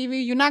on the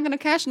TV, you're not gonna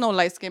catch no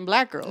light-skinned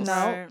black girls.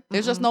 No.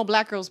 There's just no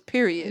black girls,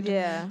 period.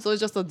 Yeah. So it's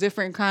just a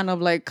different kind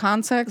of like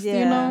context, you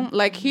Yeah. know?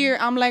 Like here,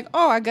 I'm like,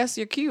 oh, I guess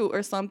you're cute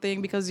or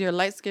something because you're a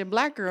light-skinned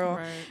black girl.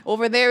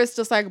 Over there, it's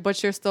just like,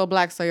 but you're still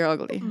black, so you're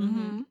ugly.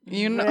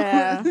 You know?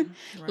 Yeah.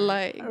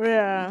 Like,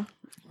 Yeah.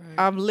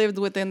 I've lived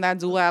within that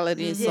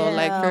duality. So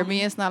like Yeah. for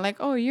me, it's not like,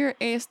 oh, you're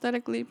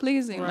aesthetically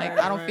pleasing. Like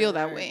I don't feel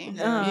that way. You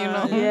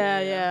know?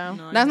 Yeah.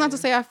 That's not to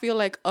say I feel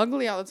like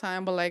ugly all the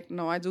time, but like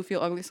no, I do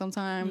feel ugly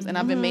sometimes, and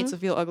I've been made to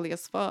feel ugly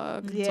as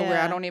fuck to where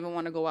Yeah. I don't even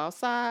want to go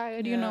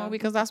outside. You know,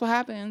 because that's what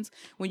happens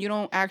when you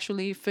don't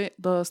actually fit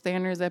the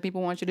standards that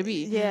people want you to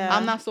be. Yeah.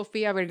 I'm not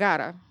Sofia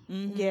Vergara,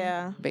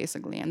 Yeah.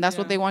 basically, and that's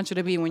what they want you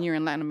to be when you're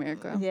in Latin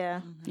America.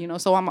 Yeah. You know,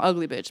 so I'm an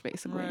ugly bitch,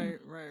 basically. Right.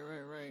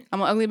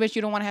 I'm an ugly bitch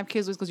you don't want to have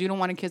kids with because you don't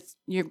want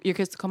your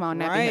kids to come out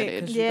nappy Right.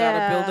 headed. Because you gotta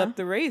Yeah. build up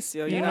the race,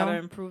 yo. You You gotta know?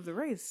 improve the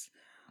race.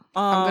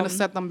 I'm gonna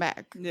set them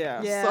back.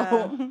 Yeah. Yeah.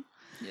 So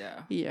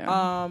Yeah.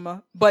 yeah.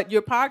 But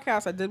your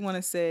podcast, I did want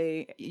to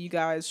say you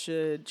guys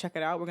should check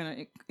it out. We're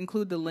gonna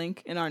include the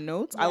link in our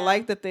notes. I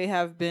like that they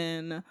have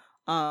been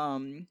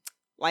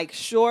like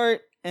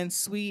short and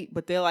sweet,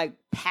 but they're like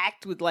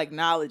packed with like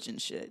knowledge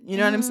and shit. You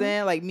know what I'm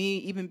saying? Like me,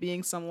 even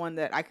being someone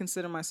that I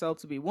consider myself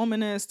to be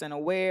womanist and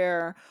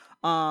aware,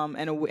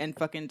 and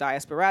fucking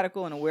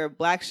diasporatical and aware of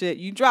black shit.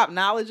 You drop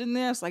knowledge in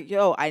there. It's like,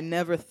 yo, I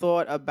never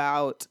thought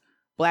about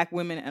black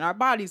women and our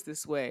bodies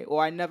this way.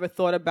 Or I never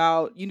thought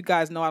about, you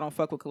guys know I don't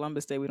fuck with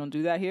Columbus Day. We don't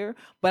do that here.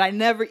 But I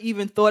never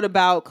even thought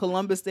about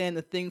Columbus Day and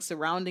the things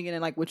surrounding it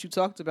and like what you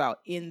talked about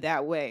in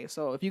that way.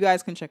 So if you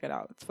guys can check it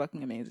out, it's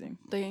fucking amazing.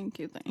 Thank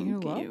you. You're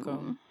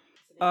welcome.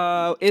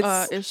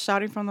 It's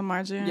Shouting from the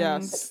Margins.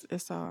 Yes.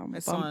 It's on.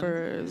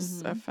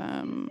 Bumpers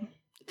FM.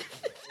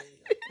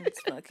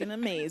 It's fucking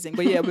amazing.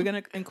 But yeah, we're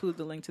gonna include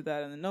the link to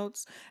that in the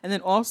notes. And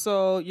then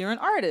also, you're an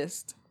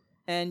artist,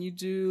 and you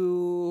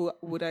do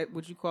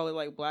would you call it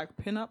like black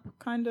pinup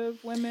kind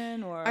of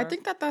women, or I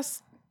think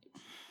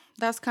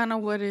that's kind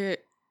of what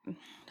it.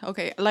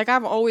 Okay, like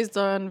I've always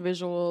done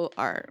visual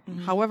art.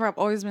 However, I've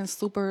always been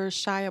super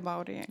shy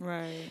about it.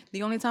 right.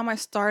 The only time I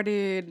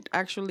started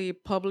actually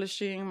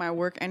publishing my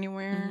work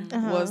anywhere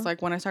was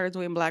like when I started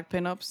doing black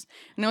pinups,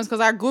 and it was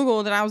because I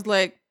Googled and I was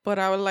like, but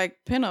I would like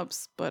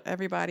pinups, but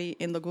everybody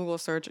in the Google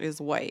search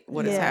is white.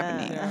 What is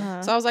happening?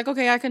 So I was like,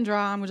 okay, I can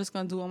draw. I'm just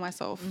gonna do it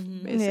myself,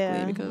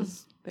 basically,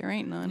 because there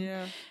ain't none.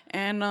 Yeah.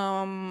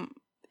 And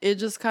it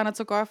just kind of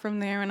took off from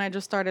there, and I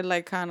just started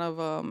like kind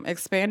of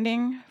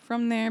expanding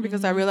from there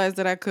because I realized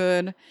that I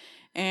could.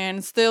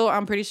 And still,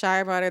 I'm pretty shy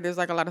about it. There's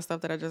like a lot of stuff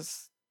that I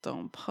just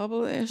don't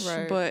publish,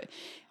 Right. but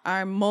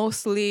I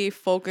mostly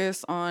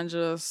focus on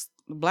just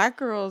black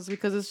girls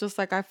because it's just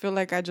like I feel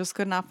like I just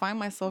could not find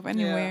myself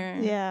anywhere.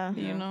 Yeah.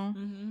 You know?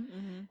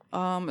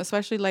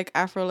 especially like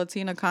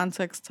Afro-Latina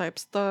context type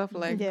stuff.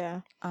 Like,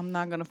 Yeah. I'm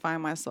not gonna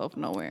find myself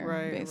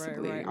nowhere,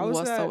 basically, right.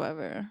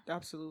 whatsoever.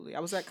 Absolutely. I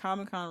was at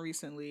Comic-Con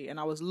recently, and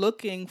I was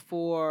looking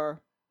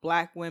for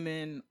Black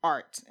women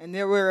art, and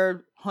there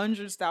were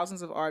hundreds,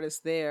 thousands of artists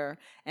there,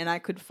 and I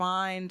could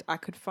find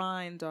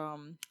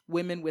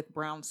women with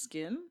brown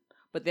skin,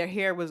 but their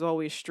hair was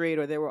always straight,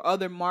 or there were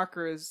other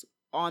markers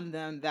on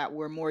them that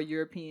were more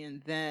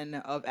European than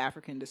of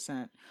African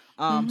descent.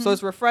 So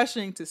it's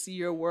refreshing to see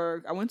your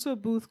work. I went to a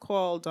booth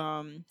called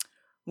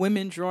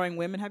Women Drawing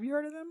Women. Have you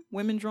heard of them?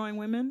 Women Drawing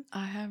Women?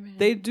 I haven't.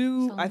 They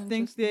do, I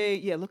think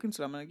look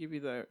into it. I'm going to give you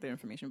their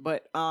information.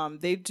 But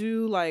they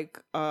do like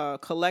a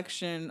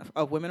collection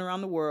of women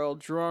around the world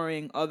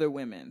drawing other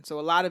women. So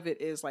a lot of it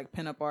is like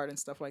pinup art and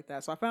stuff like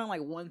that. So I found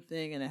like one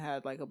thing and it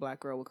had like a Black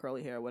girl with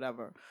curly hair or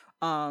whatever.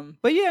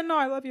 But yeah, no,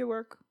 I love your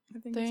work. I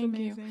think it's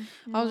amazing.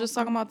 I was just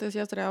talking about this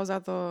yesterday. I was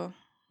at the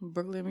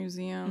Brooklyn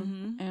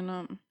Museum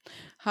and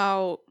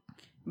how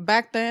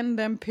back then,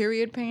 them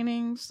period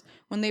paintings,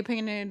 when they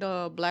painted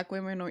Black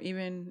women or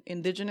even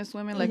indigenous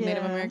women, like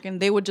Native American,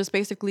 they would just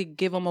basically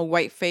give them a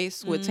white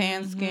face with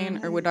tan skin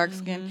or with dark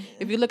skin.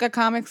 If you look at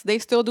comics, they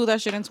still do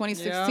that shit in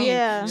 2016.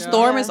 Yeah.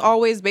 Storm is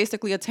always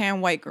basically a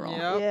tan white girl.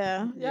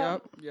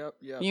 Yep.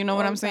 You know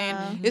what I'm saying?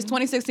 It's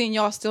 2016.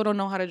 Y'all still don't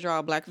know how to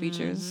draw Black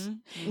features.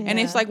 And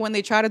it's like when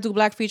they try to do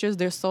Black features,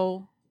 they're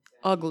so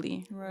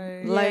ugly.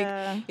 Right.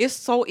 Like, it's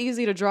so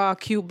easy to draw a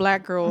cute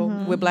Black girl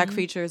with Black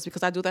features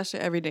because I do that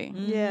shit every day.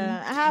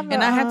 Yeah.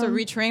 I had to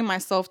retrain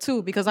myself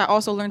too because I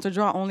also learned to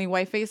draw only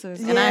white faces.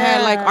 And I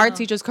had like art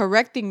teachers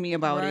correcting me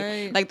about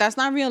it. Like, that's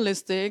not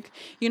realistic.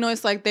 You know,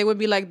 it's like they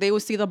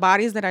would see the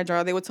bodies that I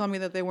draw. They would tell me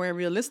that they weren't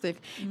realistic.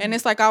 And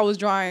it's like I was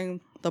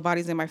drawing the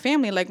bodies in my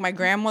family. Like, my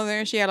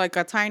grandmother, she had like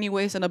a tiny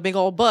waist and a big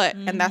old butt,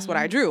 and that's what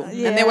I drew.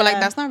 And they were like,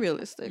 that's not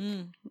realistic.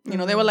 You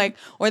know, they were like,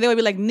 or they would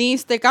be like,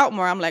 knees stick out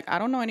more. I'm like, I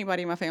don't know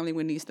anybody in my family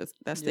with knees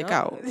that stick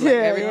out.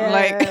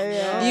 Like,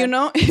 you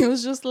know, it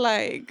was just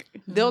like,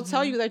 they'll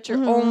tell you that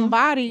your own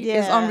body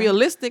is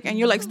unrealistic, and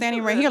you're like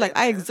standing right here like,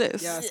 I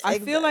exist. Yes. I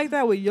feel like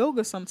that with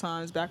yoga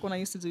sometimes. Back when I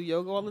used to do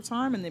yoga all the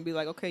time, and they'd be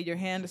like, okay, your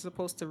hand is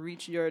supposed to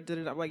reach your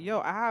I'm like, yo,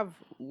 I have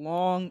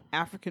long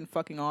African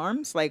fucking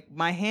arms. Like,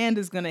 my hand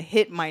is gonna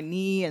hit my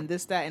knee and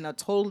this, that in a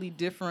totally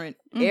different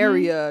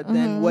area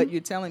than what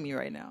you're telling me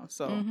right now.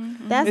 So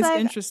that's it's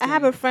like, interesting. I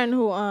have a friend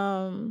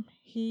who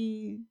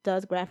he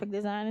does graphic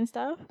design and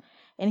stuff,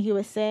 and he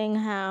was saying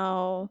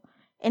how,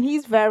 and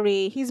he's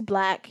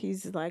Black.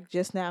 He's like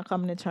just now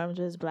coming to terms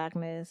with his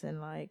Blackness, and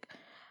like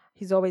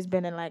he's always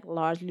been in like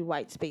largely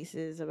white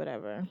spaces or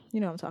whatever. You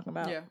know what I'm talking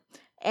about? Yeah.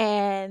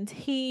 And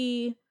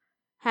he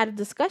had a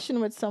discussion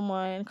with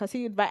someone because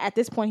at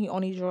this point he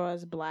only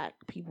draws Black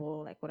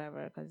people, like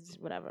whatever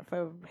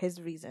for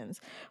his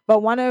reasons.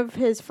 But one of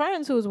his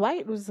friends who was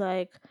white was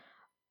like,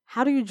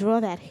 "How do you draw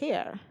that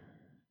hair?"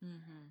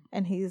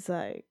 And he's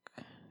like,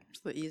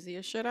 "It's the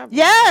easiest shit ever."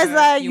 Yeah, it's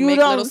like you make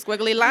don't, little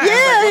squiggly lines.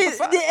 Yeah, like,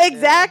 what the fuck?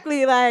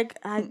 Exactly. Like,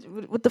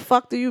 what the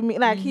fuck do you mean?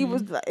 Like he's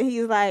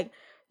like,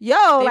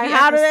 yo, they like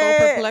how do they?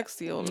 So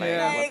perplexed you,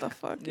 like, what the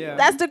fuck? Yeah.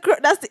 That's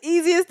the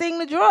easiest thing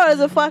to draw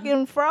is a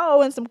fucking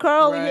fro and some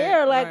curly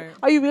hair. Like,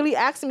 are you really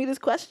asking me this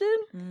question?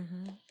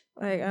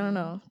 Like, I don't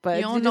know, but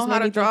you don't know how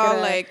to draw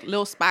like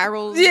little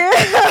spirals.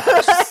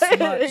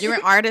 Yeah, you're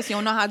an artist. You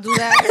don't know how to do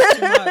that.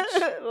 Too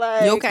much.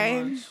 Like, you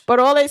okay? But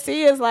all they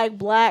see is like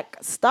Black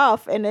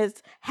stuff, and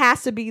it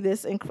has to be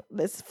this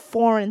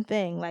foreign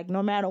thing. Like,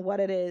 no matter what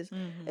it is,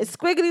 it's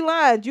squiggly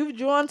lines. You've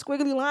drawn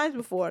squiggly lines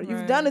before.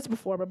 You've done this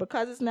before, but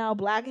because it's now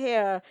Black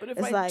hair, but if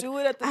it's I like, do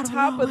it at the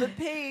top of the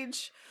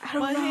page,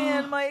 my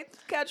hand might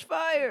catch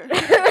fire.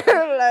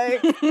 Like,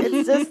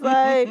 it's just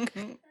like,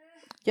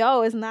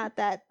 yo, it's not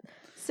that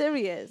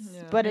serious,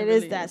 but it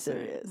is that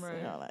serious. Right.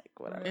 You know, like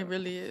whatever. It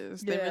really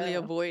is. They really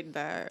avoid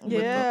that.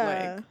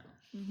 Yeah.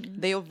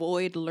 They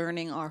avoid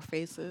learning our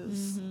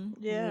faces.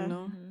 Yeah. You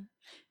know?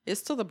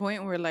 It's to the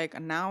point where like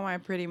now I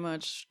pretty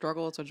much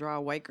struggle to draw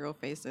white girl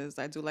faces.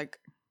 I do like,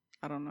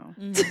 I don't know.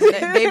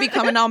 They be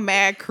coming out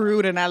mad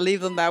crude and I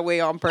leave them that way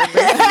on purpose.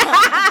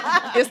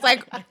 It's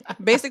like,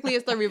 basically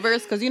it's the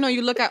reverse. Because, you know,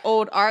 you look at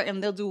old art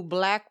and they'll do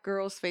Black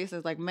girls'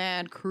 faces like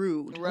mad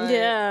crude. Right.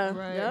 Yeah.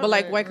 Right. But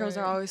like white girls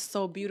are always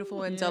so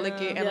beautiful and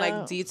delicate and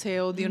like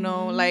detailed, you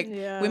know? Like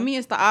with me,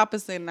 it's the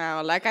opposite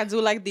now. Like I do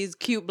like these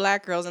cute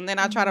Black girls and then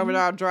I try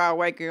to draw a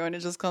white girl and it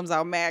just comes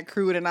out mad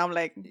crude and I'm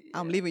like,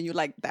 I'm leaving you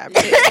like that,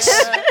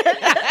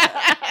 bitch.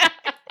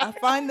 I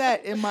find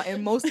that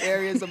in most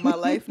areas of my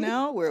life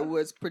now, where it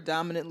was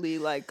predominantly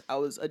like I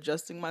was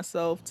adjusting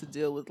myself to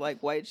deal with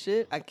like white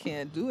shit, I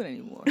can't do it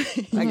anymore.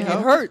 Like it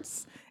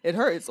hurts. It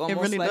hurts almost.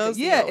 It really like does.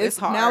 Yeah, It's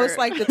hard. Now it's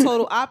like the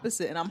total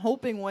opposite. And I'm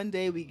hoping one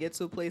day we get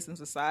to a place in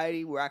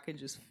society where I can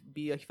just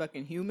be a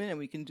fucking human and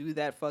we can do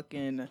that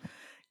fucking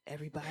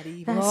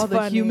everybody, all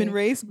the human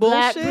race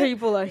bullshit. Black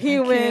people are I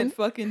human. can't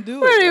fucking do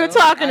it. What are you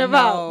talking I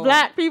about? know.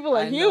 Black people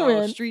are I know.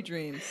 human. Street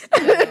dreams. I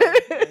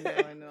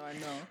know.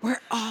 We're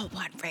all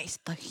one race,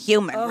 the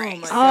human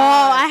race. Oh,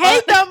 I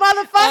hate them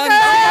motherfuckers.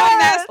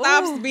 That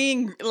stops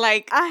being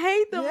like I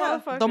hate them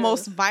motherfuckers. the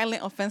most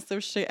violent,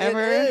 offensive shit ever.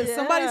 Yeah.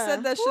 Somebody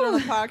said that shit on a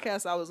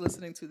podcast I was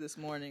listening to this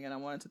morning, and I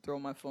wanted to throw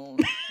my phone.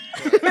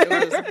 It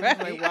was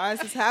like, why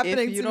is this happening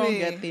to me? If you don't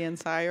get the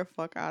entire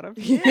fuck out of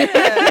here.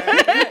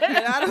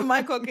 Get out of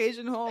my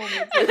Caucasian home.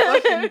 It's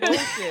fucking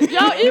bullshit.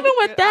 Yo, even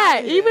with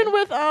that, even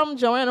with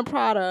Joanna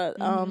Prada,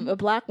 a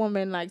black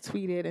woman like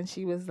tweeted and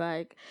she was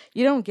like,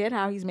 "You don't get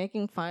how he's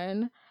making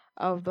fun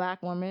of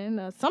black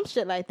women," some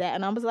shit like that.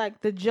 And I was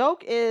like, the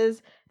joke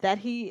is that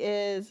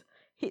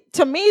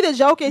to me, the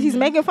joke is he's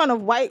making fun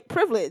of white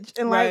privilege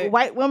and like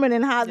white women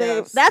and how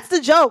that's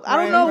the joke. I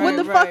don't know what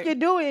the fuck you're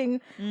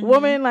doing,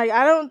 woman. Like,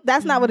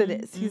 that's not what it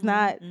is. He's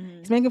not,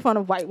 he's making fun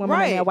of white women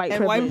and their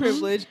white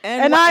privilege.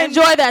 And I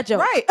enjoy that joke.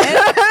 Right.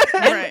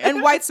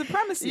 And white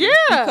supremacy. Yeah.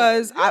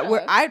 Because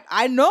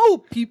I know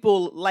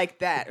people like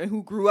that and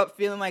who grew up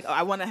feeling like, oh,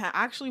 I want to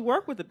actually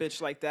work with a bitch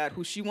like that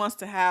who she wants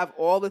to have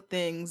all the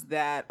things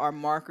that are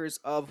markers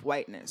of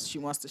whiteness. She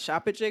wants to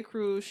shop at J.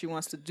 Crew. She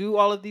wants to do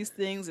all of these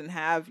things and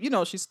have,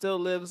 she still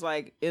lives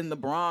like in the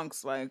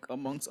Bronx, like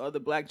amongst other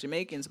black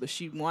Jamaicans, but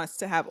she wants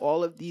to have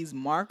all of these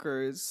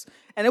markers.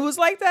 And it was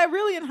like that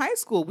really in high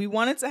school. We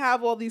wanted to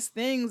have all these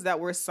things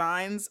that were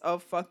signs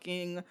of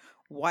fucking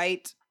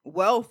white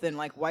wealth and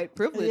like white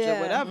privilege or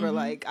whatever.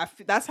 Like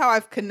that's how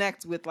I've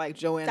connect with like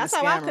Joanna. That's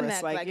how I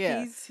connect. Like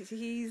he's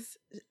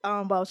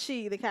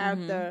she, the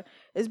character,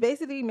 is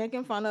basically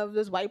making fun of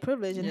this white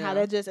privilege and how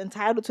they're just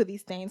entitled to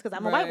these things because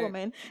I'm a white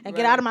woman and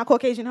get out of my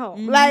Caucasian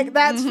home. Like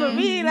that's for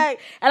me. Like,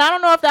 and I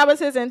don't know if that was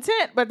his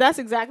intent, but that's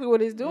exactly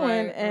what he's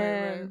doing,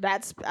 and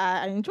that's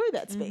I enjoy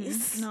that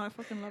space. No, I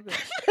fucking love it.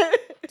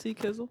 T.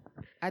 Kizzle.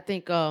 I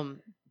think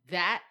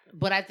that,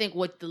 but I think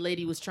what the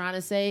lady was trying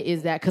to say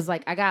is that because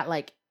like I got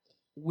like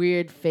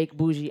weird fake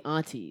bougie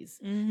aunties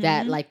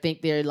that like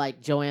think they're like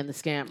Joanne the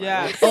Scammer.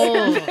 Yeah. Like,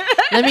 oh,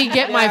 let me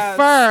get my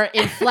fur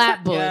in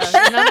Flatbush.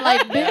 And I'm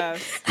like,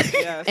 yes.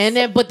 And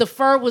then, but the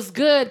fur was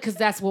good because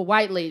that's what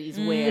white ladies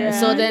wear. Yeah.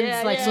 So then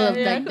it's like sort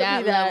of like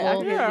that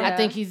level. I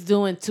think he's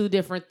doing two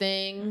different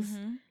things.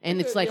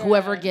 And it's like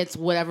whoever gets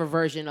whatever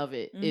version of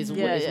it is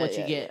what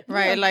you get.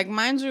 Right. Like,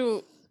 mind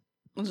you,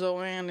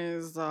 Joanne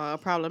is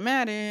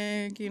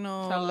problematic,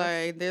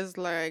 like there's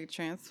like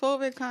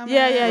transphobic comments,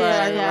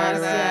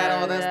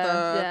 all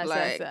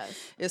that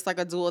stuff. It's like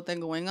a dual thing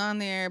going on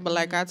there, but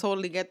like I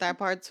totally get that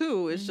part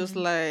too. It's just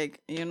like,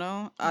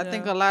 I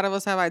think a lot of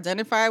us have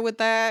identified with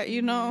that,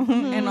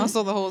 and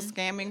also the whole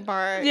scamming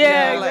part.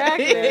 Yeah,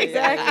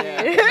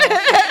 exactly.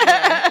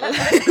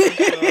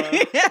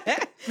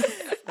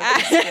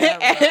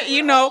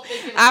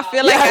 I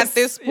feel like at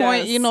this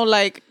point,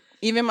 like,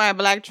 even my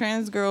black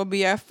trans girl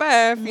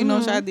BFF,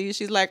 Shadi,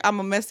 she's like,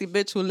 I'm a messy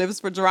bitch who lives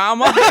for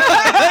drama.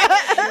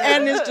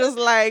 And it's just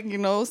like,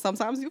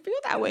 sometimes you feel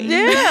that way.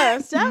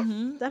 Yes,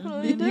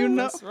 definitely do.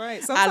 That's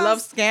right. I love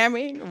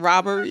scamming,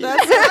 robbery,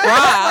 that's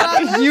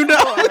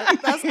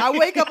I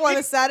wake up on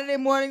a Saturday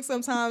morning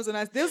sometimes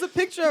and there's a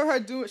picture of her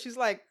doing, she's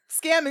like,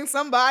 scamming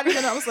somebody,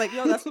 and I was like,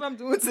 yo, that's what I'm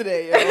doing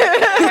today, yo.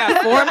 I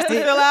got forms to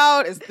fill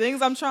out. It's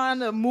things I'm trying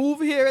to move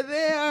here or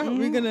there.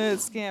 We're gonna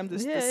scam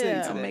this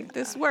city to make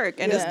this work.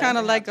 And it's kind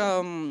of like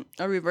a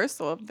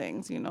reversal of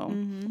things,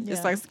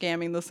 It's like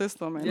scamming the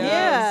system. And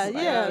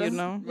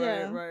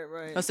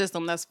Right. A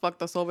system that's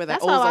fucked us over.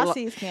 That's how I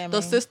see scamming.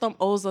 The system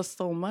owes us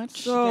so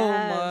much.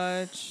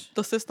 The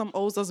system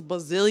owes us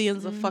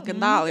bazillions of fucking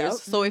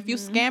dollars. So if you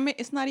scam it,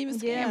 it's not even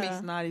scamming.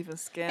 It's not even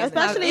scamming.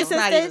 Especially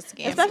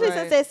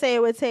since they say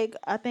it would take,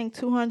 I think,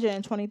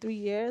 223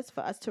 years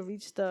for us to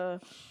reach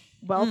the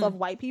wealth of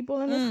white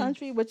people in this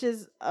country, which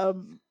is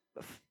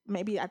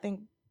maybe I think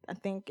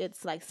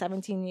it's like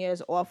 17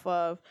 years off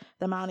of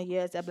the amount of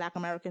years that Black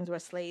Americans were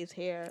slaves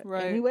here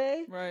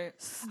anyway. Right.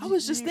 I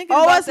was just thinking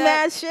about that.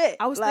 Mad shit.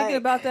 I was thinking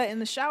about that in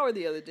the shower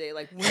the other day.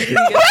 Like, when did we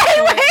get to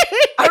the point?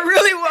 I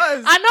really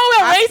was. I know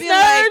we're race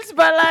nerds,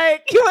 but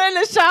like, you were in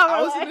the shower.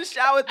 I was in the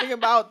shower thinking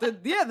about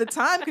the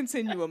time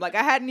continuum. Like,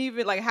 I hadn't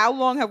even, like, how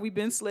long have we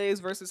been slaves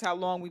versus how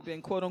long we've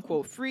been quote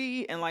unquote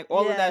free, and like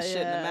all of that shit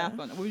and the math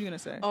on it. What were you gonna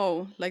say?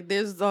 Oh, like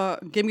there's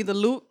Give Me the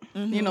Loot,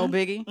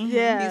 Biggie.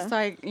 Yeah. He's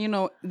like,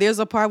 there's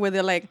a part where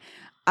they're like,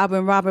 I've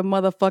been robbing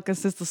motherfuckers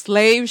since the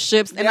slave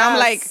ships. And I'm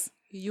like,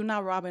 you're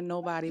not robbing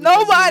nobody.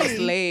 Nobody. You're a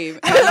slave.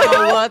 And you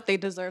know what? They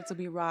deserve to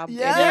be robbed.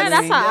 Yeah,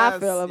 that's how I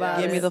feel about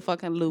it. Give me the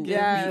fucking loot.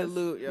 Give me the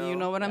loot, yo. You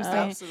know what I'm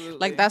saying? Absolutely.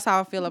 Like, that's how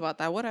I feel about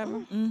that.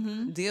 Whatever.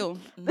 Deal.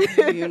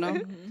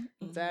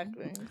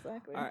 Exactly. All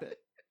right.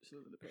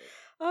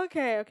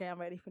 Okay, I'm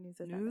ready for news.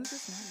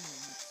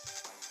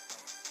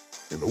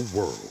 In a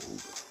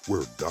world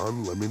where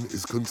Don Lemon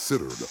is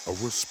considered a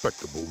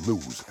respectable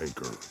news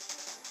anchor.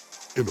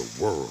 In a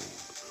world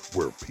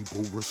where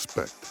people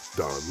respect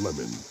Don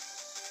Lemon,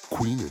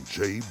 Queen and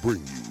Jay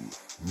bring you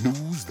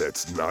news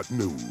that's not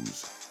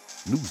news.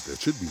 News that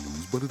should be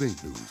news, but it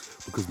ain't news,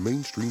 because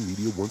mainstream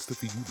media wants to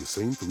feed you the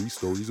same 3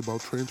 stories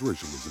about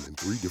transracialism in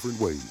 3 different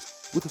ways,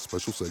 with a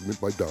special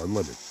segment by Don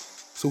Lemon.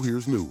 So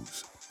here's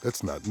news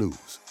that's not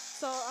news.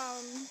 So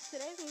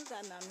today's news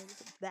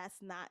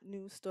that's not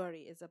news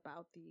story is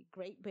about the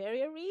Great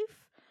Barrier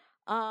Reef.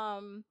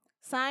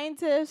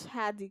 Scientists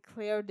had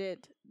declared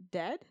it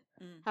dead.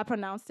 Have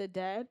pronounced it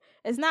dead.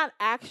 It's not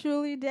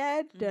actually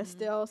dead. There's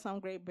still some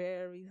Great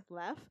Barrier Reef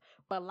left,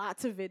 but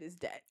lots of it is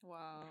dead.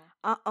 Wow.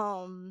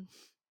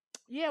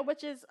 Yeah,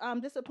 which is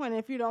disappointing.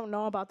 If you don't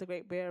know about the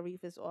Great Barrier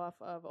Reef, it's off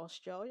of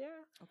Australia.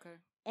 Okay.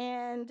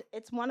 And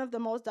it's one of the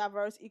most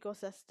diverse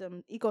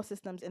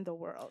ecosystems in the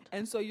world.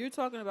 And so you're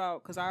talking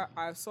about, because I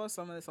saw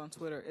some of this on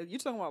Twitter. You're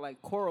talking about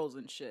like corals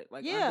and shit,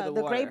 like yeah, under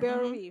the water. Great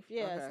Barrier Reef.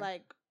 Yeah, Okay. it's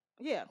like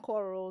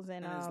corals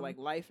and there's like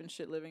life and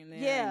shit living there.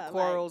 yeah, and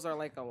corals are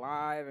like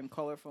alive and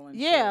colorful and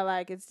yeah, shit.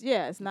 like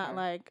it's not Okay.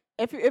 like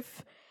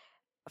if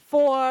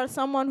for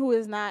someone who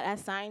is not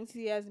as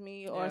sciencey as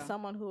me or Yeah.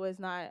 someone who is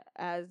not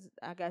as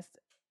I guess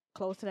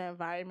close to the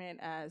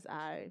environment as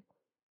I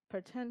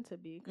pretend to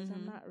be because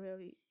I'm not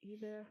really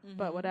either,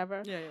 but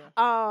whatever.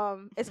 Yeah.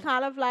 It's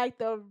kind of like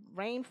the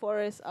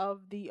rainforest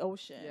of the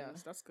ocean.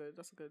 Yes, that's good.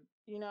 That's a good.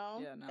 You know?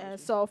 Yeah, And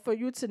analogy. so for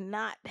you to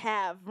not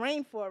have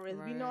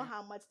rainforest, we know Right.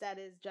 how much that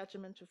is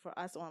detrimental for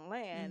us on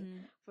land.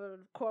 Mhm. For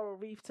coral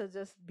reef to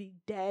just be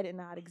dead and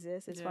not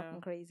exist is Yeah.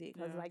 fucking crazy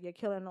because Yeah. like you're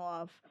killing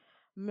off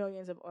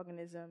millions of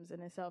organisms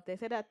in itself. They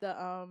say that the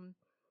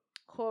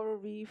coral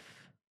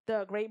reef,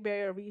 the Great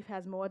Barrier Reef,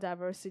 has more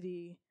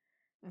diversity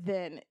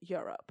than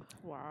Europe.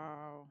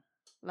 Wow.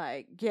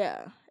 Like,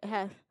 yeah, it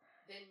has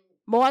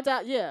more.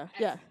 Yeah.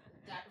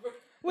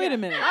 Wait a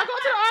minute. I'll go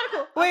to the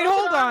article. Wait, I'll go to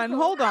hold the on,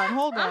 article.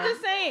 hold on. I'm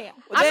just saying.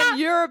 Then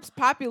Europe's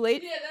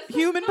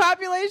human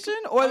population,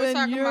 or Are we then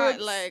talking about,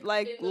 Europe's like,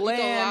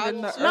 land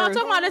and the ecological- No, I'm earth?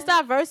 talking about this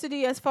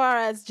diversity as far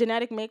as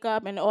genetic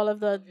makeup and all of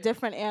the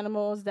different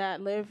animals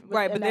that live.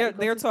 Right, but within that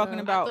they're talking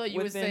ecosystem. about I thought you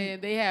were within-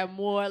 saying they have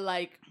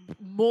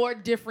more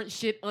different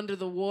shit under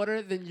the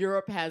water than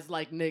Europe has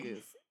like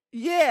niggas.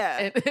 Yeah.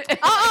 And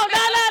Oh, no.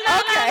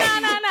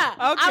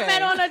 I Okay.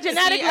 meant on a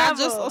genetic See, I level.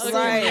 just assumed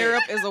Right.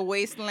 Europe is a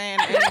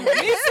wasteland. Anyway. Me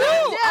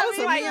too. I was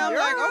me like, too. I'm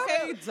like, like,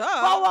 okay,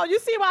 duh. Well, you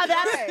see why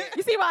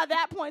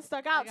that point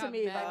stuck out to got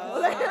me mad.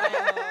 though.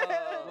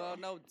 Well,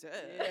 no, duh.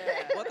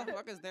 Yeah. What the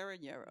fuck is there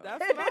in Europe? That's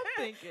what I'm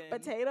thinking.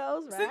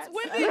 Potatoes, Since rats.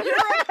 when did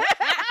Europe?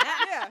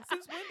 Yeah.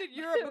 Since when did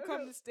Europe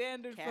become the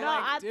standard for No,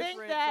 like I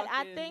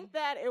different think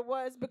that it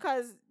was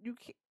because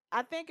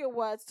I think it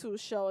was to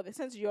show that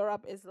since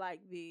Europe is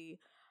like the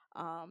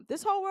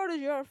this whole world is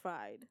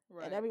Eurofied,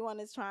 Right. and everyone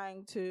is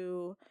trying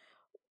to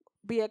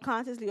be it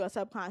consciously or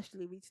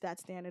subconsciously reach that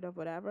standard of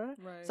whatever.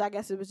 Right. So I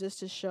guess it was just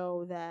to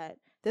show that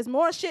there's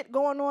more shit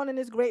going on in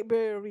this Great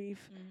Barrier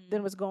Reef Mm-hmm.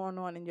 than what's going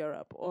on in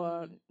Europe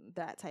or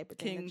that type of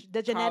thing. King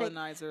The genetic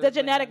colonizer the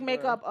genetic land or-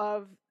 makeup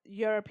of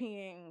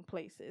European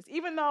places.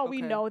 Even though we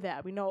Okay. know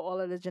that. We know all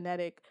of the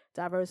genetic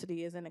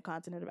diversity is in the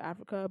continent of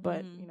Africa,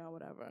 but you know,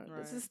 whatever.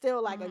 This Right. is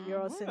still like a What a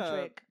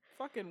Eurocentric.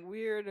 fucking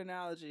weird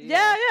analogy.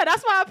 Yeah,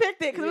 that's why I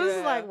picked it because it was just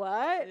Yeah. like,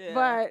 what? Yeah.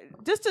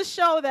 But just to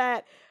show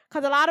that,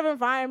 because a lot of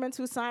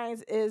environmental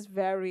science is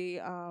very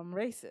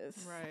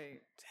racist.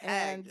 Right.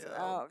 And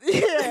yo.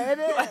 yeah, it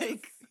is.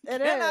 Like, it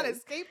Cannot is.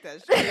 escape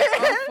that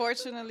shit.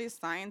 Unfortunately,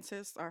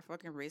 scientists are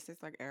fucking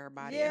racist like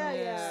everybody Yeah, else.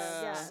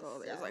 yeah, yes, So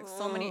there's yes. like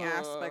so many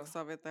aspects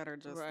of it that are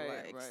just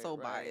Right, like so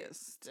right.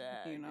 biased.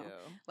 Dag, You know,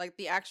 yo. like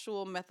the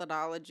actual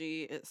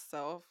methodology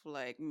itself,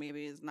 like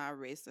maybe it's not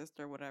racist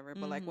or whatever,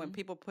 but like when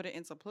people put it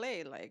into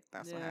play, like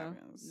that's what Yeah.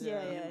 happens.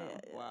 Yeah, you yeah, know?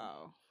 yeah.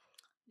 Wow.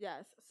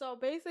 Yes. So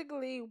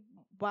basically,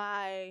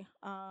 why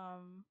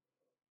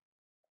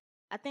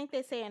I think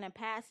they say in the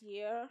past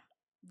year,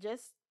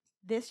 just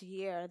this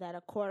year, that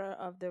a quarter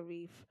of the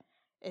reef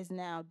is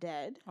now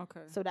dead.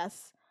 Okay. So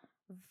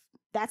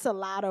that's a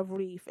lot of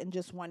reef in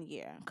just 1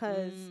 year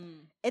because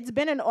Mm. it's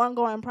been an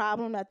ongoing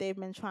problem that they've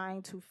been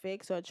trying to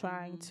fix or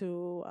trying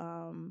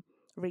Mm-hmm. to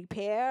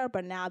repair.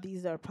 But now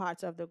these are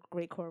parts of the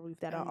Great Coral Reef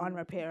that are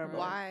unrepairable.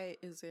 Why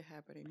is it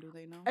happening? Do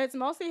they know? It's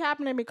mostly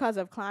happening because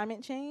of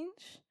climate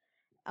change.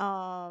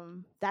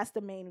 That's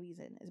the main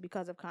reason. Is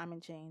because of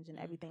climate change and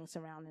everything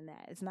surrounding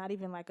that. It's not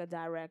even like a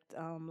direct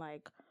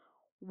like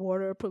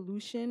water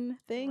pollution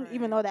thing,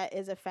 even though that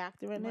is a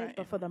factor in it.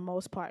 But for the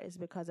most part, it's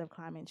because of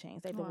climate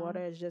change. Like the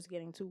water is just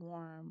getting too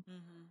warm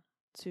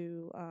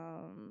to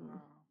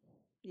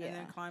yeah. And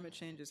then climate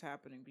change is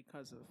happening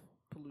because of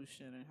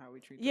pollution and how we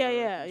treat the Yeah, earth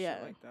yeah, and shit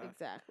yeah. like that.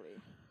 Exactly.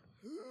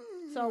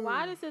 So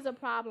why this is a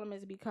problem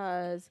is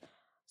because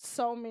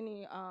so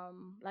many,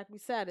 like we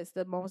said, it's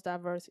the most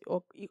diverse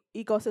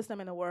ecosystem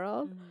in the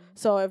world.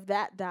 So if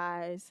that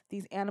dies,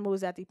 these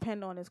animals that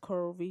depend on this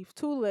coral reef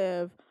to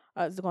live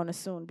is going to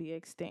soon be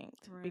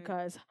extinct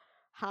because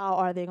how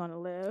are they going to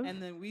live?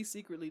 And then we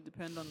secretly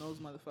depend on those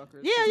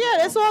motherfuckers.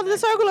 Yeah, it's all the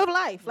circle of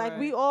life. Like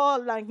we Right.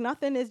 all like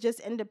nothing is just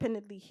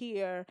independently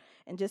here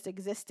and just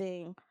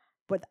existing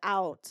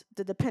without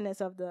the dependence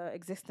of the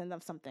existence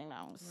of something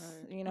else.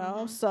 Right. You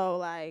know? So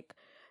like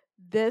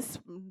this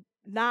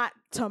not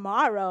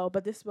tomorrow,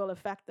 but this will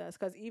affect us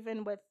because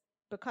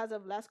because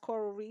of less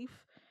coral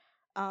reef,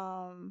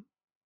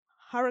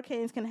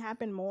 hurricanes can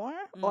happen more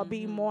or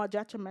be more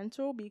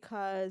detrimental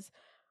because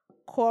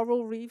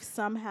coral reefs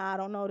somehow, I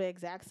don't know the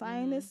exact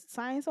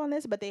science on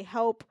this, but they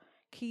help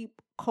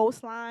keep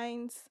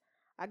coastlines,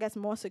 I guess,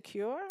 more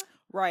secure.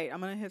 Right, I'm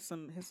gonna hit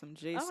some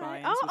J All right.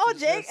 science. Oh, which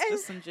is J-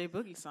 just some J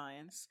boogie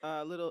science.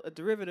 A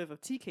derivative of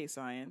TK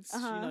science.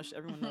 Uh-huh. You know,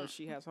 everyone knows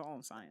she has her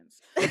own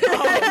science.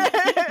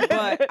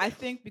 But I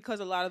think because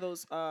a lot of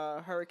those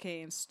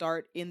hurricanes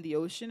start in the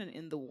ocean and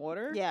in the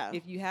water. Yeah.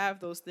 If you have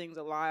those things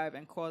alive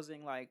and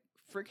causing like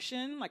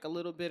friction, like a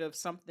little bit of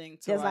something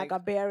to There's like a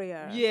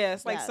barrier. yeah,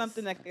 it's like Yes.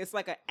 something that it's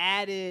like an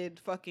added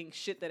fucking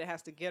shit that it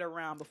has to get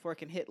around before it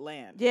can hit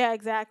land. Yeah,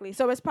 exactly.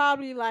 So it's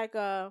probably like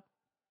a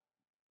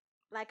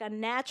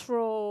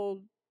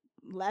natural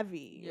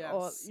levee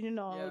or Yes.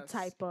 Yes.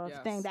 type of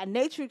thing Yes. that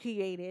nature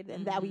created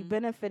and that we Mhm.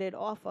 benefited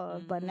off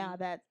of. But now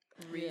that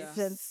Yeah.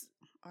 since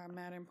are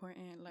mad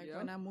important. Like Yep.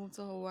 when I moved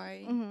to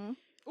Hawaii. mhm.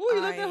 Oh,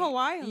 you lived in I-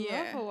 Hawaii? I Yeah,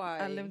 love Hawaii.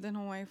 I lived in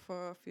Hawaii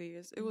for a few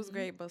years. It was Mhm.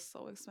 great, but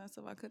so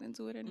expensive. I couldn't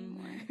do it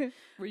anymore.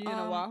 Were you in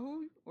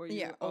Oahu? Or you,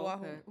 Yeah, oh,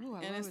 Oahu. okay. Ooh,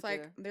 I And love it's it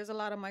like there. there's a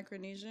lot of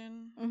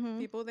Micronesian Mhm.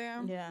 people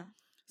there. Yeah.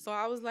 So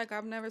I was like,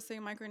 I've never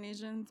seen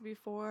Micronesians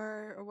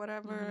before or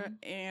whatever.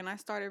 And I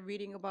started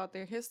reading about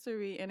their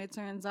history, and it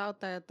turns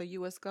out that the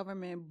US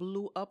government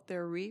blew up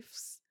their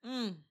reefs.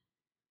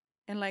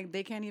 And like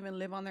they can't even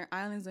live on their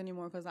islands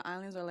anymore because the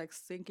islands are like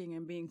sinking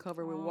and being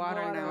covered with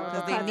water now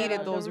because they Because needed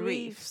of the those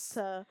reefs.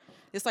 to-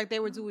 It's like they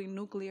were doing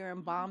nuclear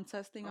and bomb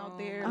testing out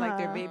there. Like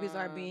their babies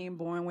are being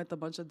born with a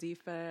bunch of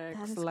defects.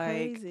 That is like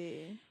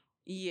crazy.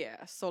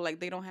 yeah, so like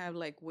they don't have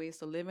like ways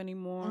to live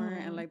anymore,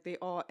 Mhm. and like they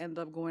all end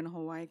up going to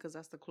Hawaii because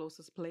that's the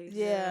closest place.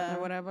 Yeah.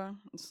 or whatever.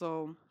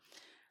 So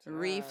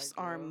reefs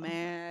are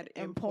mad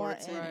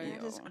important.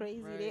 Important. That is yo.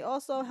 crazy. They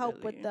also help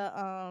with Really.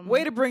 the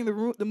Way to bring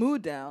the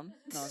mood down.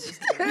 No, I'm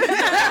just kidding.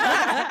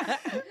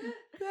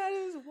 That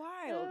is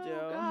wild, Oh,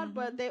 yo. God,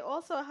 but they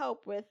also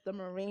help with the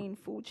marine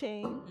food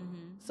chain. Mm-hmm.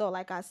 So,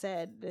 like I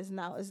said, it's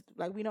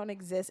like we don't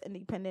exist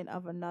independent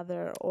of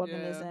another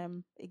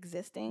organism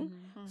existing.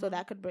 Mm-hmm. So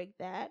that could break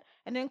that.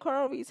 And then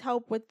coral reefs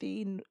help with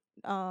the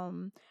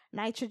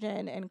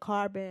nitrogen and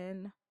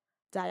carbon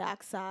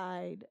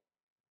dioxide.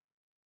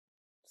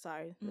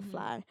 Sorry, the Mhm.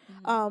 fly.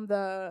 Mhm.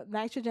 The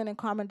nitrogen and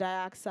carbon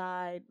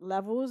dioxide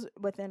levels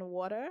within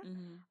water.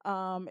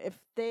 Mm-hmm.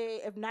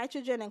 If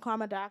nitrogen and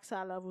carbon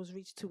dioxide levels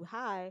reach too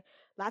high,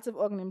 lots of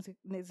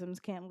organisms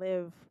can't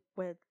live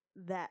with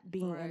that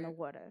being in the Right.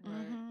 water.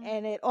 Mhm.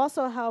 And it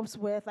also helps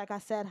with, like I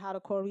said, how the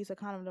coral reefs are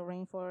kind of the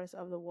rainforest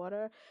of the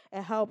water.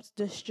 It helps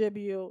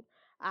distribute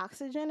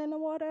oxygen in the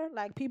water.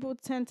 Like people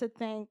tend to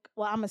think,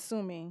 well, I'm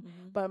assuming,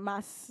 Mm-hmm. but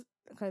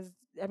because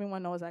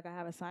everyone knows like I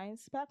have a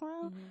science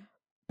background. Mm-hmm.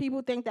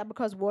 People think that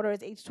because water is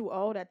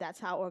H2O, that's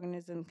how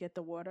organisms get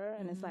the water.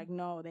 And it's Mhm. like,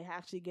 no, they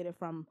actually get it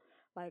from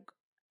like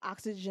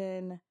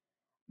oxygen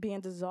being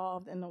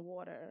dissolved in the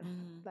water,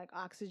 Mhm. like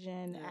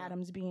oxygen Yeah.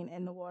 atoms being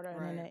in the water,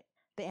 and then Right.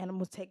 the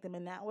animals take them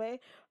in that way.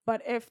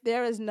 But if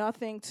there is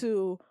nothing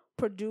to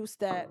produce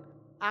that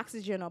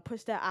oxygen or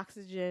push that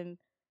oxygen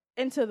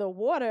into the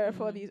water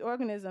for Mhm. these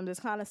organisms, it's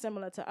kind of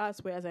similar to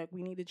us, whereas like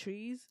we need the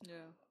trees, Yeah.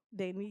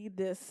 they need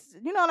this,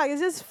 like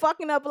it's just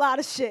fucking up a lot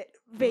of shit,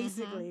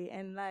 basically.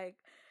 And like,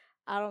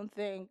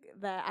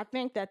 I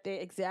think that they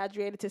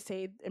exaggerated to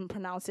say and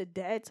pronounce it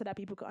dead so that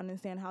people could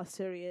understand how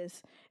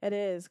serious it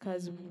is,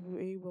 because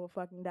we will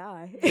fucking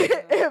die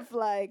if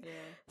like Yeah.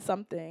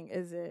 something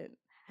isn't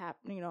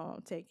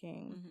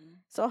taking. Mm-hmm.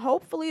 So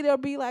hopefully there'll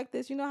be like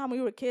this, how when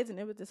we were kids and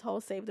it was this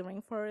whole Save the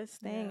Rainforest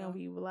thing, Yeah. and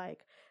we were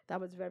like, that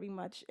was very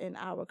much in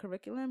our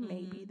curriculum.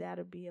 Maybe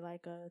that'll be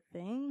like a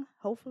thing.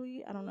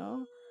 Hopefully, I don't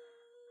know.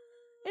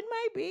 It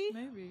might be.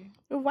 Maybe.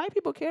 If white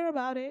people care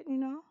about it,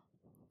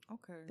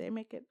 Okay. they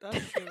make it.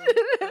 That's true.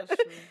 That's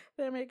true.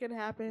 They make it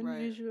happen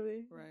Right.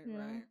 usually. Right, you know?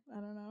 right. I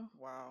don't know.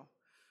 Wow.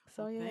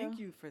 So Well, yeah. Thank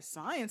you for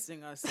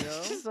sciencing us, yo.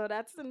 So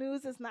that's the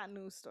news. It's not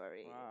news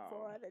story Wow.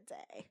 for the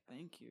day.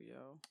 Thank you,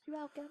 yo. You're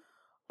welcome.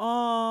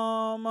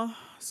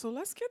 So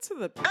let's get to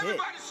the pit.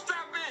 Everybody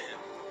strap in.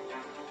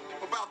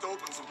 We're about to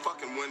open some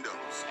fucking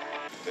windows.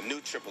 The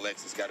new Triple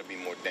X has got to be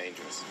more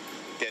dangerous,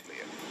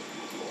 deadlier,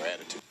 more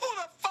attitude. Who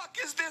the fuck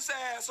is this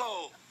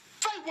asshole?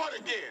 Say what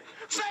again?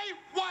 Say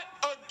what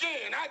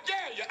again? I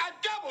dare you. I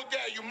double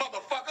dare you,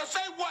 motherfucker.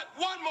 Say what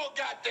one more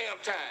goddamn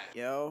time.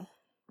 Yo.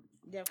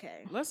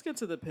 Okay. Let's get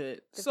to the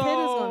pit. The pit is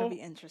gonna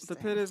be interesting.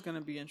 The pit is going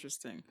to be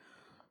interesting.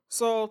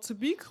 So to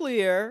be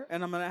clear,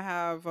 and I'm going to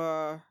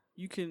have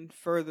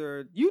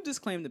you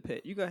disclaim the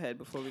pit. You go ahead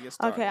before we get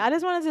started. Okay, I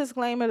just wanted to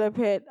disclaim the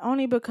pit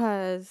only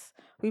because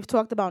we've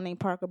talked about Nate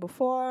Parker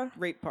before.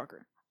 Rape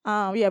Parker.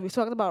 Yeah, we've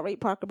talked about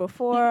Rape Parker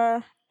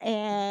before,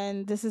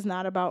 and this is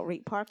not about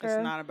Rape Parker.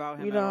 It's not about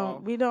him we at don't all.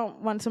 we don't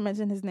want to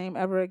mention his name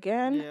ever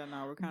again. Yeah,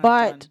 no, we're kind of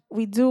But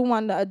we do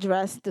want to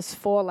address this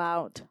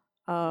fallout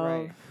of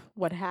Right.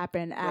 what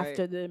happened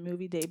after the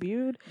movie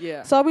debuted.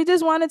 Yeah. So we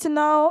just wanted to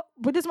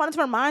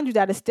remind you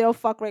that it's still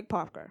fuck Rape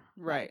Parker.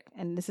 Right.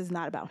 And this is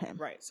not about him.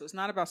 Right. So it's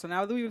not about. So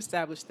now that we've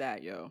established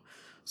that, yo.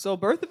 So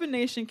Birth of a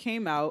Nation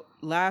came out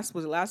was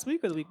it last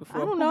week or the week before?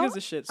 I don't Who know. gives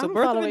a shit? I So don't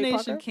Birth of follow a Ray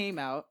Nation Parker. came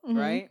out, Mhm.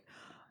 right?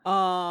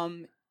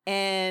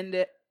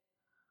 And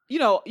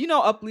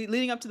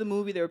leading up to the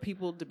movie, there were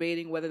people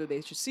debating whether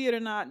they should see it or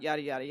not.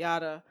 Yada yada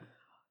yada.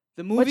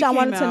 The movie Which I came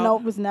wanted to out,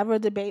 note was never a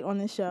debate on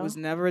this show. was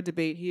never a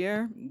debate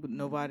here.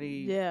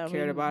 Nobody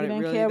cared about we it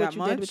didn't really care that what you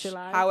much. did with your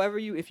life. However,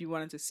 if you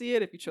wanted to see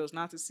it, if you chose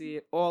not to see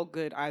it, all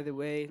good either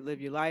way. Live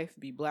your life,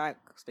 be black,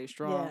 stay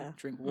strong, Yeah.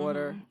 drink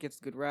water, get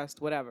good rest,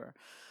 whatever.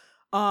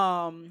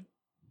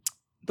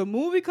 The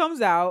movie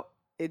comes out.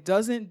 It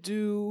doesn't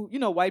do,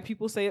 white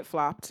people say it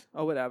flopped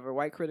or whatever.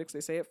 White critics,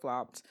 they say it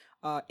flopped.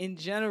 In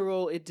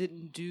general, it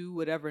didn't do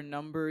whatever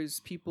numbers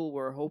people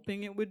were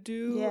hoping it would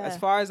do. Yeah. As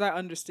far as I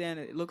understand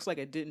it, it looks like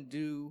it didn't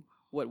do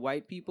what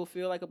white people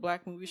feel like a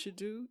black movie should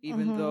do,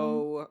 even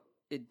though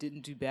it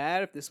didn't do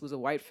bad. If this was a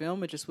white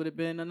film, it just would have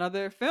been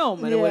another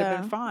film and it would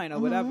have been fine or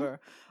whatever.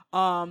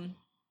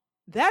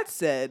 That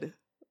said,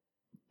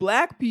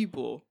 black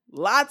people,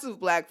 lots of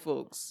black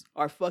folks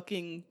are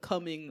fucking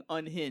coming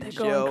unhinged,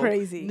 They're going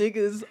crazy.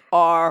 Niggas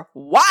are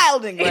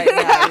wilding right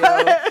now,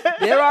 yo.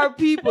 There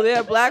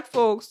are black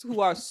folks who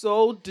are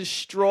so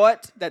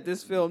distraught that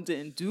this film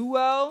didn't do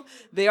well.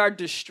 They are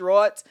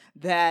distraught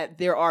that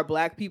there are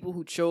black people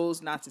who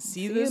chose not to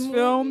see this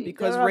film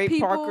because There are Ray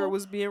people Parker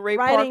was being Ray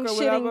writing Parker,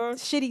 whatever.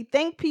 shitty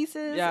think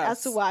pieces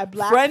as to why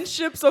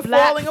friendships are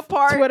falling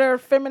apart. Twitter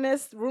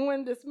feminists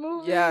ruined this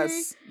movie.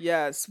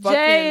 Yes.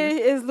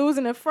 Jay is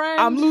losing a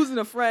friend. I'm losing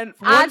a friend.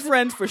 One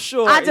friend for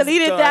sure. I is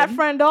deleted done. that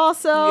friend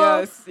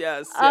also.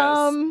 Yes.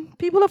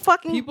 People are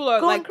fucking People are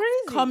going like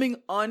crazy. coming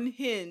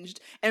unhinged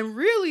and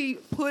really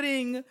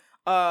putting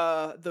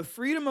the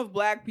freedom of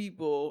black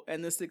people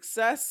and the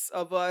success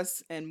of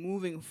us and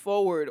moving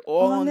forward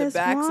all on the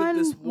backs of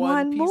this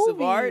one piece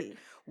of art,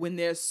 when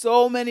there's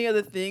so many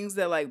other things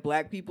that like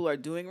black people are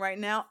doing right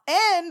now.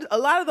 And a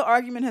lot of the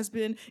argument has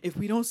been, if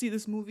we don't see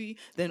this movie,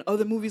 then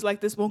other movies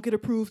like this won't get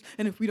approved.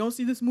 And if we don't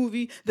see this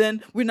movie,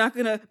 then we're not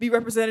going to be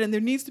represented. And there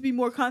needs to be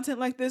more content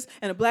like this.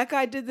 And a black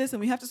guy did this and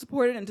we have to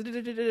support it and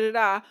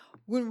da-da-da-da-da-da.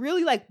 When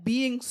really like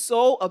being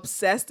so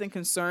obsessed and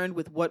concerned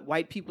with what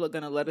white people are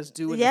going to let us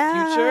do in the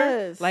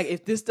future. Like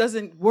if this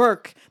doesn't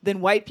work, then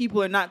white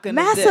people are not going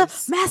to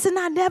Massa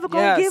not never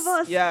going to give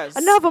us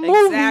another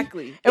movie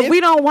exactly. if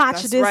we don't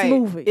watch this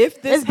movie.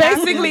 If this it's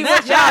basically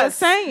what y'all are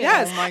saying.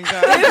 Yes. Oh my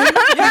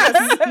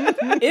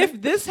God.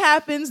 If this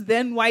happens,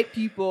 then white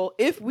people.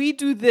 If we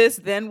do this,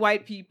 then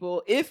white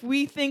people. If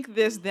we think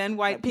this, then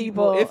white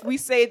people. If we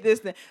say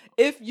this, then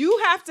if you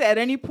have to at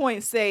any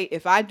point say,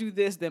 if I do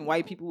this, then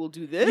white people will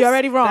do this. You're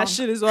already wrong. That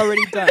shit is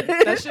already done.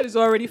 That shit is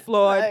already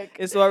flawed.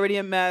 It's already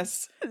a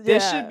mess. There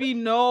should be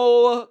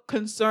no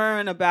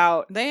concern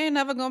about. They ain't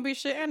never gonna be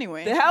shit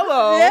anyway.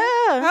 Hello.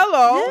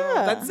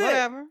 Yeah. That's it.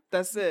 Whatever.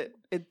 That's it.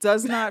 It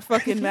does not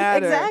fucking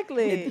matter.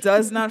 Exactly. It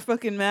does not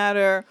fucking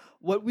matter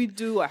what we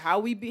do or how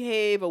we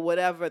behave or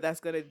whatever. That's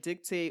gonna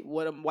dictate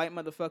what a white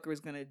motherfucker is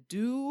gonna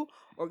do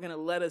or gonna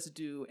let us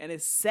do. And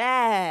it's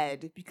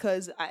sad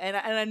because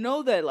I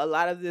know that a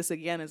lot of this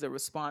again is a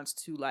response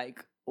to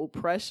like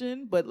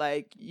oppression, but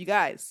like you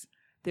guys,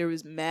 there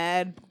is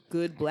mad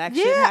good black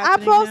shit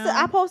happening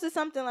I posted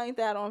something like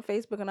that on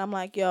Facebook and I'm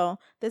like, yo,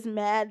 there's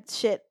mad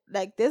shit,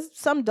 like there's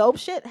some dope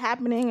shit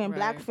happening in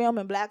black film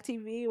and black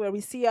TV where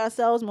we see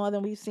ourselves more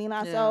than we've seen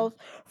ourselves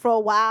for a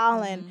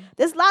while, and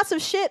there's lots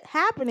of shit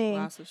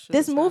happening.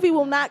 This movie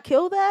will not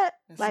kill that.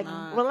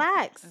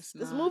 Relax.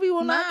 This movie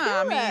will not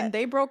kill that. I mean,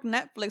 they broke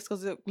Netflix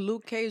because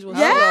Luke Cage was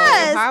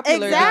Yes, so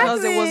popular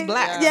because it was exactly.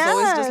 black. Yeah. So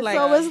it's just like,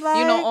 So it's you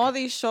know, like- all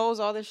these shows,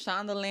 all this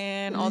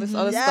Shondaland, all this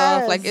other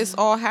stuff, like it's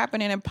all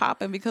happening and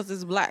popping because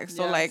it's black.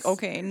 So like,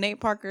 okay, Nate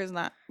Parker is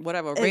not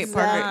whatever. Ray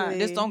Parker,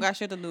 this don't got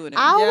shit to do with it.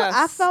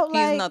 I felt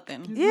like he's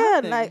nothing.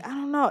 Like I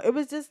don't know. It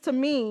was just, to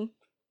me,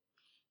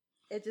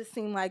 it just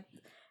seemed like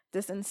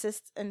this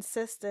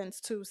insistence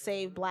to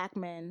save black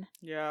men.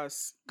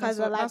 Yes. Because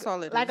that's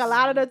all it is. like a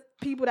lot of the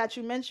people that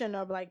you mentioned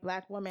are like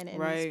black women in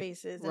these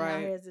spaces, and now Right.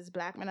 here's this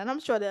black man, and I'm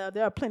sure there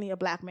are plenty of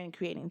black men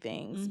creating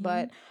things,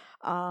 but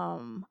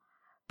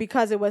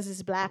because it was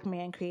this black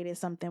man created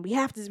something, we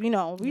have to,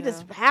 we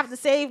just have to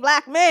save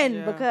black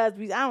men because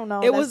I don't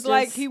know. It was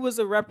like he was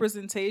a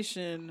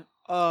representation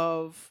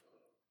of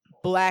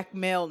black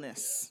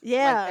maleness.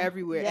 Yeah. Like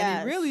everywhere. Yes.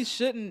 And he really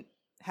shouldn't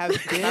have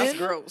been. That's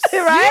gross.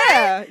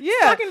 Right? Yeah.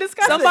 Fucking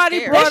disgusting. Somebody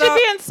They brought should up.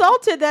 be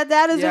insulted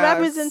that is a Yes.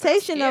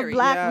 representation of Scary.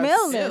 black Yes.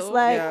 maleness. Ew.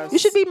 Like Yes. you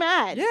should be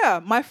mad.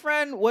 Yeah, my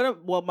friend. What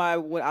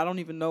I don't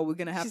even know. We're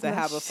gonna have to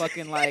have a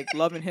fucking like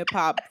love and hip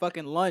hop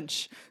fucking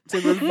lunch to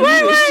review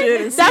this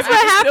shit. And see That's if we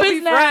what can still happens be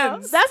now.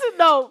 friends. That's it.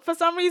 No, for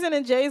some reason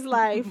in Jay's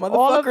life,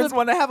 all of Motherfuckers the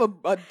want to have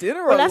a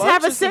dinner or Well, let's lunch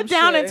have a or some sit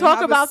down shit and talk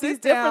have a about sit these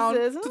down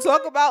differences. To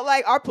talk about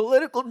like our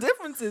political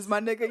differences,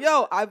 my nigga.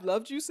 Yo, I've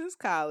loved you since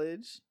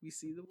college. We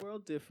see the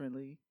world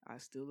differently. I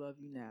still love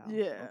you now.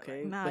 Yeah.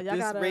 Okay. Nah, but y'all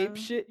this gotta- rape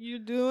shit you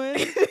doing,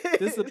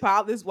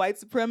 this white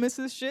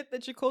supremacist shit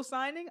that you're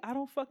co-signing, I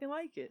don't fucking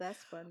like it.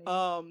 That's funny.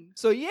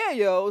 So yeah,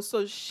 yo.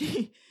 So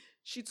she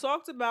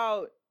talked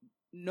about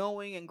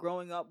knowing and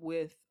growing up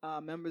with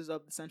members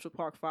of the Central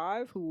Park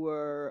Five who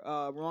were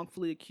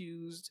wrongfully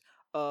accused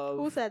of.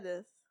 Who said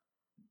this?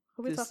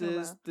 Who we talking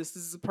about? This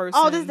is a person.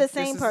 Oh, this is the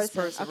same this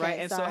person. Okay, right?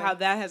 And sorry. so how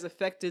that has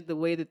affected the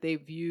way that they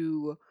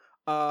view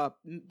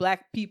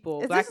black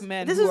people, black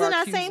men. This who was are in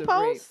that accused same of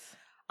rape. post.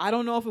 I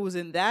don't know if it was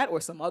in that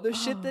or some other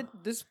shit that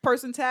this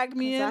person tagged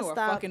me in, or a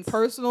fucking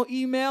personal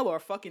email, or a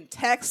fucking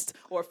text,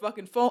 or a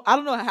fucking phone. I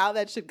don't know how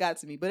that shit got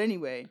to me. But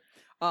anyway,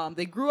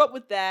 they grew up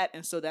with that,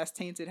 and so that's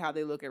tainted how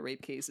they look at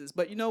rape cases.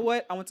 But you know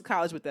what? I went to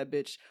college with that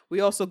bitch. We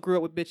also grew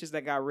up with bitches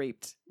that got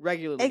raped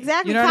regularly.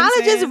 Exactly. You know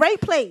College is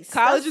rape place.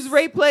 College is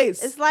rape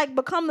place. It's like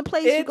become the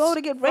place you go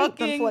to get raped,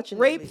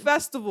 unfortunately. Rape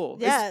festival.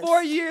 Yes. It's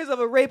 4 years of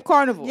a rape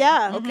carnival.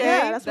 Yeah. Okay?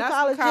 Yeah, that's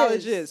what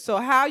college is. So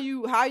how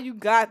you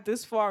got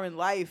this far in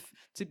life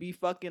to be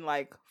fucking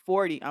like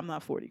 40. I'm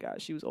not 40,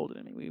 guys. She was older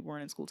than me. We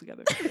weren't in school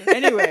together.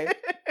 Anyway,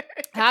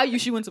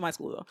 she went to my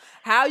school though.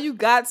 How you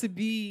got to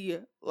be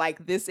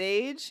like this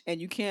age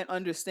and you can't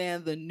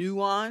understand the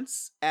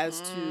nuance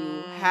as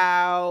to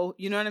how,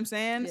 you know what I'm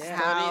saying? Yeah.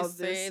 How Studies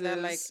say this that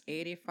is-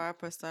 like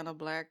 85% of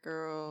black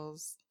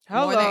girls,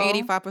 Hello. more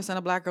than 85%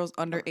 of black girls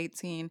under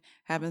 18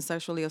 have been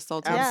sexually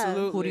assaulted.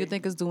 Absolutely. Who do you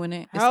think is doing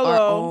it? It's Hello. our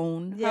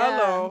own.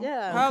 Hello.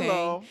 Yeah. Okay?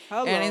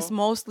 Hello. And it's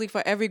mostly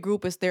for every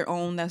group, it's their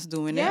own that's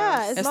doing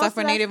Yeah, it. it's Except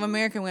for mostly Native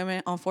American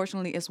women,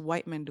 unfortunately, it's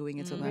white men doing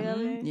it to them.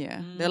 Really?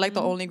 Yeah. They're like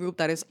the only group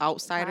that is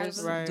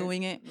outsiders Right.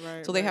 doing it.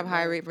 Right, So they right, have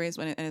high right. rape rates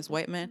and it's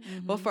white men.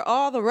 But for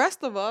all the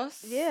rest of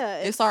us, Yeah,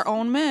 it's our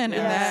own men.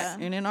 Yeah.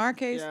 And in our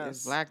case, Yes.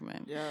 it's black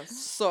men. Yes.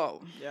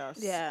 So, Yes.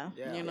 Yeah.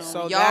 you know,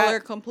 So y'all that- are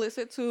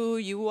complicit too.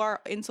 You are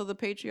into the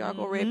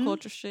patriarchal rape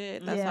culture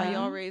shit. That's how Yeah.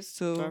 y'all raised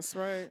too. That's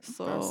right.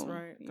 So, that's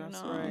right. you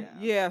That's know. right.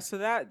 Yeah. So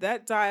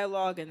that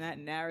dialogue and that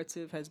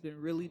narrative has been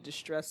really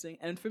distressing.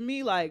 And for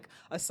me, like,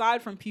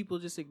 aside from people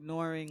just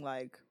ignoring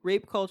like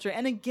rape culture,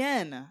 and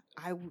again,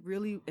 I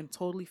really am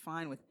totally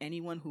fine with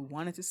anyone who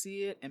wanted to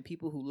see it, and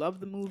people who love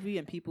the movie,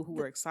 and people who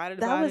were excited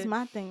That about was it.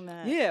 my thing.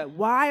 That Yeah,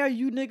 why are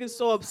you niggas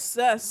so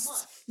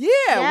obsessed? Yeah,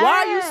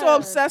 why are you so Yes.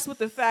 obsessed with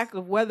the fact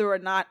of whether or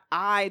not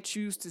I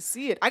choose to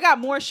see it? I got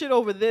more shit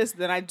over this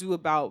than I do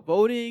about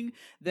voting,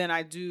 than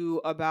I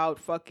do about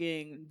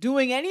fucking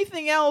doing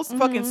anything else,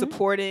 fucking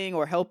supporting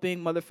or helping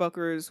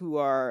motherfuckers who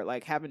are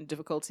like having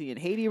difficulty in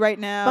Haiti right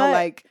now. But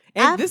Like,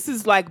 and this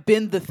has like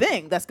been the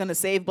thing that's gonna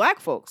save black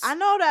folks. I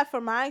know that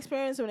from my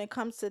experience when it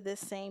comes to this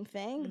same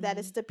thing, that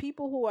it's the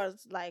people who are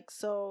like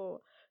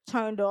so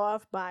turned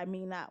off by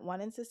me not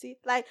wanting to see.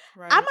 Like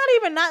Right. I'm not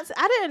even not.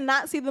 I did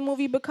not see the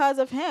movie because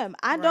of him.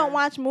 I don't Right.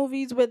 watch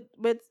movies with.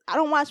 I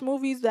don't watch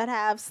movies that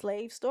have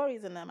slave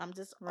stories in them. I'm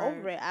just Right.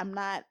 over it. I'm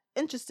not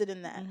interested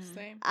in that.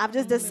 Same. I've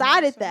just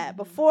decided that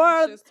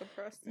before. It's just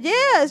depressing.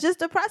 Yeah, it's just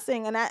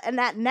depressing. And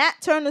that Nat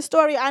Turner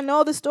story, I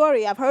know the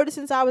story. I've heard it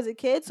since I was a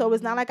kid, so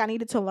it's not like I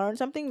needed to learn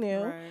something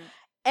new. Right.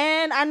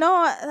 And I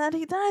know that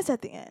he dies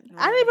at the end.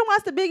 I Right. didn't even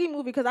watch the Biggie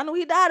movie because I knew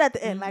he died at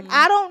the end. Like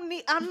I don't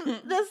need. I'm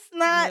just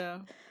not. Yeah.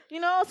 You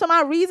know. So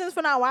my reasons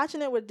for not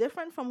watching it were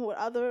different from what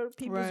other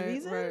people's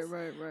reasons.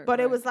 Right. But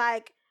it was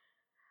like,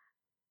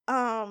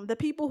 the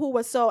people who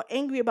were so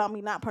angry about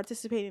me not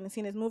participating in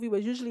seeing this movie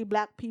was usually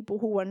black people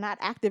who were not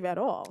active at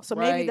all. So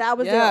maybe Right. that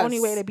was their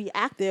only way Yes. to be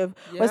active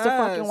was to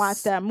fucking watch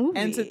Yes. that movie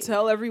and to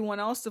tell everyone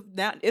else to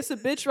now. It's a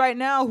bitch right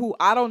now who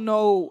I don't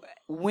know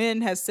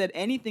when has said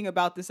anything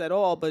about this at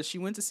all, but she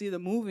went to see the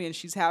movie and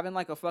she's having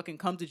like a fucking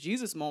come to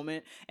Jesus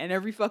moment, and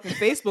every fucking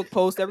Facebook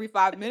post every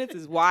 5 minutes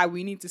is why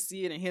we need to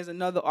see it, and here's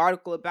another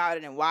article about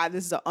it, and why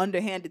this is an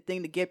underhanded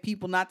thing to get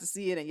people not to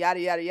see it, and yada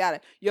yada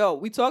yada. Yo,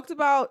 we talked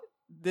about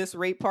this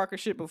Rape Parker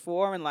shit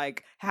before, and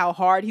like how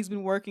hard he's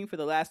been working for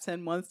the last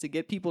 10 months to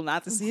get people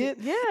not to see it.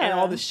 Yeah. And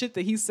all the shit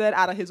that he said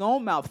out of his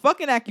own mouth.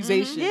 Fucking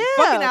accusation. Yeah,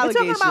 Fucking we're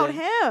allegation. talking about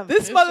him. This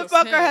It's just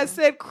motherfucker him. has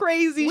said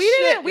crazy We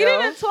shit.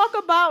 didn't talk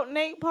about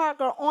Nate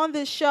Parker on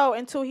this show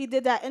until he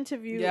did that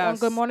interview on Yes.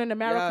 Good Morning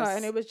America, Yes.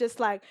 and it was just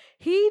like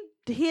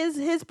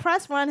his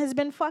press run has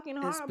been fucking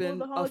horrible It's been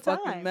the whole a time.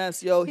 fucking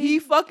mess, yo. He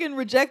fucking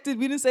rejected.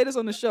 We didn't say this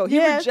on the show. He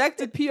Yeah.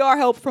 rejected PR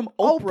help from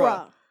Oprah.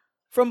 Oprah.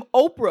 From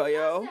Oprah,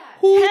 yo.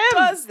 Who Him.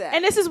 does that?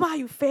 And this is why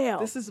you fail.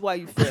 This is why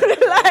you fail.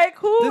 like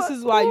who? This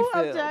is why you who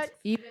failed. objects?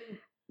 Even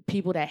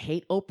people that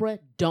hate Oprah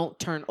don't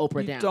turn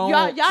Oprah You down. don't-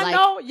 Y'all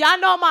Like-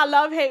 know my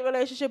love-hate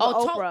relationship with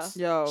Oh, Oprah. totes.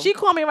 Yo. She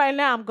called me right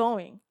now. I'm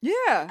going.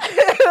 Yeah.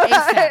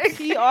 ASAP.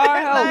 PR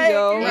help, Like,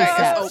 yo. you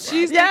know,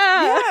 She's the,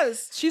 Yeah.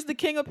 yes. She's the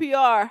king of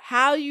PR.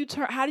 How do you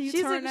turn She's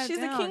that the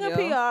down, king yo? of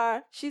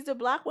PR. She's the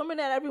black woman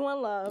that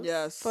everyone loves.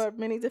 Yes. For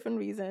many different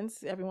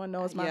reasons. Everyone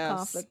knows my Yes.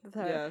 conflict with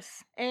her.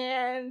 Yes.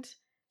 And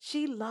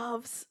she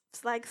loves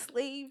like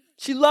slave.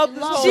 She loved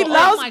this whole She Oh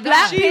loves my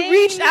black God. She pain.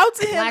 reached out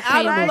to him Black out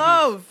pain of movies.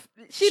 love.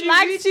 She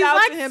likes reached out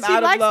to him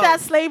out of love. that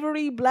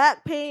slavery,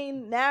 black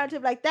pain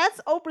narrative. Like that's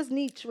Oprah's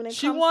niche when it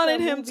She comes wanted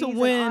to him to movies and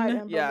win. art and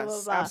blah, blah, Yes,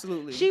 blah, blah.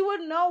 absolutely. She would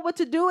know what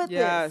to do with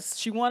Yes, this.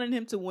 she wanted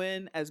him to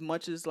win as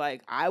much as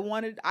like I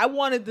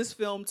wanted this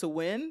film to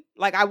win.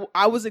 Like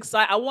I was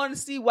excited. I wanted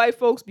to see white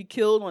folks be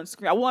killed on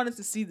screen. I wanted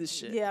to see this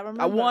shit. Yeah, I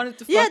remember. I wanted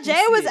to. Yeah, fucking Jay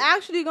see was it.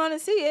 actually going to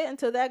see it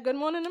until that Good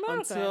Morning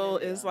America. Until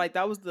interview. it's like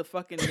that was the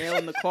fucking nail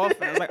in the coffin.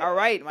 I was like, all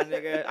right, my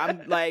nigga.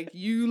 I'm like,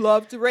 you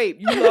love to rape.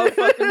 You love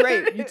fucking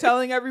rape. You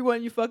telling everyone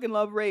you fucking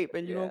love rape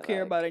and you don't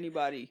care about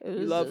anybody. It You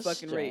was love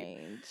just fucking rape.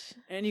 strange.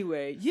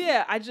 Anyway,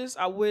 yeah,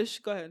 I wish.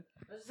 Go ahead.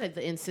 Said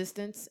the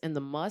insistence and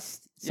the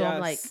must. So I'm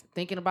like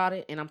thinking about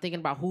it, and I'm thinking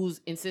about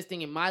who's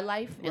insisting in my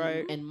life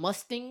and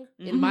musting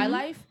in my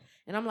life,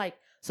 and I'm like,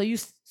 so you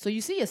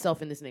see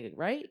yourself in this nigga,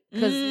 right?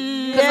 Because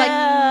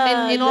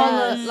like in all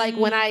the like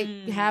when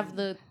I have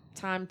the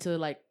time to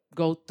like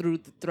go through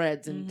the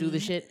threads and do the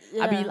shit,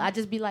 I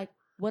just be like,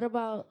 what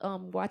about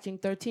watching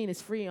 13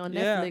 is free on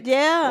Netflix?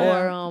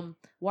 Or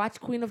watch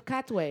Queen of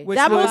Katwe.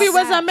 That movie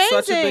was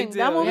such a big amazing.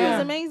 deal. That movie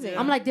was amazing.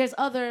 I'm like, there's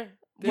other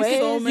There's ways.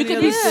 so many You could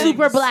other be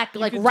super things. black, You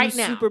like could right do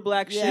now. super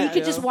black shit. You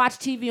could just watch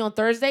TV on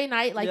Thursday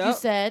night, like you Yep.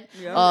 said.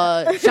 Yep.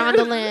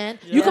 Shondaland.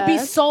 You could be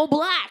Yes. so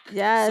black.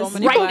 Yes. So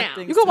many Right black now.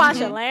 things You can to watch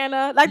do.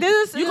 Atlanta. Like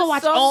this. You can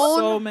watch so, OWN.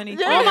 So many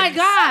things. Oh my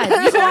God.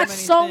 You can watch many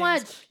so things.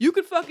 much. You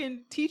could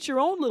fucking teach your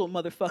own little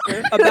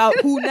motherfucker about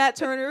who Nat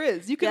Turner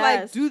is. You can like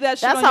Yes. do that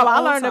shit That's on how your I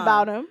own learned time.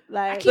 about him. I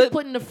Like, keep But-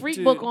 putting the free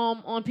dude. book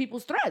on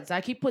people's threads.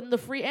 I keep putting the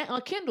free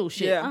Kindle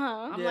shit. Yeah.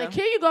 uh-huh. I'm Yeah. like,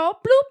 here you go.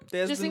 Bloop.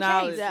 There's just the in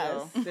knowledge,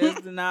 case. yo. There's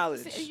the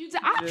knowledge. See, the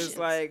There's options.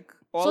 like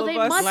all So of they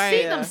us. must like-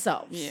 see Yeah.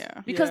 themselves.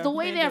 Yeah. Because Yeah, the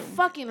way they they're do.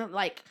 fucking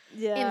like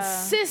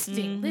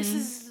insisting, this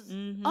is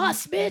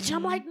us, bitch.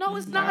 I'm like, no,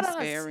 it's not That's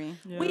us. scary.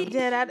 We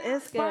yeah, that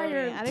is scary.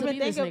 aspire I to didn't be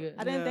even this think. nigga.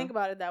 I didn't Yeah. think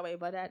about it that way,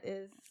 but that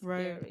is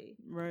Right. scary.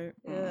 Right.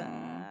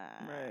 Yeah.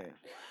 Right.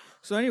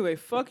 So anyway,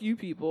 fuck you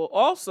people.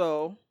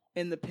 Also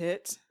in the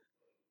pit,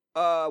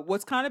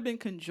 what's kind of been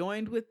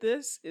conjoined with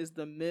this is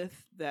the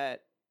myth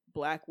that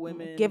black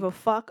women Give a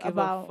fuck give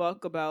about a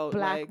fuck about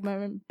black like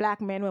men,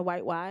 black men with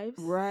white wives.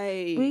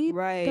 right, We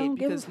right. don't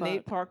give a Because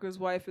Nate fuck. Parker's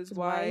wife is Is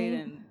white, white.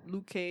 and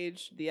Luke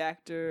Cage, the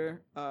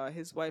actor,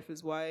 his wife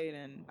is white,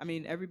 and I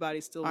mean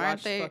everybody still Aren't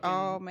watch they fucking.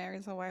 all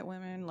married to white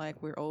women?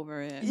 Like we're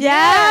over it.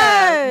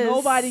 Yes.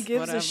 Nobody gives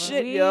Whatever. a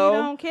shit, We yo.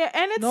 don't care,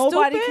 and it's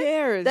Nobody stupid.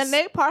 cares. The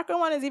Nate Parker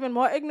one is even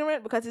more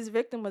ignorant because his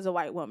victim was a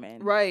white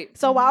woman. Right.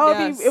 So why would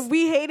Yes. we, if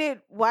we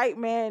hated white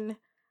men?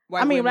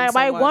 White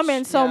white women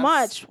women so Yes.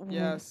 much.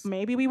 Yes.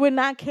 Maybe we would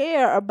not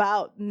care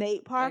about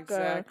Nate Parker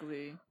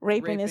Exactly.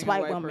 raping his a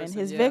white woman. person,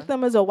 His yeah.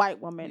 victim is a white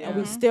woman, and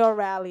we Yeah. still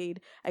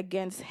rallied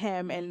against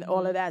him and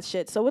all Mhm. of that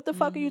shit. So what the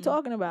fuck are you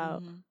talking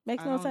about? Mhm.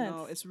 Makes I no don't sense.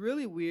 know. It's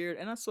really weird.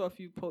 And I saw a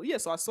few posts. Yeah,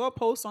 so I saw a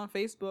post on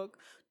Facebook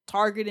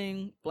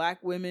targeting black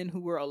women who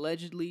were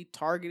allegedly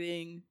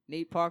targeting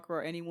Nate Parker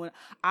or anyone.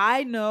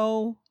 I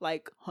know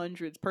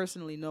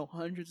personally know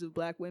hundreds of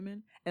black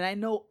women, and I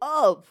know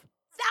of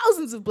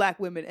thousands of black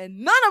women, and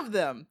none of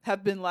them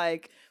have been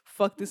like,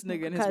 fuck this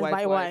nigga and his Because white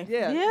white wife. wife.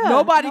 Yeah. Yeah,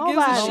 Nobody gives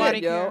a nobody.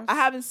 shit, yo. Nobody I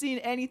haven't seen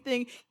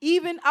anything.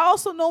 Even I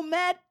also know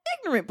mad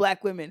ignorant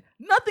black women.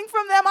 Nothing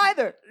from them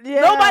either.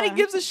 Yeah. Nobody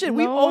gives a shit.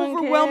 We No one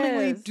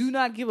overwhelmingly cares. do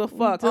not give a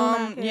fuck. do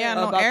not care. Yeah,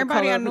 no, About the everybody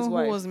color I of his knew who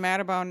wife. was mad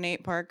about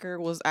Nate Parker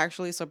was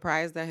actually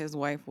surprised that his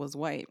wife was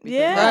white. Because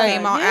Yeah, that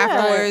came out yeah.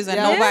 afterwards, and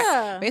Yeah.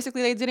 nobody,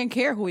 basically, they didn't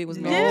care who he was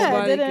married Yeah, to.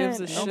 Nobody it didn't, gives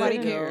a it shit, Nobody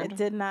didn't- cared. It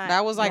did not.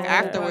 That was like Nobody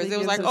afterwards. It was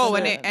gives like, a oh,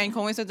 shit. and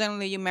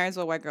coincidentally, you married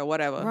to a white girl,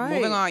 whatever. Right.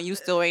 Moving on, you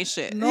still ain't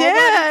shit. Nobody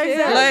Yeah,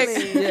 cares.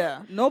 exactly.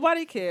 Yeah,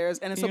 nobody cares,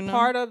 and it's You a know?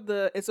 part of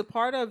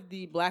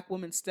the black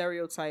woman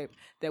stereotype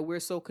that we're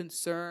so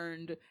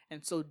concerned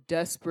and so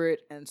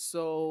desperate and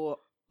so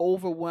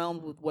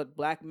overwhelmed with what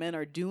black men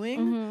are doing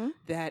Mhm.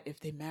 that if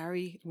they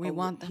marry We a-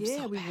 want them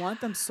so we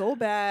want them so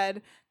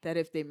bad that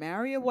if they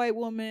marry a white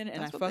woman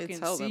and That's I what they fucking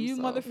tell see you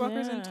themselves.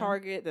 motherfuckers in Yeah.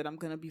 Target, that I'm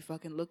gonna be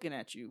fucking looking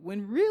at you.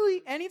 When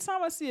really,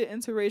 anytime I see an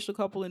interracial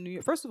couple in New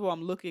York, first of all,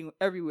 I'm looking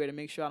everywhere to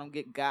make sure I don't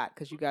get got,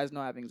 because you guys know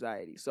I have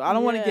anxiety, so I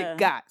don't want to Yeah. get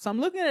got. So I'm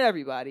looking at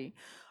everybody.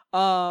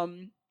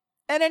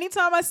 And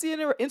anytime I see an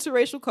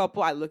interracial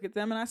couple, I look at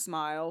them and I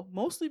smile,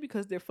 mostly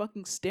because they're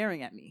fucking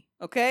staring at me.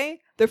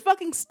 Okay, they're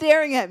fucking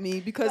staring at me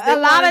because they A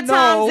lot of wanna times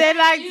know- they're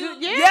like,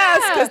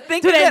 Yes, because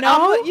thinking Do they that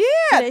know? I'm, Do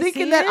they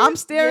thinking see that it? I'm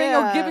staring or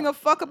Yeah. giving a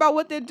fuck about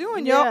what they're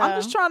doing, yo. Yeah.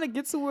 I'm just trying to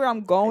get to where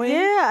I'm going.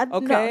 Yeah,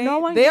 Okay. no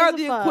one they gives are a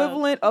the fuck.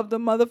 equivalent of the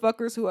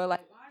motherfuckers who are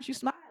like, why aren't you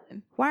smiling?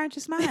 Why aren't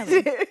you smiling?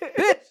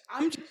 Bitch,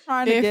 I'm just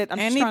trying to If get. I'm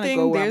just trying to anything,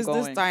 go where there's I'm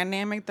this going.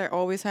 dynamic that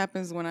always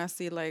happens when I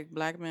see like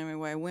black men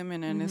and white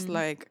women, and it's Mhm.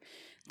 like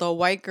the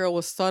white girl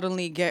will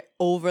suddenly get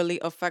overly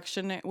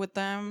affectionate with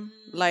them,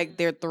 like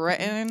they're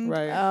threatened.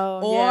 Right. Oh,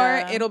 Or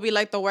yeah. it'll be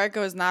like the white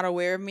girl is not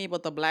aware of me,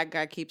 but the black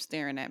guy keeps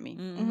staring at me.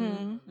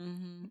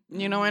 Mm-hmm.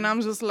 You know, and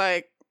I'm just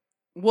like,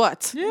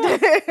 what? Yeah.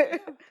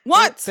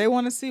 What? They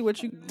want to see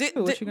what you Did-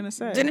 what did- you gonna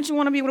say. Didn't you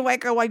want to be with a white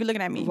girl? Why you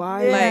looking at me?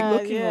 Why Yeah, are you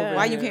looking yeah. over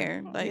Why here? you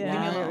care? Like, Yeah, leave me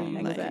Why are alone. you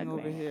Like, looking over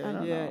exactly. here? I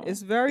don't Yeah, know.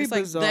 it's very it's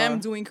like bizarre. them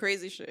doing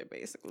crazy shit,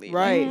 basically.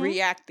 Right. Like,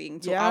 reacting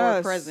to our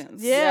Yes.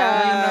 presence. Yeah.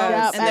 You know?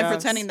 Yes. And then Yes.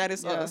 pretending that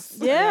it's Yes. us.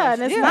 Yeah,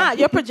 and it's Yeah. not.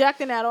 You're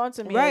projecting that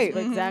onto me. Right.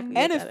 That's exactly.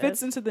 And what it that fits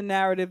is. into the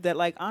narrative that,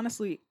 like,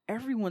 honestly,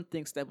 everyone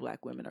thinks that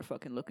black women are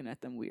fucking looking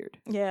at them weird.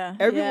 Yeah.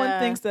 Everyone yeah.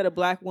 thinks that a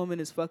black woman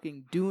is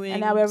fucking doing.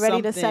 And now we're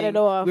ready to set it something.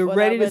 off, We're or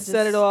ready that to we're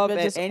set it just- off we're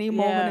at just- any yeah.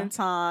 moment in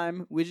time.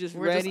 We're just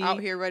We're ready. just out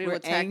here ready to We're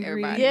attack angry.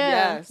 everybody.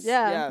 Yeah, Yes.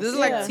 yeah. Yes. This is Yeah.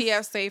 like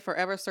TSA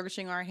forever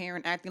searching our hair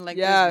and acting like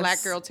Yes. this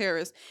black girl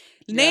terrorist.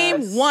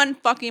 Name Yes. one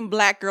fucking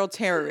black girl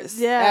terrorist.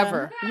 Yeah.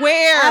 Ever.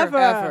 Where? Ever.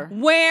 Ever.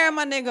 Where,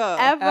 my nigga?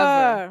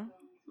 Ever.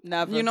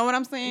 Never. You know what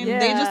I'm saying? Yeah.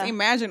 They just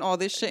imagine all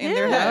this shit in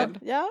their Yeah. head.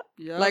 Yeah.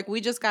 Yep. Like we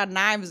just got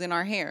knives in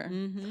our hair.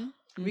 Mm-hmm.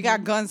 We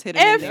got guns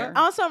hidden in If there.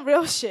 on some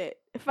real shit,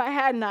 if I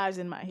had knives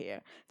in my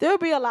hair, there would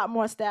be a lot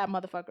more stab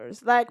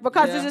motherfuckers. Like,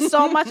 because there's just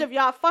so much of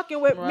y'all fucking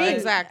with me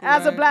Exactly.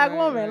 as a Right, black right,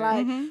 woman.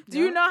 right. Like, do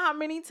you know how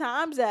many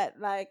times that,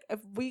 like, if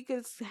we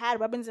could had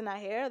weapons in our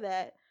hair,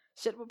 that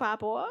shit would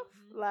pop off?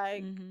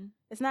 Like,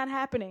 it's not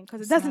happening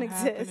because it doesn't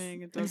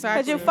exist.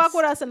 Because you fuck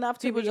with us enough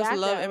to People just react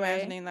love that way.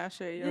 imagining that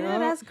shit. You Yeah, know?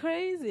 that's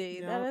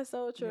crazy. That Yup. is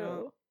so true.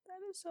 Yup.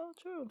 That is so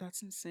true.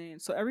 That's insane.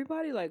 So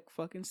everybody, like,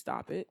 fucking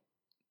stop it.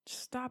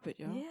 Just stop it,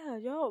 yo. Yeah,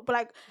 yo. But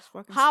like, Just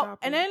fucking how? stop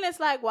And it. then it's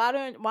like, why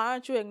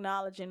aren't you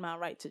acknowledging my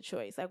right to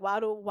choice? Like,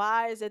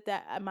 why is it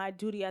that my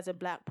duty as a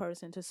black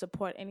person to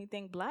support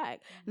anything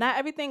black? Not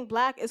everything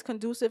black is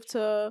conducive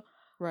to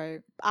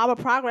Right. our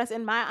progress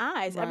in my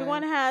eyes. Right.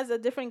 Everyone has a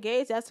different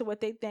gauge as to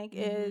what they think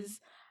is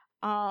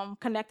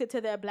connected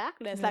to their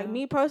blackness. Like Yeah.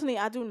 me personally,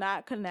 I do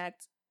not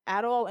connect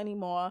at all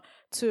anymore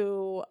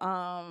to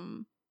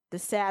the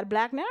sad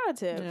black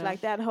narrative. Yeah.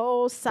 Like that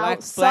whole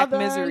Black southern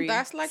misery.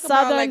 That's like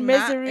Southern about like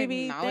not misery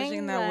acknowledging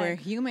thing, that we're like-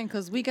 human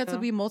because we get to Yeah.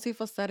 be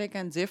multifaceted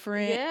and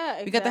different.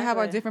 Yeah, We get to have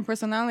our exactly. different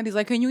personalities.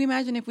 Like, can you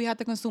imagine if we had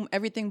to consume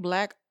everything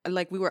black,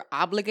 like we were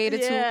obligated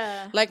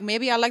Yeah. to? Like,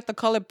 maybe I like the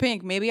color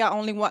pink. Maybe I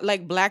only want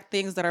like black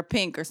things that are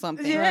pink or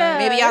something. Yeah.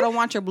 Maybe I don't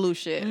want your blue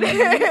shit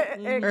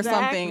or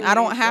something. I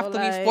don't have So, to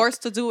like- be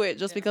forced to do it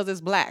just because it's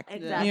black.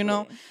 Exactly. You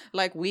know,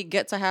 like we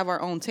get to have our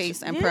own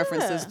tastes and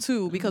preferences Yeah.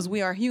 too because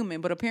we are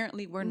human. But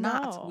apparently we're not.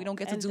 No. We don't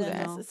get to And do then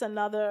that. It's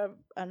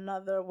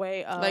another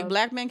way of Like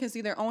black men can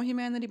see their own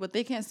humanity, but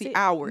they can't see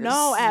ours.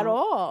 No, at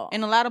all.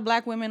 And a lot of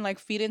black women like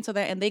feed into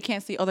that, and they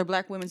can't see other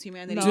black women's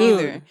humanity No.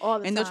 either. All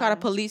the And they'll try to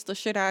time. police the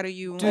shit out of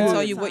you Dude. and All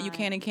tell the you what you time.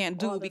 can and can't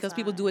do All the because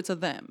people do it to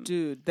them.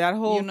 Dude, that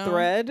whole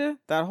know?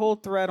 that whole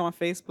thread on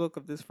Facebook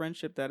of this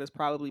friendship that is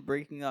probably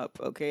breaking up,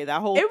 okay?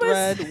 That whole It was-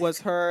 thread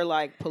was her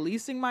like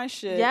policing my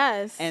shit.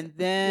 Yes. And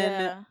then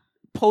Yeah.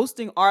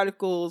 posting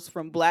articles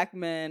from black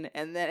men.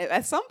 And then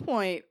at some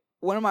point,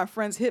 one of my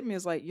friends hit me,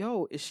 is like,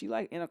 yo, is she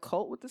like in a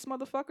cult with this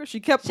motherfucker?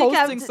 She kept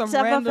posting some stuff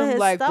of random his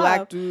like stuff.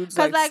 black dudes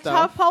Because like her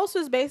stuff. post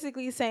was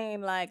basically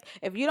saying like,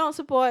 if you don't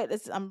support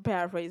this, I'm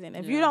paraphrasing.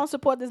 If you Yeah. don't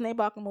support this Nate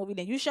Barker movie,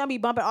 then you shouldn't be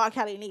bumping R.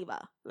 Kelly neither.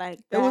 Like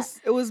It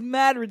was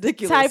mad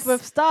ridiculous. type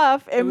of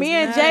stuff. It And was me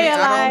and mad Jay are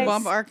ridiculous. I like,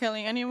 don't bump R.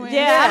 Kelly anyway.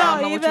 yeah, I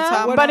don't know what you're either.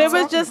 talking But about. it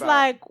was Talking just about.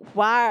 like,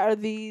 why are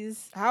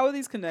these? How are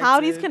these connected? How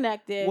are these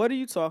connected? What are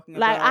you talking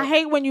Like, about? I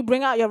hate when you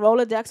bring out your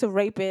Rolodex of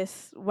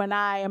rapists when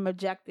I am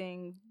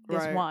objecting this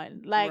Right.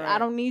 one. Like, I Right.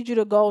 don't need you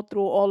to go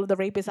through all of the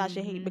rapists I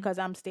should hate Mhm. because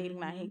I'm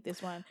stating I hate this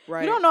one.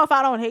 Right. You don't know if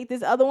I don't hate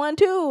this other one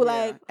too. Yeah.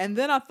 Like, and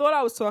then I thought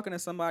I was talking to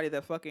somebody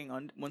that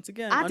fucking once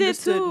again I did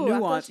understood too. I thought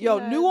nuance. she Yo,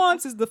 had-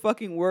 nuance is the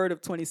fucking word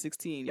of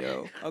 2016,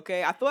 yo.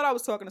 Okay, I thought I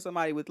was talking to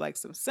somebody with like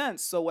some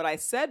sense. So what I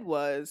said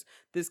was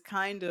this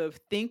kind of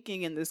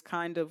thinking and this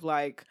kind of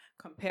like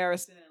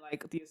comparison and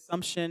like the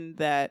assumption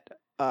that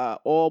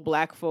all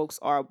black folks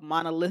are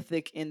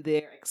monolithic in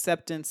their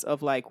acceptance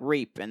of like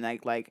rape and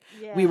like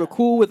we were Yeah.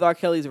 cool with R.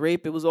 Kelly's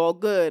rape, it was all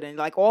good and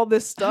like all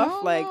this stuff.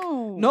 don't Like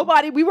know.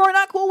 nobody, we were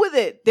not cool with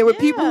it. There were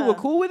people who were Yeah.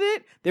 cool with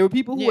it. There were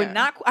people who were Yeah.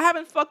 not. I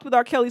haven't fucked with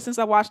R. Kelly since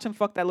I watched him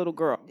fuck that little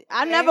girl.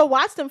 I never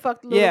watched him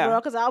fuck the little Yeah. girl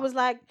because I was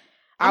like,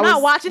 I I'm not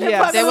was- watching him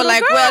yeah. fuck They the were little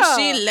like, girl. well,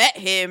 she let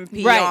him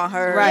pee on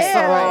her. Right. Yeah. So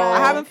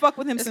I haven't fucked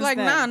with him It's since like,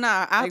 then.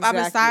 nah. I've been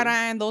Exactly.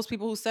 side-eyeing those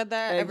people who said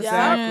that ever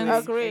Exactly.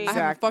 since. Agree. I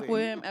haven't fucked Exactly.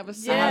 with him ever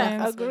since.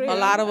 Yeah, agree. A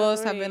lot of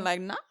us have Agree. been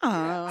like,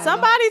 nah.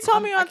 Somebody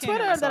told me I on can't hear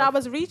Twitter that I myself.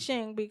 was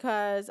reaching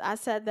because I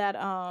said that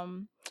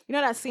you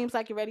know that Seems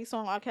Like You're Ready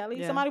song R. Kelly?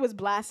 Yeah. Somebody was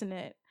blasting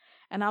it.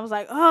 And I was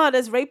like, oh,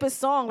 this rapist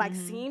song, like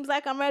Mhm. seems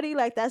like I'm ready.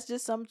 Like that's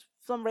just some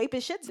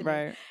rapist shit to me.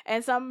 Right.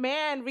 And some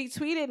man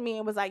retweeted me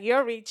and was like,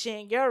 you're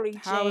reaching.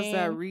 How is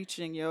that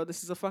reaching, yo?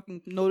 This is a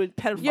fucking noted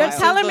pedophile. You're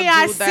telling me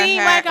I seem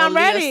like I'm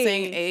ready.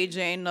 Saying age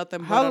ain't nothing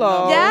but Hello. a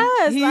number.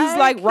 Yes, He's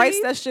like, like writes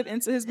he- that shit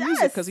into his Yes,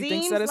 music because he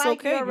thinks that seems it's like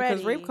okay you're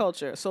because rape ready.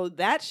 culture. So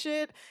that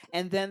shit,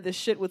 and then the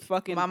shit with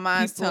fucking My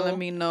mind's people- telling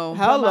me no.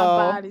 But Hello.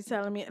 my body's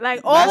telling me like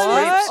all That's of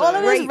rape, this, sir. all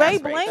of this Rape.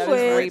 rape That's rape. That is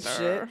language. rape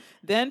shit.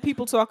 Then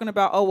people talking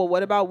about, oh well,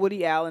 what about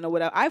Woody Allen or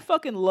whatever? I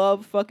fucking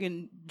love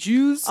fucking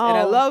Jews, and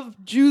I Oh. love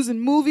Jews in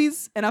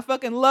movies, and I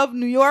fucking love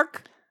New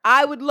York.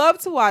 I would love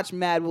to watch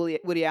mad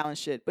Woody Allen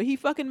shit, but he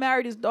fucking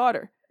married his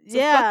daughter. He's a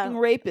Yeah. fucking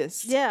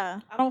rapist. Yeah.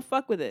 I don't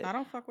fuck with it. I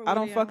don't fuck with I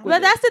don't Woody fuck Allen. with But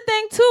it. that's the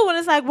thing too, when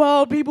it's like,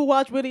 well, people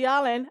watch Woody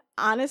Allen.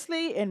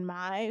 Honestly, in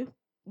my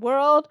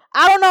world,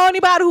 I don't know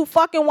anybody who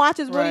fucking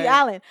watches Woody Right.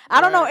 Allen. I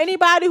don't know Right.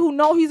 anybody who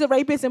know he's a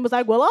rapist and was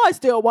like, well, I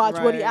still watch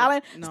Woody Right.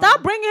 Allen. No.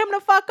 Stop bringing him the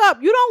fuck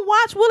up. You don't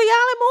watch Woody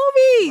Allen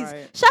movies.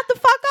 Right. Shut the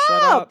fuck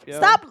Shut up. up, yo.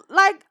 Stop,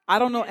 like, I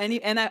don't know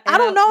any, and I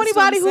don't know this is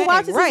what anybody I'm who saying.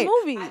 watches Right.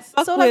 his movies.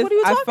 Fuck So, like, what are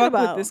you I talking fuck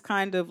about? with this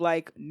kind of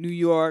like New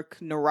York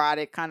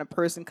neurotic kind of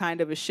person,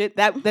 kind of a shit.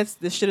 That's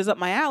this shit is up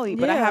my alley,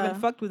 but I Yeah. haven't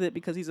fucked with it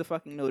because he's a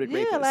fucking noted Yeah,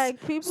 rapist.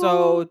 like, people-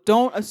 So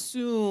don't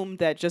assume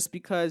that just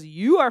because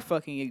you are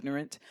fucking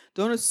ignorant,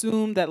 don't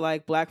assume that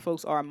like black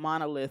folks are a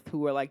monolith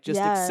who are like just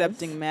Yes.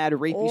 accepting mad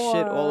rapey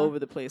shit all Or- over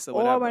the place or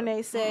whatever. Or when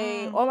they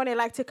say, or when they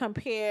like to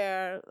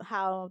compare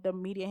how the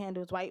media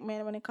handles white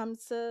men when it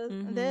comes to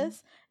Mhm.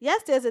 this.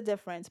 Yes, there's a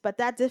difference, but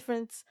that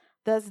difference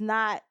does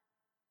not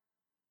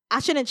I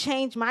shouldn't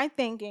change my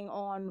thinking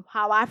on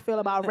how I feel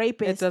about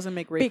rapists. It doesn't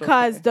make rape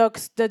because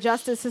okay. the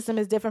justice system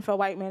is different for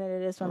white men than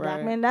it is for black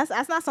Right. men.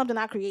 That's not something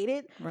I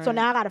created. So Right.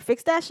 now I gotta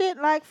fix that shit.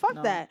 Like fuck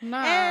No. that.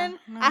 Nah, and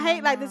nah, I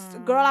hate like this nah.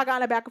 girl I got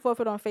in a back and forth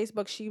with on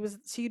Facebook.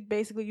 She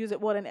basically used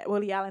it with an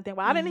Willie Allen thing.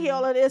 Well, I didn't hear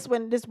all of this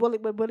when this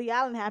Willie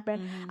Allen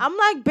happened. I'm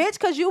like, bitch,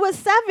 cause you was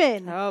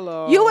 7.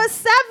 Hello. You was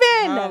 7.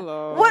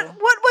 Hello. What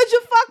would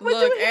you fuck would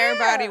Look, you hear?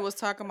 everybody was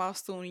talking about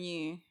Soon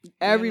Yi.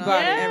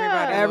 Everybody.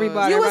 Yeah.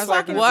 Everybody. You was was like,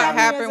 fucking what 7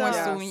 happened years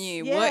with old. Soon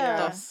Yi?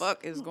 Yeah. What the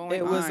fuck is going on?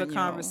 It was a yo?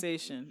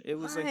 conversation. It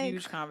was a Like-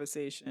 huge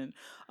conversation.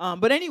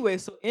 But anyway,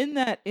 so in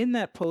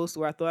that post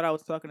where I thought I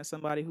was talking to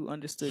somebody who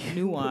understood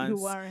nuance, You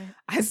weren't.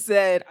 I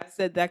said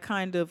that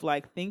kind of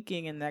like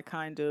thinking and that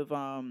kind of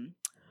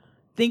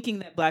thinking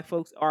that black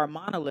folks are a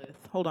monolith.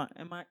 Hold on,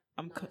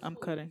 I'm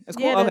cutting. It's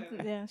cool. Yeah, Okay.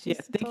 yeah, Yeah, she's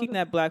thinking total-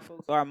 that black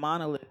folks are a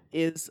monolith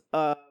is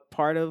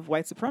part of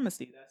white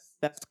supremacy.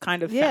 That's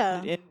kind of Yeah.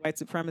 founded in white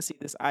supremacy.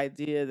 This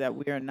idea that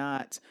we are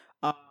not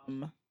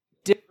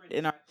different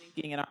in our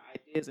thinking and our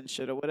ideas and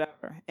shit or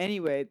whatever.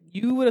 Anyway,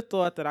 you would have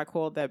thought that I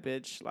called that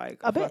bitch like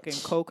a fucking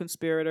bitch.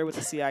 co-conspirator with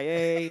the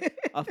CIA,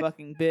 a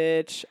fucking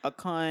bitch, a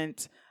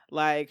cunt.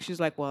 Like, she's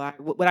like, well,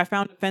 what I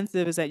found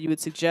offensive is that you would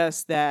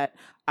suggest that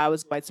I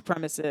was white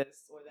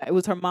supremacist, or that it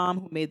was her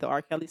mom who made the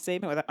R. Kelly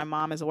statement, or that my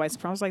mom is a white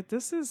supremacist. I was like,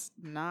 this is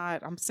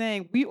not, I'm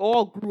saying we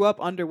all grew up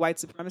under white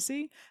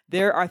supremacy.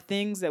 There are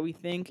things that we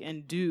think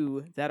and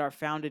do that are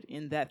founded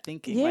in that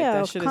thinking. Like, Yeah,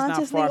 that shit is not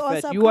consciously or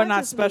far-fetched. You are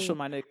not subconsciously. special,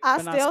 my nigga. I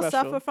You're not still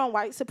special. suffer from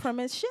white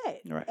supremacist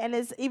shit. Right. And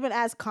it's even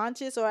as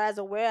conscious or as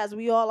aware as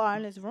we all are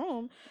in this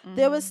room,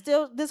 there was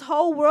still this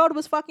whole world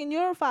was fucking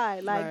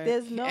unified. Like Right.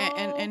 there's no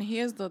And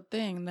here's the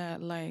thing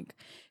that, like,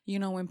 you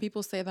know, when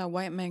people say that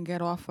white men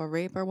get off for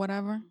rape or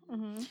whatever,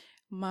 Mhm.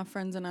 my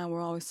friends and I were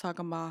always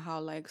talking about how,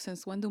 like,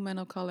 since when do men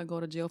of color go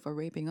to jail for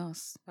raping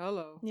us?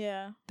 Hello.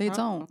 Yeah. They Huh?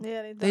 don't.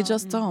 Yeah, they, They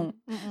just don't.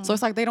 Mm-mm. So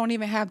it's like they don't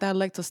even have that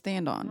leg to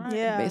stand on.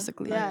 Yeah,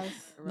 basically. yes.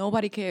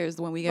 Nobody cares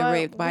when we get But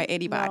raped by we-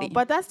 anybody. no,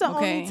 but that's the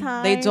okay? only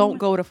time They don't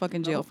go to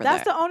fucking jail for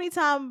That's that. the only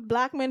time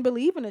black men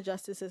believe in the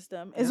justice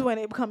system is when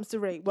it comes to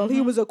rape. Well, he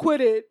Mhm. was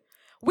acquitted.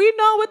 We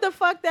know what the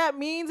fuck that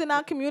means in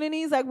our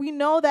communities. Like we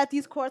know that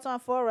these courts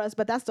aren't for us,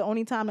 but that's the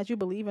only time that you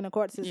believe in a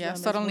court system. Yeah,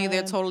 is suddenly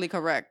they're when- totally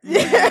correct.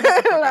 Yeah, Get the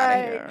fuck outta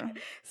like here.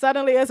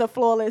 suddenly it's a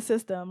flawless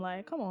system.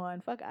 Like, come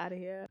on, fuck out of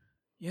here.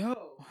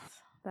 Yo,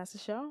 That's the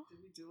show. did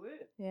we do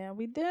it? Yeah,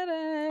 we did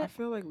I it.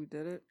 feel like we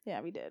did it.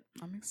 Yeah, we did.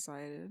 I'm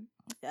excited.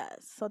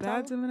 Yes. So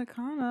Bad tell-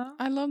 Dominicana.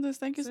 I love this.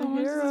 Thank you so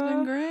much. This has been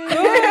Sahira. great.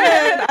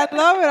 Good. I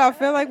love it. I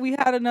feel like we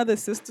had another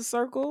sister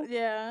circle.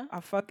 yeah. I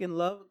fucking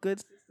love good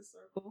sister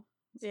circle.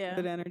 Yeah.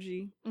 Good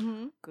energy.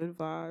 Mm-hmm. Good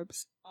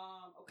vibes.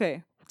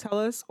 Okay. Tell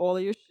us all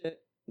of your shit,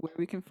 where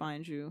we can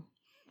find you,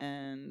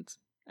 and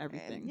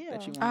everything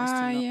that you want us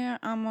to know. Yeah,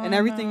 I'm on, And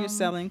everything you're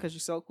selling, because you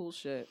sell cool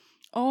shit.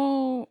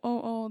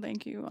 Oh,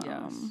 thank you.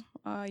 Yes.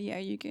 Yeah,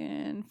 you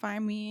can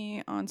find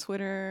me on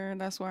Twitter.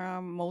 That's where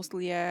I'm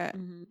mostly at.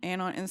 Mm-hmm.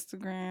 And on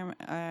Instagram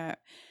at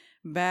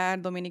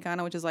Bad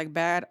Dominicana, which is like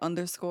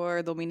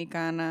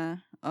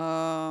bad_Dominicana.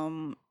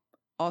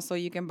 Also,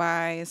 you can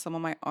buy some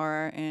of my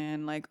art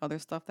and like other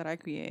stuff that I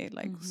create.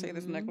 Like, say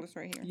this Mhm. necklace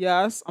right here.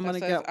 Yes, I'm That gonna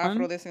says get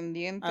Afro one.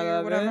 Descendiente I or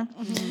love whatever.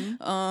 it.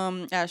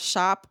 Mhm. At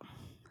shop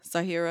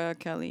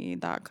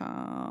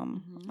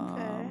SahiraKelly.com.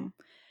 Okay.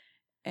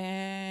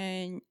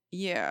 And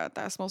yeah,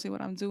 that's mostly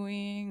what I'm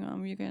doing.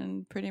 You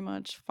can pretty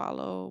much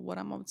follow what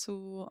I'm up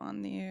to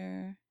on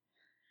there.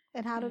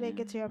 And how do they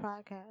get to your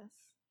podcast?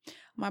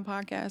 My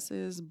podcast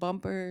is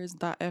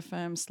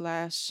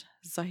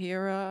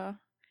bumpers.fm/Zahira.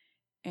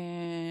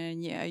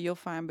 And yeah, you'll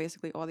find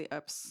basically all the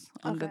apps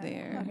under Okay.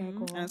 there. Okay,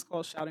 cool. And it's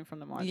called Shouting from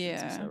the Margins, you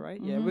Yeah. said, right?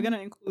 Yeah, we're Mhm. gonna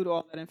include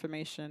all that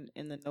information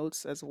in the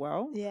notes as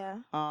well. Yeah.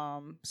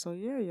 So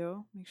yeah,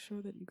 yo, make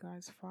sure that you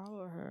guys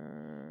follow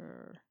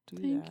her. Do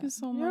Thank that. you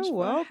so You're much for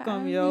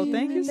welcome, yo.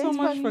 Thank you having so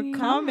much for me.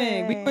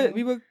 coming. We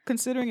coming. were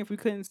considering if we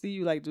couldn't see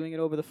you like doing it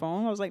over the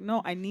phone. I was like,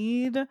 no, I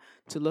need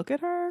to look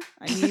at her.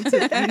 I need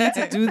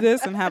to do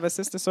this and have a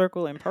sister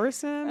circle in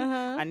person.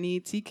 Uh-huh. I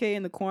need TK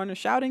in the corner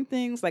shouting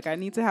things. Like I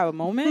need to have a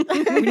moment.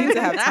 We need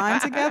to have time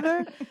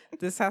together.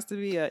 This has to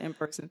be an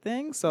in-person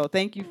thing. So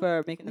thank you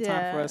for making the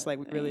time for Yeah. us. Like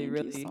we really, Thank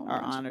you really so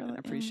are much honored for and the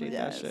appreciate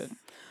invite. that shit.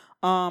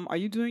 Are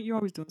you doing? You're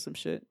always doing some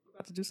shit.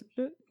 About to do some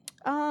shit.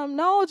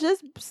 No,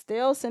 just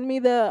still send me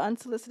the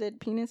unsolicited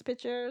penis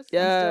pictures. I'm still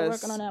Yes.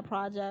 working on that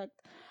project.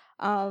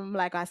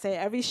 Like I say,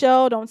 every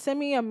show, don't send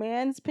me a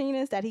man's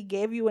penis that he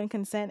gave you in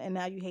consent and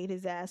now you hate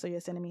his ass, so you're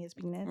sending me his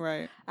penis.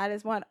 Right. I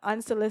just want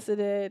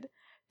unsolicited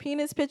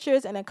penis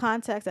pictures in a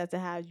context as to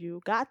how you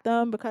got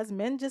them, because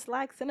men just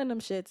like sending them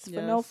shits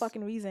for no Yes.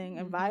 fucking reason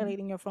and Mhm.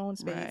 violating your phone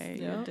space. Right,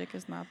 Yeah. your dick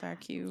is not that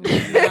cute.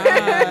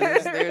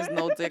 Yes. there's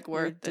no dick Your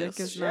worth dick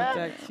this is not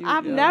shit. that cute.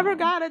 I've yo. never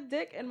got a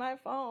dick in my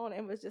phone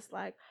and was just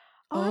like,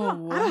 I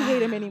don't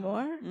hate him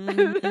anymore.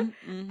 Mhm,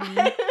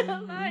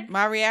 mhm, Like,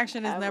 My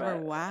reaction is never,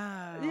 Ever.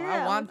 wow,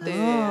 Yeah, I want I'm this.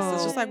 just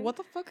It's just like, saying. what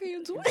the fuck are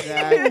you doing?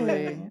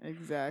 Exactly.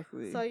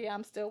 Exactly. So yeah,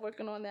 I'm still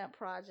working on that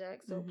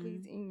project. So Mhm.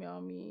 please email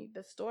me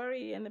the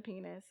story and the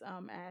penis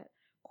at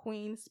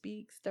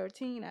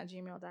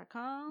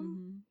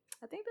queenspeaks13@gmail.com.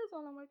 I think that's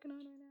all I'm working on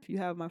right now. If you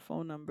have my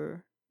phone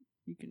number,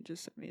 you can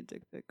just send me a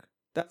dick pic.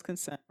 That's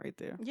consent right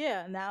there.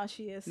 Yeah, now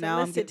she is Now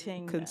I'm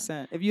soliciting getting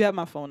consent. If you have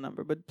my phone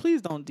number, but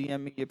please don't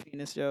DM me your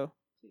penis, yo.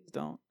 Please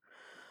don't.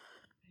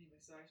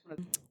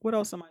 What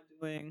else am I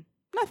doing?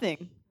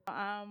 Nothing.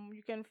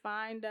 You can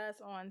find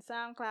us on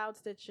SoundCloud,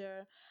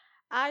 Stitcher,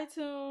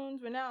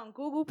 iTunes. We're now on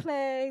Google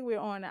Play. We're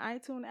on the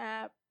iTunes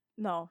app.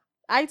 No,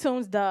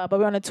 iTunes, but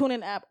we're on the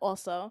TuneIn app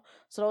also.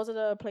 So those are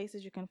the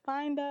places you can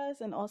find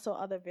us, and also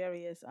other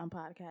various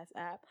podcast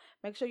app.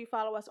 Make sure you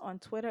follow us on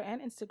Twitter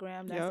and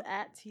Instagram. That's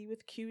at Tea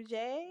with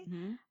QJ.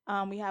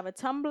 We have a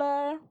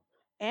Tumblr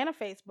and a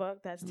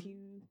Facebook. That's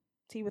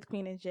Tea with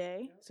Queen and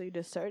J. So you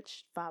just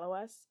search, follow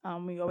us.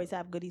 We always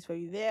have goodies for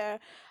you there.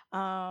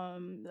 A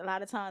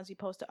lot of times we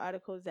post the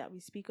articles that we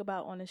speak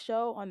about on the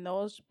show on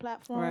those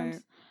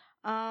platforms.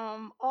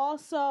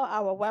 Also,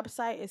 our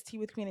website is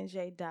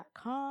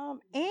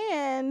teawithqueenandj.com.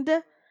 And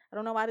I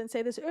don't know why I didn't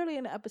say this earlier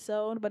in the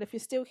episode, but if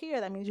you're still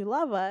here, that means you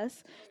love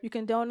us. You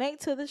can donate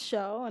to the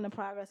show and the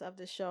progress of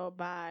the show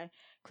by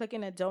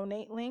clicking the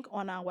donate link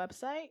on our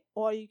website,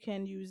 or you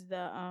can use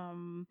the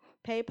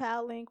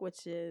PayPal link,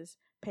 which is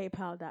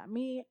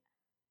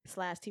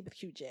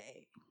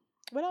paypal.me/teawithqj.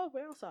 What else?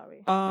 Where else?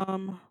 Sorry.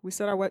 We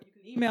said our web.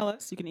 You can email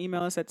us. You can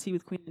email us at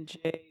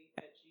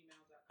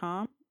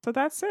teawithqueenandj@gmail.com. So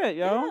that's it,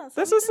 yo. Yeah,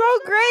 this was so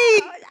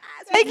great.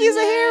 Thank you,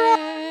 Zahira.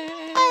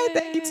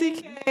 Thank you,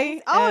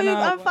 TK. Oh, And, you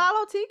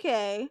unfollow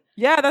TK.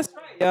 Yeah, that's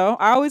right, yo.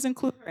 I always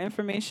include her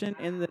information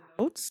in the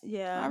notes.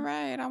 Yeah. All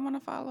right, I want to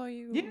follow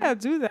you. Yeah,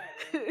 do that.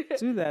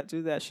 do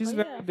that. She's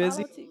very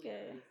busy. Follow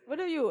TK.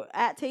 What are you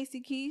at Tasty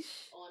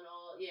Quiche? On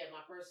all,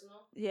 my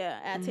personal. Yeah,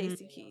 at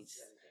Tasty Quiche.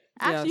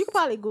 Actually, you could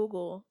probably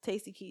Google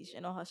Tasty Quiche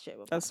and all her shit.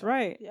 That's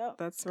right. Yep.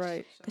 That's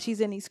right. Because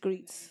she's in these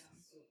streets.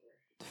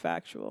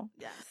 Factual.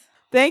 Yes.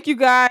 Thank you,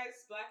 guys.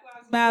 Black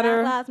Lives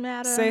Matter. Black Lives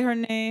Matter. Say her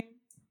name.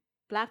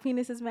 Black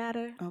penises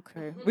matter.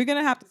 Okay. We're going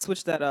to have to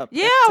switch that up.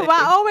 Yeah, but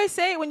I always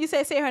say it when you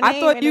say her name. I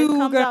thought and you it were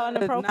comes out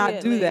going to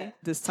not do that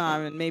this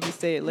time and maybe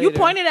say it later. You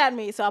pointed at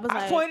me, so I was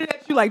like. I pointed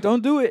at you like,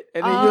 don't do it.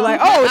 And then you're like,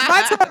 oh, it's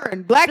my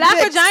turn. Black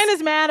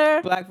vaginas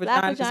matter. Black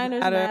vaginas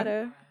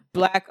matter.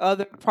 Black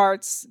other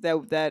parts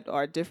that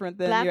are different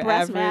than Black your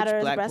breast average.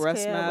 matters, Black breast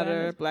breast care matter.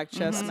 awareness. Black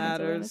chest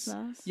matters.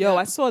 Awareness. Yo,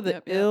 I saw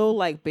the ill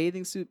like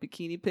bathing suit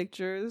bikini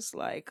pictures.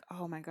 Like,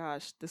 oh my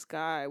gosh, this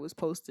guy was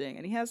posting,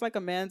 and he has like a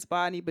man's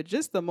body, but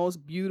just the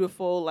most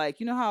beautiful.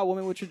 Like, you know how a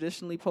woman would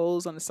traditionally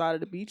pose on the side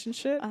of the beach and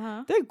shit.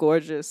 They're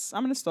gorgeous.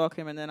 I'm gonna stalk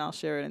him and then I'll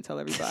share it and tell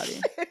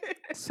everybody.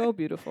 So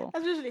beautiful.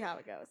 That's usually how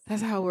it goes.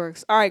 That's how it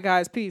works. All right,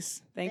 guys.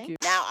 Peace. Thank you.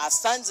 Now our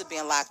sons are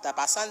being locked up.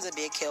 Our sons are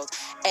being killed,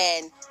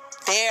 and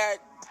they're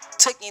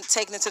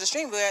taken into the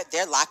stream where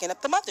they're locking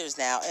up the mothers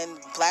now, and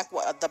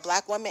the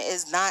black woman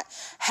is not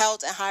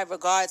held in high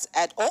regards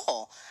at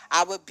all.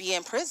 I would be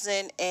in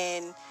prison,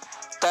 and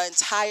the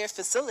entire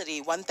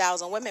facility,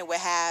 1,000 women, would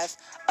have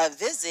a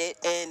visit,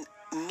 and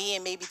me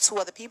and maybe 2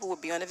 other people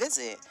would be on a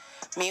visit.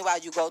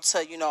 Meanwhile, you go to,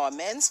 a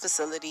men's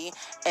facility,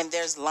 and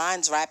there's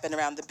lines wrapping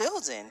around the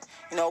building.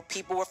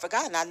 People were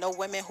forgotten. I know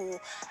women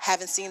who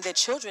haven't seen their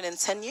children in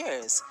 10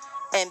 years.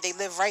 And they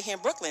live right here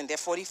in Brooklyn. They're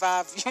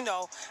 45,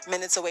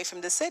 minutes away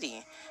from the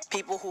city.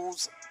 People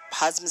whose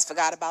husbands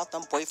forgot about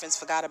them, boyfriends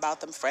forgot about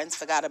them, friends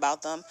forgot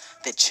about them,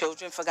 the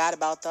children forgot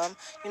about them.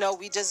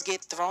 We just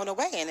get thrown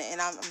away.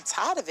 And I'm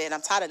tired of it.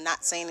 I'm tired of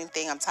not saying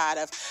anything. I'm tired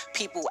of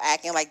people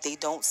acting like they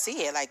don't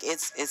see it. Like,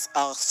 it's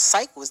a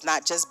cycle. It's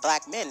not just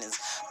black men. It's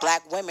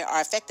black women are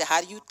affected.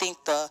 How do you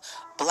think the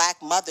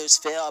black mothers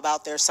feel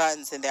about their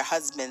sons and their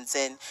husbands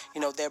and,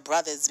 their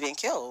brothers being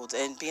killed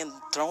and being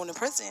thrown in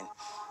prison?